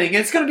Gwen thing, and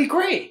it's going to be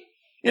great.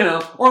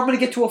 Or I'm going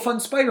to get to a fun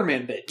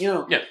Spider-Man bit,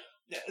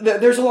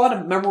 There's a lot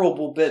of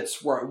memorable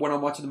bits where when I'm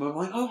watching the movie, I'm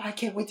like, oh, I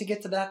can't wait to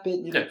get to that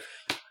bit.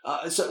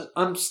 So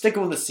I'm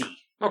sticking with the C.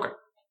 Okay.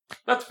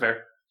 That's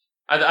fair.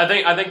 I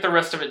think the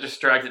rest of it just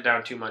drags it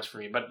down too much for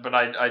me, but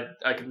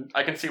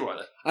I can see why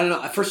that. I don't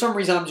know. For some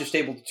reason, I'm just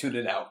able to tune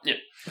it out. Yeah.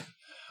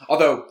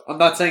 Although, I'm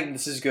not saying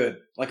this is good.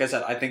 Like I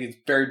said, I think it's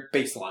very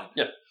baseline.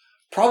 Yeah.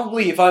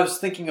 Probably, if I was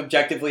thinking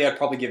objectively, I'd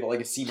probably give it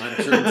like a C- or a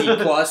D+.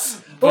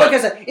 But like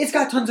I said, it's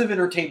got tons of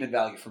entertainment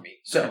value for me.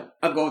 So,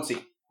 I'm going C.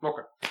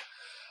 Okay.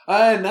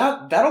 And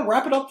that'll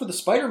wrap it up for the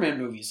Spider-Man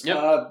movies.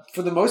 Yep.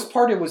 For the most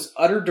part, it was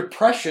utter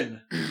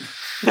depression.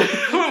 A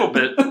little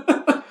bit.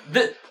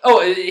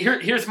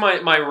 Here's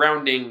my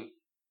rounding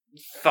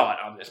thought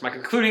on this. My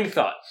concluding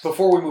thought.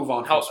 Before we move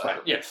on from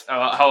Spider-Man. Yes,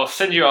 I'll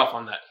send you off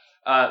on that.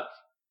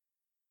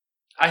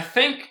 I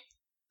think...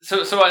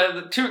 So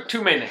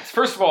two main things.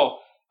 First of all,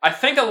 I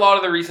think a lot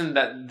of the reason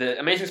that the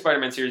Amazing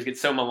Spider-Man series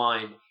gets so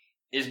maligned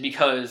is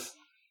because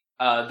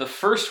the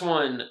first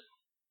one...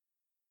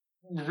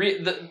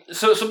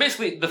 So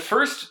basically, the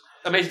first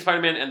Amazing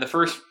Spider-Man and the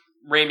first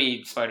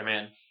Raimi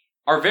Spider-Man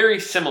are very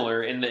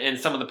similar in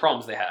some of the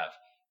problems they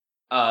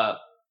have.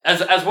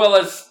 As well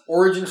as...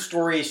 Origin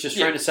story is just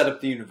trying to set up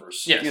the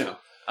universe. Yes.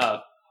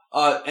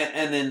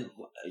 And then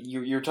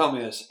you're telling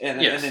me this. And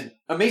then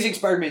Amazing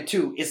Spider-Man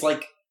 2 is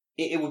like...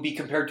 It would be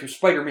compared to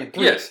Spider-Man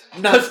 3. Yes.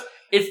 Because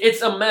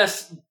it's a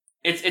mess.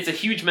 It's a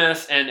huge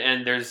mess,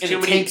 and there's too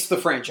many... tanks the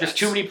franchise. There's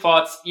too many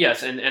plots,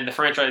 yes, and the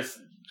franchise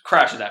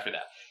crashes after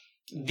that.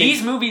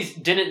 These movies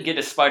didn't get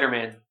a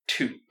Spider-Man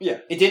 2. Yeah,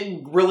 it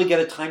didn't really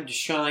get a time to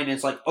shine.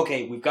 It's like,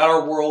 okay, we've got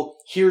our world.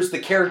 Here's the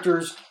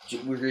characters.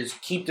 We're going to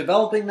keep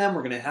developing them.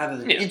 We're going to have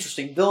an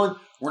interesting villain.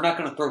 We're not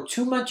going to throw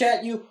too much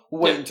at you.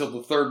 We'll wait until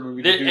the third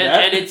movie to do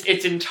that. And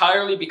it's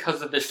entirely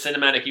because of this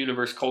cinematic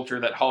universe culture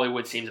that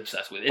Hollywood seems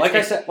obsessed with. Like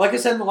I said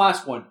in the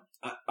last one,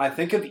 I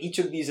think of each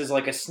of these as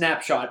like a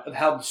snapshot of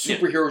how the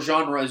superhero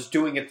genre is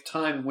doing at the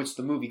time in which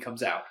the movie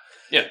comes out.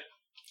 Yeah.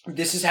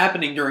 This is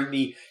happening during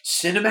the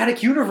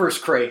cinematic universe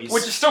craze.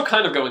 Which is still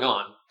kind of going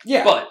on.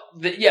 Yeah. But,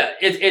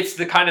 it's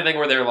the kind of thing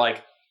where they're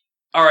like,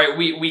 all right,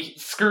 we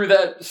screw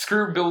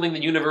building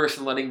the universe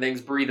and letting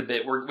things breathe a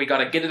bit. We got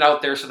to get it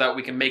out there so that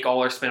we can make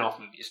all our spin-off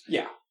movies.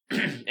 Yeah.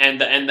 and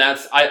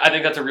that's, I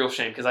think that's a real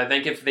shame, because I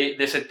think if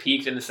this had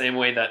peaked in the same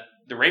way that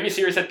the Raimi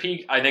series had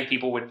peaked, I think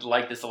people would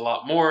like this a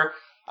lot more.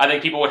 I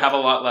think people would have a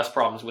lot less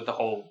problems with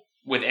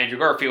Andrew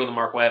Garfield and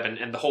Mark Webb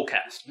and the whole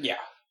cast. Yeah.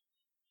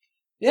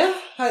 Yeah,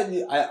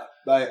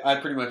 I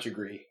pretty much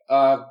agree.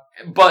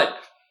 But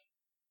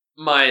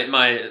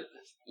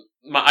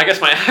I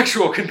guess my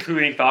actual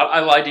concluding thought,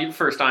 I lied to you the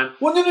first time.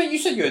 Well, no, you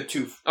said you had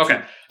two. Okay.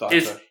 Two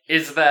thoughts,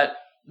 is that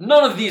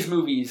none of these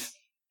movies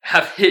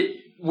have hit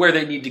where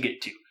they need to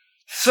get to.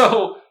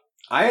 So,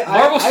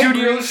 Marvel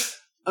Studios...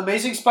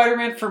 Amazing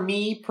Spider-Man, for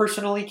me,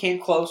 personally,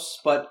 came close,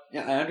 but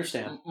yeah, I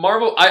understand.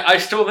 Marvel, I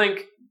still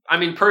think... I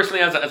mean,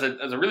 personally, as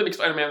a really big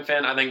Spider-Man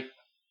fan, I think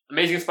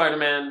Amazing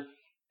Spider-Man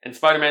and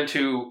Spider-Man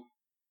 2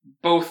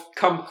 both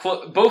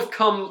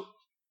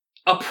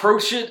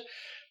approach it,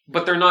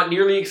 but they're not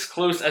nearly as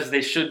close as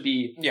they should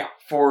be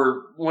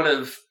for one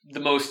of the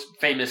most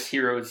famous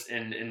heroes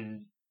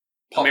in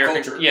pop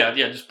American culture. Yeah,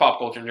 just pop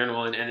culture in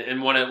general,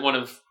 and one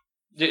of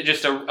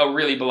just a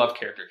really beloved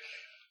character.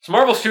 So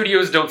Marvel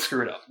Studios, don't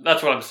screw it up.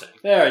 That's what I'm saying.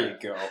 There you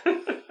go.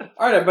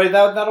 All right, everybody,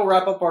 that'll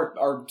wrap up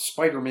our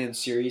Spider-Man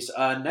series.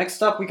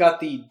 Next up, we got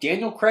the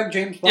Daniel Craig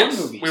James Bond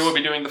movies. We will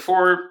be doing the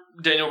 4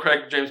 Daniel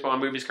Craig James Bond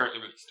movies currently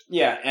released.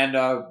 Yeah,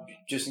 and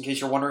just in case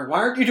you're wondering, why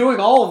aren't you doing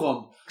all of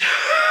them?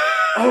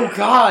 Oh,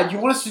 God, you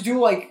want us to do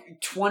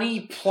like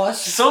 20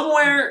 plus?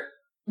 Somewhere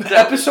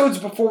episodes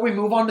before we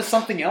move on to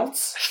something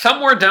else?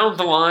 Somewhere down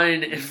the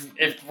line,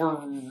 if we're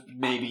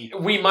maybe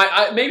we might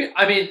I mean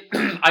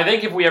I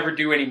think if we ever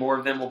do any more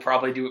of them, we'll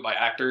probably do it by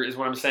actor. Is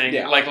what I'm saying.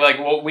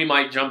 Yeah. We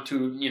might jump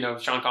to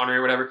Sean Connery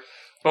or whatever.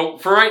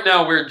 But for right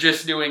now, we're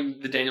just doing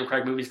the Daniel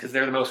Craig movies because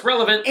they're the most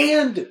relevant,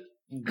 and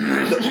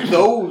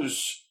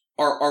those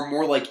are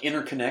more like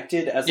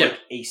interconnected as like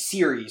a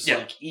series. Yeah.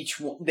 Like each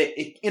one,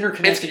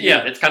 interconnected.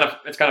 It's kind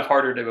of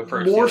harder to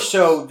approach. More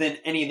so than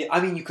any of the.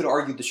 I mean, you could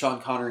argue the Sean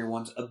Connery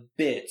ones a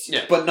bit,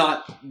 but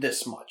not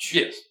this much.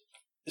 Yes.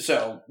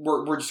 So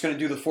we're just going to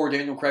do the 4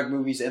 Daniel Craig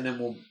movies, and then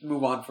we'll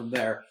move on from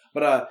there.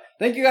 But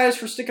thank you guys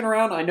for sticking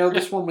around. I know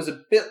this one was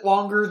a bit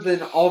longer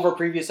than all of our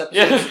previous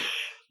episodes,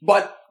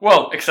 but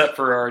except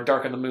for our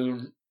Dark on the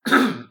Moon,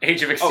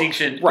 Age of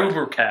Extinction,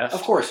 Ubercast,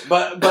 of course.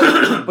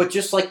 But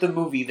just like the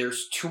movie,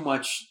 there's too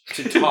much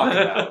to talk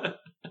about.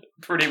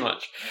 Pretty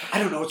much. I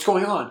don't know what's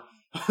going on.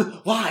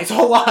 Lies,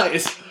 all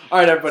lies. All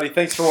right, everybody.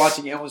 Thanks for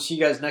watching, and we'll see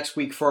you guys next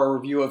week for our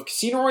review of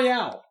Casino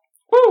Royale.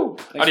 Woo!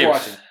 Thanks for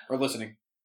watching or listening.